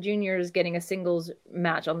 Of all the juniors getting a singles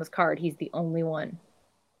match on this card, he's the only one.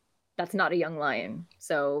 That's not a young lion.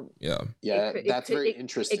 So yeah, that's very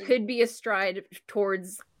interesting. It could be a stride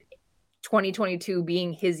towards 2022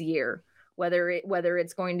 being his year. Whether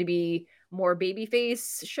it's going to be more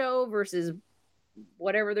babyface Sho versus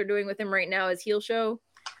whatever they're doing with him right now as heel Sho,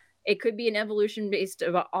 it could be an evolution based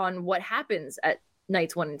on what happens at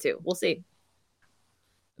nights 1 and 2. We'll see.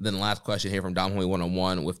 Then the last question here from Dom Hoey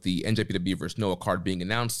 101, with the NJPW versus Noah card being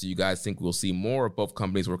announced, do you guys think we'll see more of both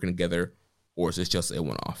companies working together, or is this just a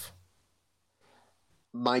one-off?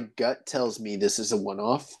 My gut tells me this is a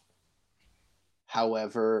one-off.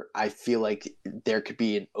 However, I feel like there could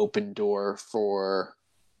be an open door for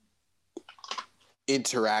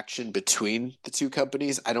interaction between the two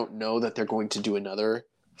companies. I don't know that they're going to do another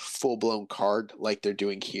full-blown card like they're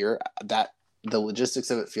doing here. That the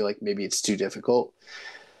logistics of it feel like maybe it's too difficult,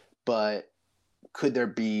 but could there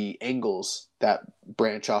be angles that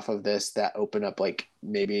branch off of this that open up like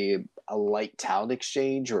maybe a light talent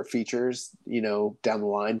exchange or features, down the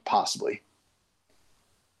line? Possibly.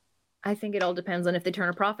 I think it all depends on if they turn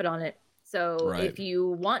a profit on it. So if you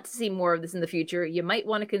want to see more of this in the future, you might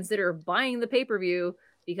want to consider buying the pay-per-view,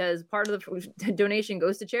 because part of the donation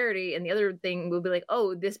goes to charity, and the other thing will be like,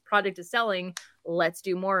 oh, this product is selling, let's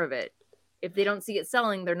do more of it. If they don't see it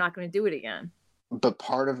selling, they're not going to do it again. But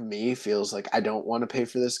part of me feels like I don't want to pay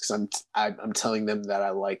for this because I'm telling them that I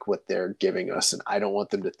like what they're giving us, and I don't want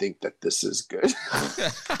them to think that this is good.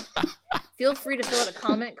 Feel free to fill out a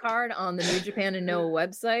comment card on the New Japan and Noah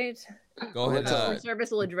website. Go ahead. Customer service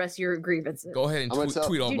will address your grievances. Go ahead and tweet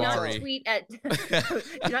Obari.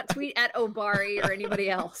 Do not tweet at Obari or anybody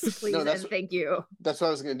else, please, and thank you. That's what I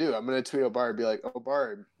was going to do. I'm going to tweet Obari and be like,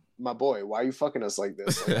 Obari, my boy, why are you fucking us like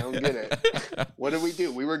this? Like, I don't get it. What did we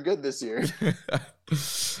do? We were good this year.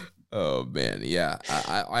 Oh, man. Yeah,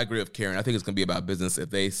 I agree with Karen. I think it's going to be about business. If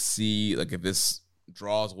they see, like, if this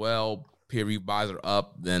draws well, pay-per-view buys are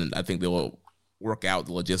up, then I think they will work out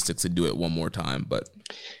the logistics to do it one more time. But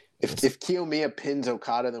if Kiyomiya pins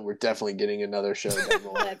Okada, then we're definitely getting another show down the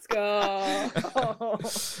line. Let's go.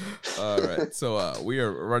 All right. So we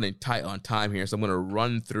are running tight on time here. So I'm going to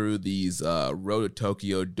run through these Road to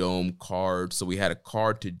Tokyo Dome cards. So we had a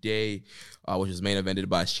card today, which was main evented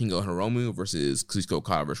by Shingo Hiromu versus Kazuchika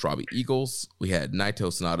Okada versus Robbie Eagles. We had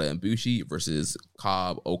Naito, Sonata, and Bushi versus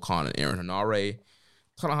Cobb, Okan, and Aaron Hanare.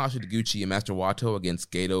 Tanahashi, Taguchi, and Master Wato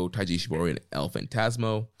against Gato, Taiji Ishimori, and El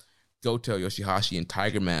Phantasmo. Goto, Yoshihashi, and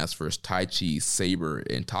Tiger Mask versus Taichi, Sabre,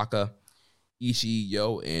 and Taka. Ishii,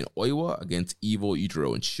 Yo, and Oiwa against Evil,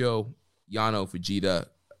 Yujiro, and Sho. Yano, Fujita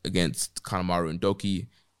against Kanemaru and Doki.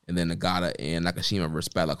 And then Nagata and Nakashima versus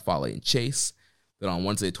Bad Luck Fale and Chase. Then on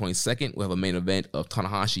Wednesday the 22nd, we'll have a main event of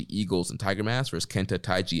Tanahashi, Eagles, and Tiger Mask versus Kenta,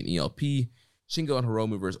 Taiji, and ELP. Shingo and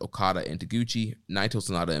Hiromu versus Okada and Taguchi. Naito,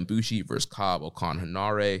 Sonata, and Bushi versus Cobb, Okan,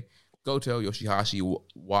 Hanare. Goto, Yoshihashi,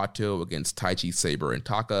 Wato against Taichi, Sabre, and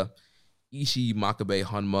Taka. Ishii, Makabe,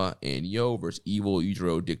 Hanma, and Yo versus Evil,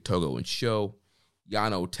 Yujiro, Dick Togo, and Sho.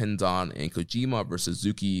 Yano, Tenzan, and Kojima versus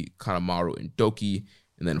Suzuki, Kanemaru, and Doki.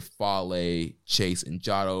 And then Fale, Chase, and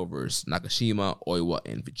Jado versus Nakashima, Oiwa,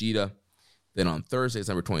 and Vegeta. Then on Thursday,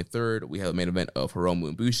 December 23rd, we have a main event of Hiromu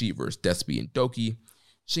and Bushi versus Despy and Doki.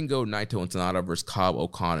 Shingo, Naito, and Sonata versus Cobb,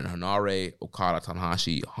 Okan, and Hanare. Okada,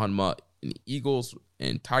 Tanahashi, Hanma, and Eagles.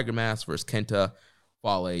 And Tiger Mask versus Kenta,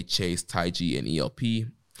 Fale, Chase, Taiji, and ELP.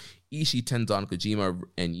 Ishii, Tenzan, Kojima,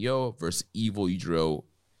 and Yo versus Evil, Yujiro,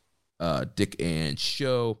 Dick, and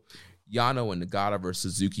Sho. Yano and Nagata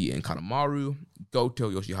versus Suzuki and Kanemaru. Goto,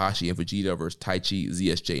 Yoshihashi, and Vegeta versus Taichi,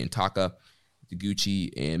 ZSJ, and Taka.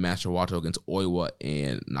 Taguchi and Master Wato against Oiwa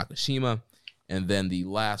and Nakashima. And then the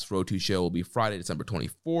last Road 2 show will be Friday, December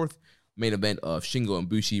 24th. Main event of Shingo and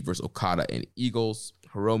Bushi versus Okada and Eagles.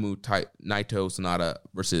 Hiromu, Naito, Sonata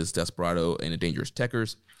versus Desperado and the Dangerous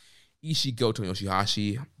Tekkers. Ishii, Goto, and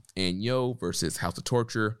Yoshihashi and Yo versus House of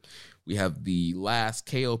Torture. We have the last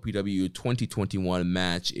KOPW 2021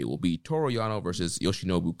 match. It will be Toru Yano versus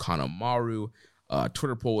Yoshinobu Kanemaru.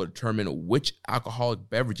 Twitter poll will determine which alcoholic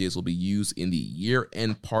beverages will be used in the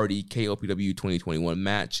year-end party KOPW 2021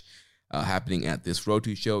 match happening at this Road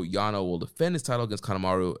 2 show. Yano will defend his title against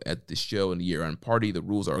Kanemaru at the show in the year-end party. The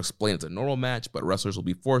rules are explained as a normal match, but wrestlers will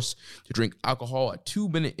be forced to drink alcohol at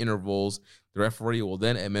 2-minute intervals. The referee will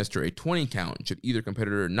then administer a 20 count. Should either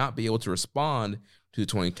competitor not be able to respond to the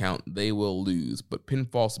 20 count, they will lose. But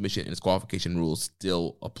pinfall, submission, and disqualification rules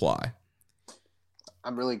still apply.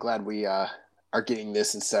 I'm really glad we are getting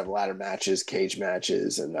this instead of ladder matches, cage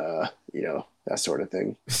matches, and that sort of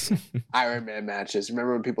thing. Iron Man matches.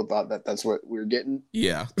 Remember when people thought that that's what we were getting?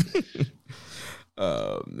 Yeah.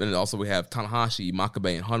 Then also we have Tanahashi,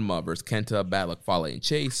 Makabe, and Hanma versus Kenta, Bad Luck Fale, and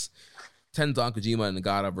Chase. Tenzan, Kojima, and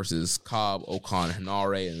Nagata versus Cobb, Okan, and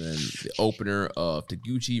Hanare. And then the opener of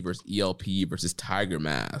Taguchi versus ELP versus Tiger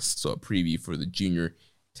Mask. So a preview for the junior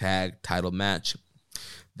tag title match.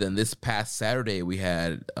 Then this past Saturday, we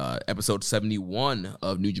had episode 71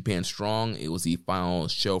 of New Japan Strong. It was the final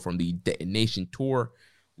show from the Detonation Tour.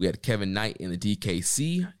 We had Kevin Knight in the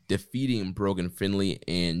DKC defeating Brogan Finley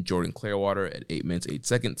and Jordan Clearwater at 8 minutes, 8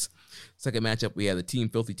 seconds. Second matchup, we had the Team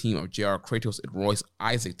Filthy team of JR Kratos and Royce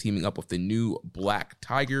Isaac teaming up with the new Black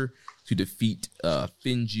Tiger to defeat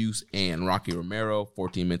Finn Juice and Rocky Romero,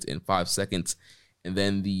 14 minutes and 5 seconds. And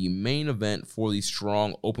then the main event for the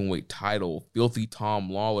Strong Openweight title, Filthy Tom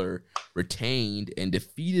Lawler retained and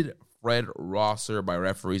defeated Fred Rosser by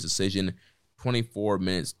referee's decision, 24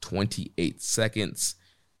 minutes, 28 seconds.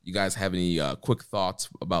 You guys have any quick thoughts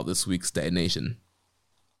about this week's detonation?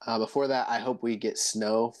 Before that, I hope we get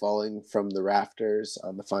snow falling from the rafters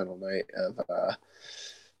on the final night of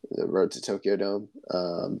the Road to Tokyo Dome.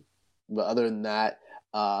 But other than that,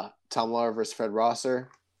 Tom Lawler versus Fred Rosser.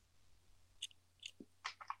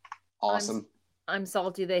 Awesome. I'm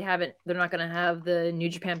salty they're not going to have the New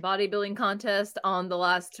Japan bodybuilding contest on the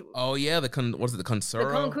last. Oh yeah, the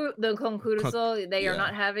Konsuro? The Konkuruso. They are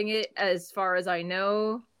not having it as far as I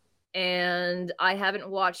know. And I haven't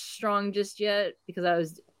watched Strong just yet because I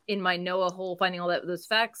was in my Noah hole finding all those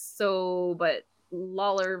facts. So, but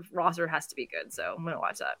Lawler Rosser has to be good. So I'm going to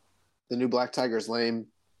watch that. The new Black Tiger's lame.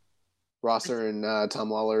 Rosser and Tom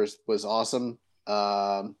Lawler's was awesome.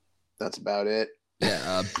 That's about it.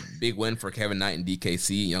 Yeah, big win for Kevin Knight and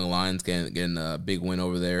DKC. Young Lions getting a big win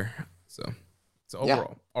over there. So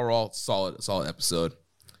overall, solid episode.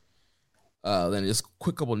 Then just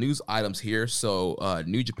quick couple news items here. So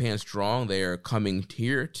New Japan Strong, they are coming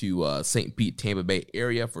here to St. Pete, Tampa Bay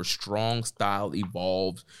area for Strong Style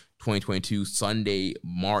Evolved 2022, Sunday,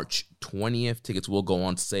 March 20th. Tickets will go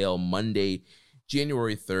on sale Monday,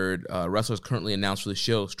 January 3rd. Wrestlers currently announced for the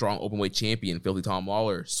show: Strong Openweight Champion Filthy Tom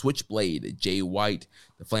Lawler, Switchblade Jay White,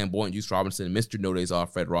 the Flamboyant Juice Robinson, Mr. No Days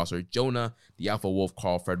Off Fred Rosser, Jonah, the Alpha Wolf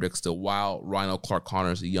Carl Frederick Still Wild, Rhino Clark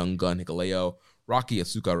Connors, the Young Gun Hikuleo, Rocky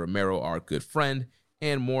Asuka Romero, our good friend,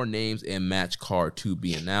 and more names and match card to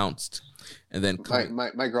be announced. And then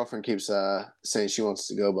my girlfriend keeps saying she wants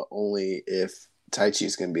to go, but only if Taichi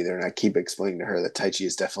is going to be there, and I keep explaining to her that Taichi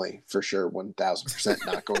is definitely, for sure, 1,000%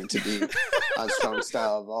 not going to be on Strong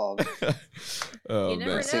Style Evolved. You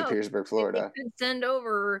never know. St. Petersburg, Florida. You could send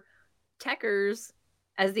over Techers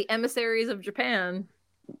as the emissaries of Japan.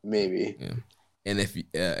 Maybe. Yeah. And if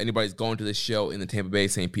anybody's going to this show in the Tampa Bay,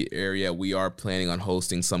 St. Pete area, we are planning on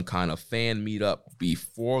hosting some kind of fan meetup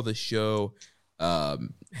before the show.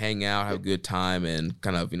 Hang out, have a good time, and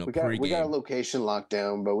kind of, pregame. We got a location locked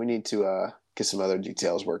down, but we need to get some other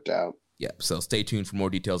details worked out. Yeah, so stay tuned for more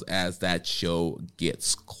details as that show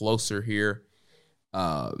gets closer here.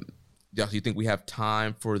 Josh, do you think we have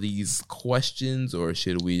time for these questions, or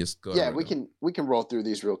should we just go? Yeah, we can roll through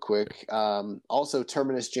these real quick. Also,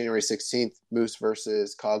 Terminus January 16th, Moose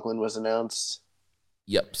versus Coughlin was announced.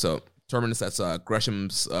 Yep, so Terminus, that's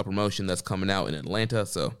Gresham's promotion that's coming out in Atlanta,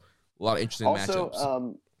 so a lot of interesting matchups.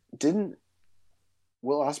 Also, didn't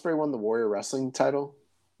Will Ospreay won the Warrior Wrestling title?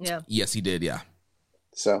 Yeah. Yes, he did, yeah.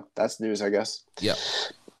 So that's news, I guess. Yep.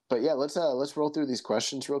 But yeah, let's roll through these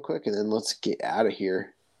questions real quick, and then let's get out of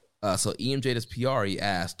here. So EMJ does PR. He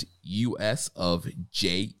asked, US of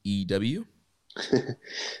JEW?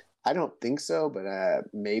 I don't think so, but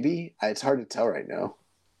maybe. It's hard to tell right now.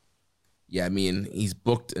 Yeah, I mean, he's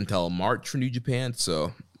booked until March for New Japan,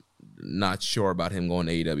 so not sure about him going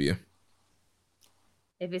to AEW.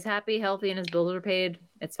 If he's happy, healthy, and his bills are paid,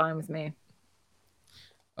 it's fine with me.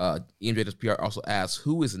 EMJ does PR also asks,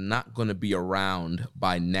 who is not going to be around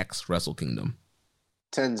by next Wrestle Kingdom?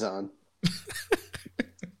 Tenzan.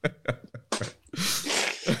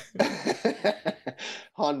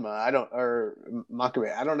 Hanma, or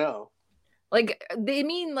Makabe, I don't know. Like, they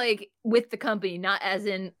mean like with the company, not as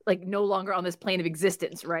in like no longer on this plane of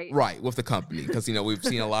existence, right? Right, with the company, because we've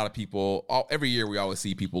seen a lot of people every year. We always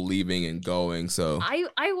see people leaving and going. So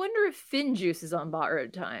I wonder if Finjuice is on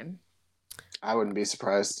borrowed time. I wouldn't be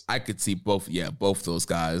surprised. I could see both those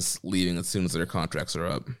guys leaving as soon as their contracts are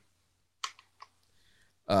up.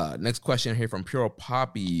 Next question here from Puro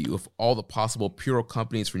Poppy. With all the possible Puro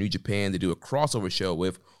companies for New Japan to do a crossover show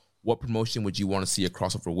with, what promotion would you want to see a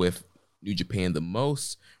crossover with New Japan the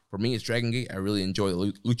most? For me, it's Dragon Gate. I really enjoy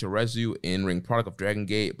the Lucha Rezu in-ring product of Dragon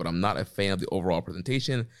Gate, but I'm not a fan of the overall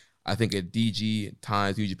presentation. I think a DG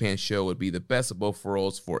times New Japan show would be the best of both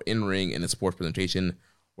worlds for in-ring and a sports presentation.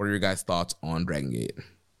 What are your guys' thoughts on Dragon Gate?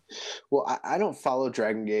 Well, I don't follow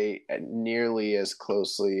Dragon Gate nearly as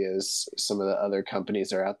closely as some of the other companies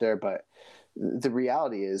that are out there, but the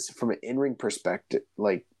reality is, from an in-ring perspective,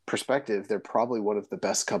 they're probably one of the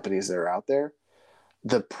best companies that are out there.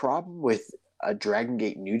 The problem with a Dragon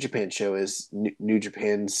Gate New Japan show is New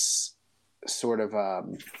Japan's sort of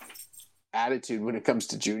attitude when it comes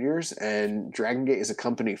to juniors, and Dragon Gate is a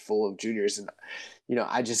company full of juniors, and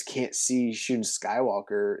I just can't see Shun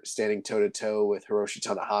Skywalker standing toe-to-toe with Hiroshi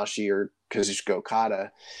Tanahashi or Kazuchika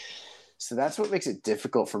Okada. So that's what makes it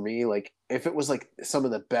difficult for me. Like, if it was like some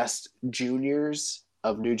of the best juniors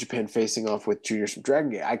of New Japan facing off with juniors from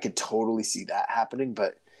Dragon Gate, I could totally see that happening.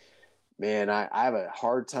 But man, I have a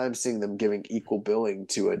hard time seeing them giving equal billing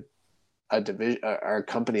to a division or a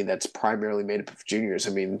company that's primarily made up of juniors.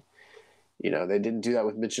 I mean, They didn't do that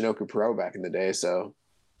with Michinoku Pro back in the day, so.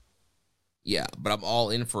 Yeah, but I'm all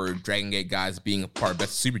in for Dragon Gate guys being a part of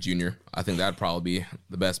Best Super Junior. I think that'd probably be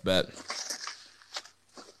the best bet.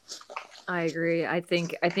 I agree. I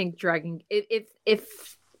think Dragon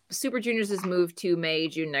if Super Juniors is moved to May,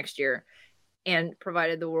 June next year, and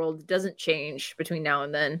provided the world doesn't change between now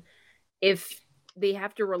and then, if they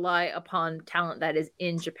have to rely upon talent that is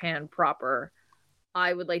in Japan proper,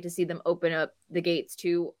 I would like to see them open up the gates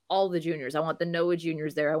to all the juniors. I want the Noah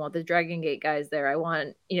juniors there. I want the Dragon Gate guys there. I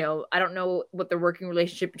want, I don't know what the working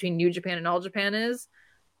relationship between New Japan and All Japan is,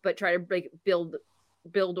 but try to build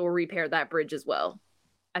or repair that bridge as well.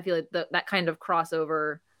 I feel like that kind of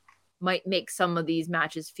crossover might make some of these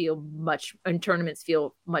matches and tournaments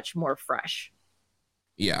feel much more fresh.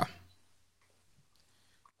 Yeah.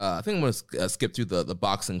 I think I'm going to skip through the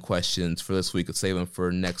boxing questions for this week and save them for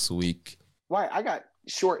next week. Why? I got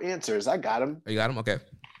short answers. I got them. You got them? Okay.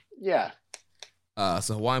 Yeah.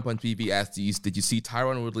 So Hawaiian Punch BB asked, did you see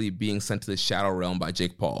Tyron Woodley being sent to the Shadow Realm by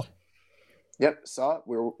Jake Paul? Yep, saw it.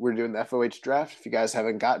 We're doing the FOH draft. If you guys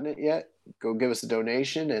haven't gotten it yet, go give us a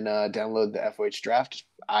donation and download the FOH draft.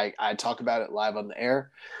 I talk about it live on the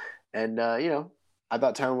air. And, I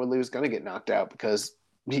thought Tyron Woodley was going to get knocked out because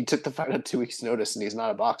he took the fight on 2 weeks' notice and he's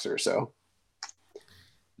not a boxer, so...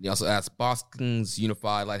 He also asked, Boston's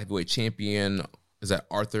unified light heavyweight champion, is that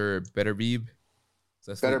Arthur Beterbiev?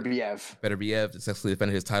 Beterbiev successfully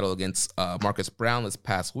defended his title against Marcus Brown this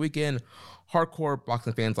past weekend. Hardcore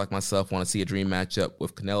boxing fans like myself want to see a dream matchup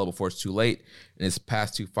with Canelo before it's too late. In his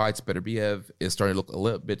past 2 fights, Beterbiev is starting to look a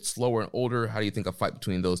little bit slower and older. How do you think a fight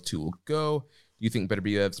between those two will go? Do you think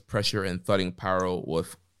Beterbiev's pressure and thudding power will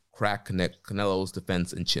crack Canelo's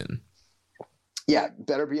defense and chin? Yeah,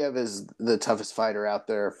 Beterbiev is the toughest fighter out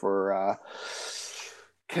there for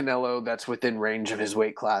Canelo that's within range of his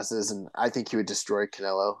weight classes, and I think he would destroy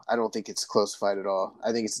Canelo. I don't think it's a close fight at all.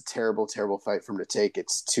 I think it's a terrible, terrible fight for him to take.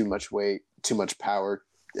 It's too much weight, too much power,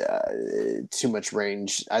 too much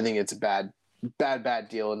range. I think it's a bad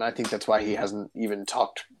deal, and I think that's why he hasn't even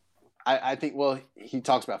talked. I think, he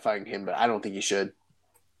talks about fighting him, but I don't think he should.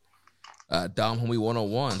 Dom Homie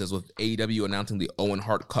 101 says, with AEW announcing the Owen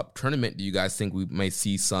Hart Cup tournament, do you guys think we may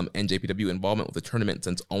see some NJPW involvement with the tournament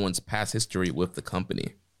since Owen's past history with the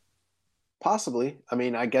company? Possibly. I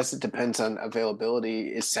mean, I guess it depends on availability.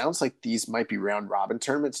 It sounds like these might be round robin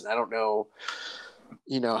tournaments, and I don't know,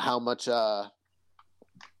 how much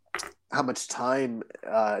time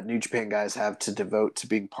New Japan guys have to devote to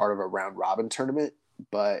being part of a round robin tournament.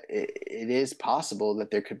 But it is possible that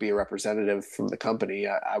there could be a representative from the company.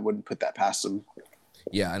 I wouldn't put that past them.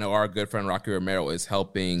 Yeah, I know our good friend Rocky Romero is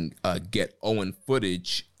helping get Owen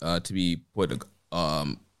footage to be put,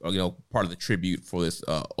 part of the tribute for this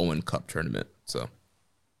Owen Cup tournament. So,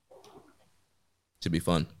 should be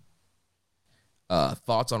fun.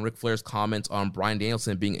 Thoughts on Ric Flair's comments on Bryan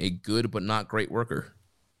Danielson being a good but not great worker?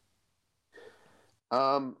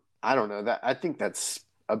 I don't know. I think that's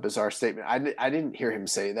a bizarre statement. I didn't hear him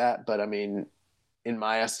say that, but I mean, in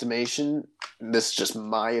my estimation, this is just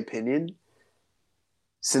my opinion.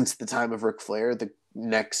 Since the time of Ric Flair, the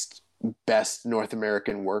next best North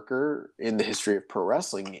American worker in the history of pro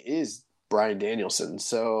wrestling is Bryan Danielson.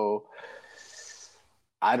 So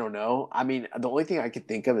I don't know. I mean, the only thing I could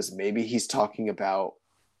think of is maybe he's talking about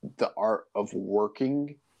the art of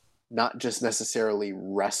working, not just necessarily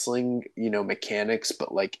wrestling, mechanics,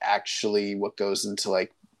 but like actually what goes into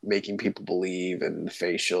like making people believe and the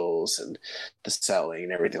facials and the selling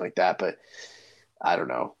and everything like that. But I don't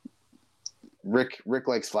know. Rick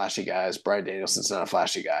likes flashy guys. Bryan Danielson's not a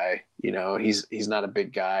flashy guy. He's not a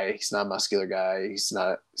big guy. He's not a muscular guy. He's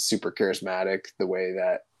not super charismatic the way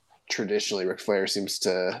that traditionally Ric Flair seems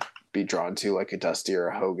to be drawn to, like a Dusty or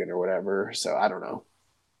a Hogan or whatever. So I don't know.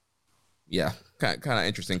 Yeah, kind of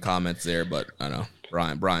interesting comments there, but I don't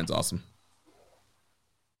know. Brian's awesome.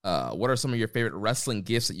 What are some of your favorite wrestling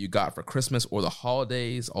gifts that you got for Christmas or the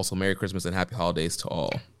holidays? Also, Merry Christmas and Happy Holidays to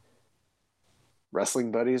all.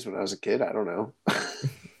 Wrestling buddies when I was a kid? I don't know. What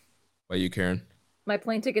about you, Karen? My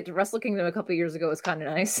plane ticket to Wrestle Kingdom a couple years ago was kind of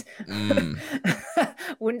nice.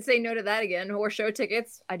 Wouldn't say no to that again. Or show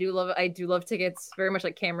tickets. I do love tickets, very much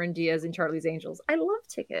like Cameron Diaz and Charlie's Angels. I love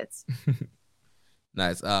tickets.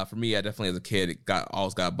 Nice. For me, I definitely as a kid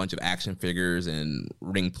always got a bunch of action figures and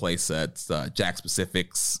ring play sets, Jack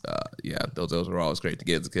Specifics. Those were always great to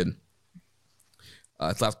get as a kid.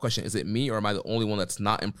 This last question: is it me or am I the only one that's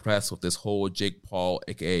not impressed with this whole Jake Paul,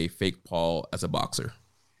 aka Fake Paul, as a boxer?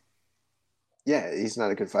 Yeah, he's not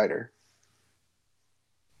a good fighter.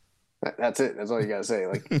 That's it. That's all you gotta say.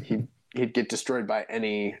 Like he'd get destroyed by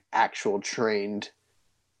any actual trained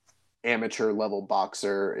amateur level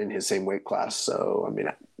boxer in his same weight class. So, I mean,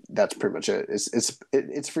 that's pretty much it.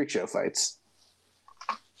 It's freak show fights.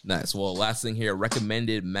 Nice. Well, last thing here,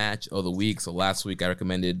 recommended match of the week. So last week I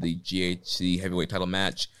recommended the GHC heavyweight title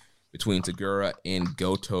match between Segura and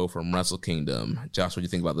Goto from Wrestle Kingdom. Josh, what do you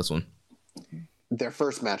think about this one? Their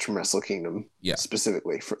first match from Wrestle Kingdom. Yeah.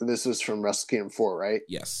 Specifically. This was from Wrestle Kingdom 4, right?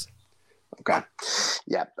 Yes. Okay.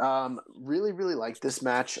 Yeah. Really, really liked this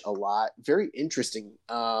match a lot. Very interesting.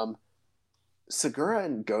 Segura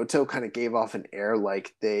and Goto kind of gave off an air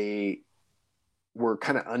like they were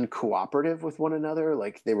kind of uncooperative with one another.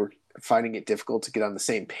 Like they were finding it difficult to get on the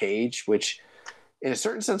same page, which in a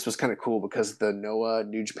certain sense was kind of cool because the Noah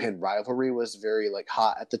New Japan rivalry was very like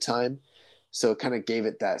hot at the time. So it kind of gave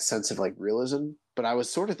it that sense of like realism. But I was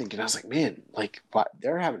sort of thinking, I was like, man, like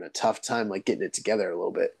they're having a tough time like getting it together a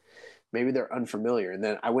little bit. Maybe they're unfamiliar. And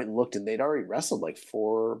then I went and looked and they'd already wrestled like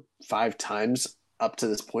 4 or 5 times up to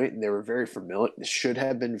this point, and they were very familiar, should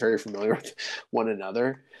have been very familiar with one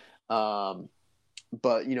another.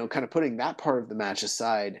 But, you know, kind of putting that part of the match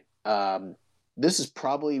aside, this is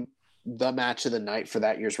probably the match of the night for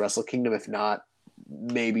that year's Wrestle Kingdom. If not,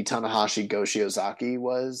 maybe Tanahashi Goshi Ozaki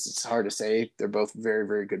was. It's hard to say. They're both very,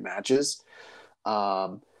 very good matches.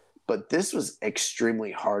 But this was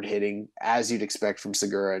extremely hard-hitting, as you'd expect from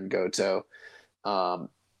Segura and Goto.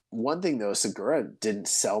 One thing, though, Segura didn't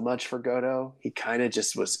sell much for Goto. He kind of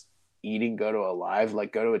just was eating Goto alive.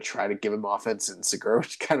 Like, Goto would try to give him offense, and Segura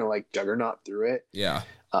would kind of, like, juggernaut through it. Yeah.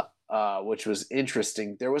 Which was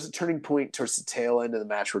interesting. There was a turning point towards the tail end of the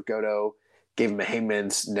match where Goto gave him a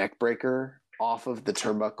hangman's neck breaker off of the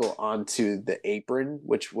turnbuckle onto the apron,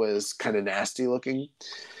 which was kind of nasty looking.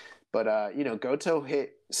 But, you know, Goto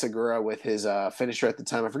hit Segura with his finisher at the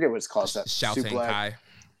time. I forget what it's called. That Shouting Kai.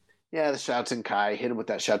 Yeah, the Shouting Kai. Hit him with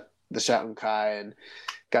that the Shouting Kai and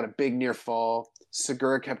got a big near fall.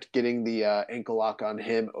 Segura kept getting the ankle lock on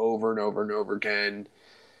him over and over and over again.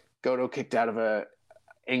 Goto kicked out of a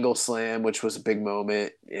angle slam, which was a big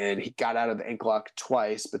moment, and he got out of the ankle lock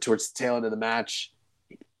twice, but towards the tail end of the match,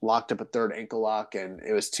 he locked up a third ankle lock, and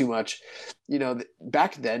it was too much. You know,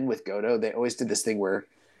 back then with Goto, they always did this thing where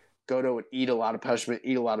Goto would eat a lot of punishment,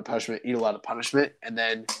 and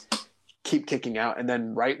then keep kicking out. And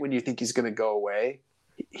then right when you think he's going to go away,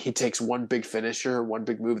 he takes one big finisher, one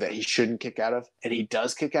big move that he shouldn't kick out of, and he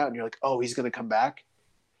does kick out, and you're like, oh, he's going to come back.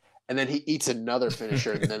 And then he eats another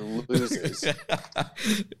finisher and then loses.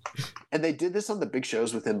 And they did this on the big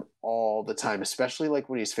shows with him all the time, especially like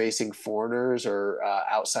when he's facing foreigners or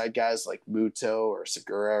outside guys like Muto or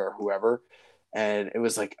Segura or whoever. And it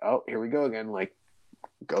was like, oh, here we go again. Like,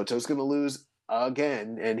 Goto's going to lose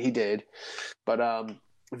again, and he did. But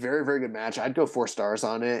very, very good match. I'd go 4 stars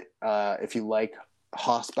on it. If you like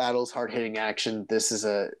hoss battles, hard-hitting action, this is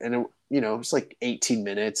it's like 18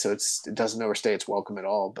 minutes, so it doesn't overstay its welcome at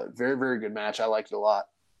all. But very, very good match. I liked it a lot.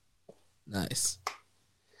 Nice.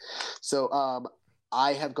 So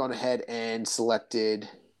I have gone ahead and selected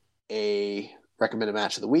a recommended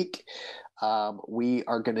match of the week. We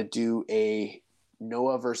are going to do a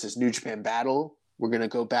Noah versus New Japan battle. We're going to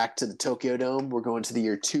go back to the Tokyo Dome. We're going to the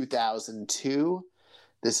year 2002.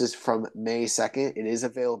 This is from May 2nd. It is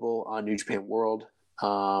available on New Japan World.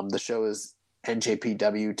 The show is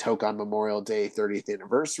NJPW Tokon Memorial Day 30th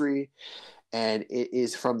anniversary. And it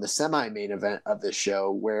is from the semi-main event of this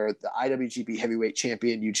show where the IWGP Heavyweight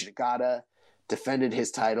Champion Yuji Nagata defended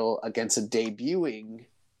his title against a debuting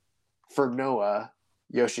for Noah,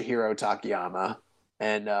 Yoshihiro Takayama.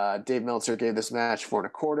 And Dave Meltzer gave this match 4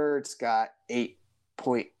 1/4. It's got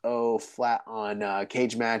 8.0 flat on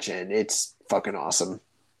Cage Match, and it's fucking awesome.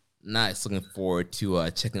 Nice. Looking forward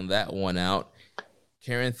to checking that one out.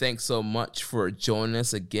 Karen, thanks so much for joining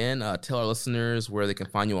us again. Tell our listeners where they can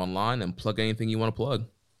find you online and plug anything you want to plug.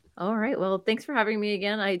 All right. Well, thanks for having me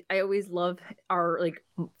again. I always love our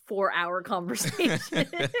 4-hour conversations.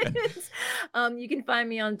 You can find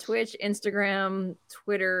me on Twitch, Instagram,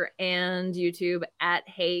 Twitter, and YouTube at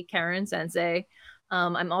Hey Karen Sensei.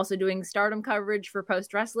 I'm also doing Stardom coverage for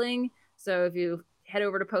Post Wrestling. So if you head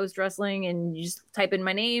over to Post Wrestling and you just type in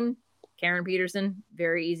my name, Karen Peterson,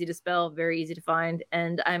 very easy to spell, very easy to find.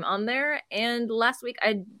 And I'm on there. And last week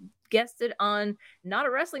I guested on not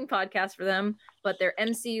a wrestling podcast for them, but their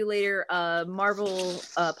MCU Later Marvel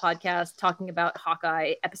podcast talking about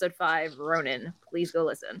Hawkeye episode 5, Ronin. Please go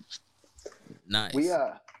listen. Nice. We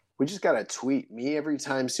just got a tweet. Me every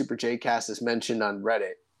time Super J-Cast is mentioned on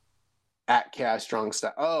Reddit at Chaos Strong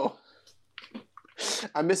Style. Oh,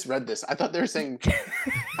 I misread this. I thought they were saying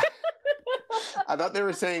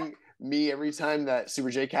me every time that Super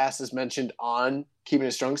J Cast is mentioned on Keeping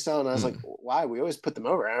It Strong Style, and I was like, why? We always put them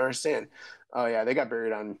over. I don't understand. Oh yeah, they got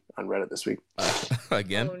buried on Reddit this week.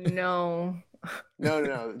 Again? Oh no.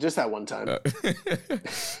 No, just that one time.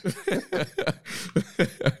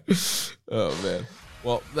 Oh man.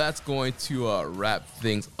 Well, that's going to wrap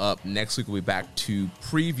things up. Next week, we'll be back to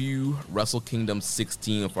preview Wrestle Kingdom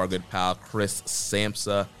 16 with our good pal Chris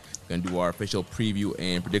Samsa. We're going to do our official preview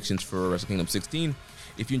and predictions for Wrestle Kingdom 16.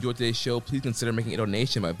 If you enjoyed today's show, please consider making a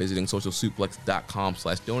donation by visiting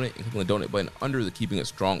socialsuplex.com/donate and clicking the donate button under the Keeping It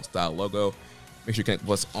Strong Style logo. Make sure you connect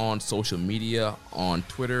with us on social media. On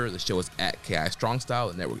Twitter, the show is at KI Strong Style.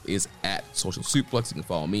 The network is at Social Suplex. You can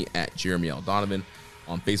follow me at Jeremy L. Donovan.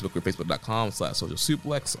 On Facebook, we're facebook.com/Social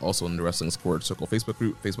Suplex. Also in the Wrestling Squared Circle Facebook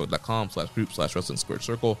group, facebook.com/group/Wrestling Squared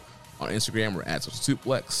Circle. On Instagram, we're at Social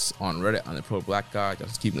Suplex. On Reddit, I'm the Pro Black Guy,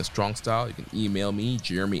 just Keeping It Strong Style. You can email me,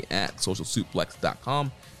 Jeremy at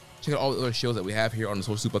socialsuplex.com. Check out all the other shows that we have here on the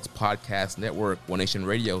Social Suplex Podcast Network. One Nation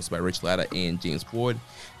Radio, hosted by Rich Latta and James Boyd.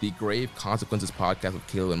 The Grave Consequences Podcast with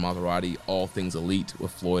Caleb and Maserati. All Things Elite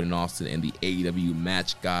with Floyd and Austin. And the AEW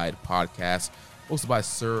Match Guide Podcast, hosted by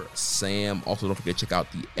Sir Sam. Also, don't forget to check out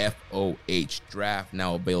the FOH Draft,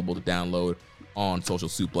 now available to download on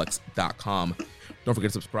socialsuplex.com. Don't forget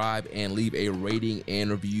to subscribe and leave a rating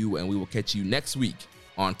and review, and we will catch you next week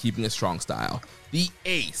on Keeping It Strong Style, the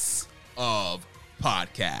ace of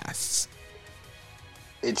podcasts.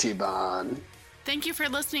 Ichiban. Thank you for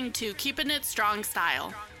listening to Keeping It Strong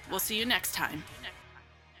Style. We'll see you next time.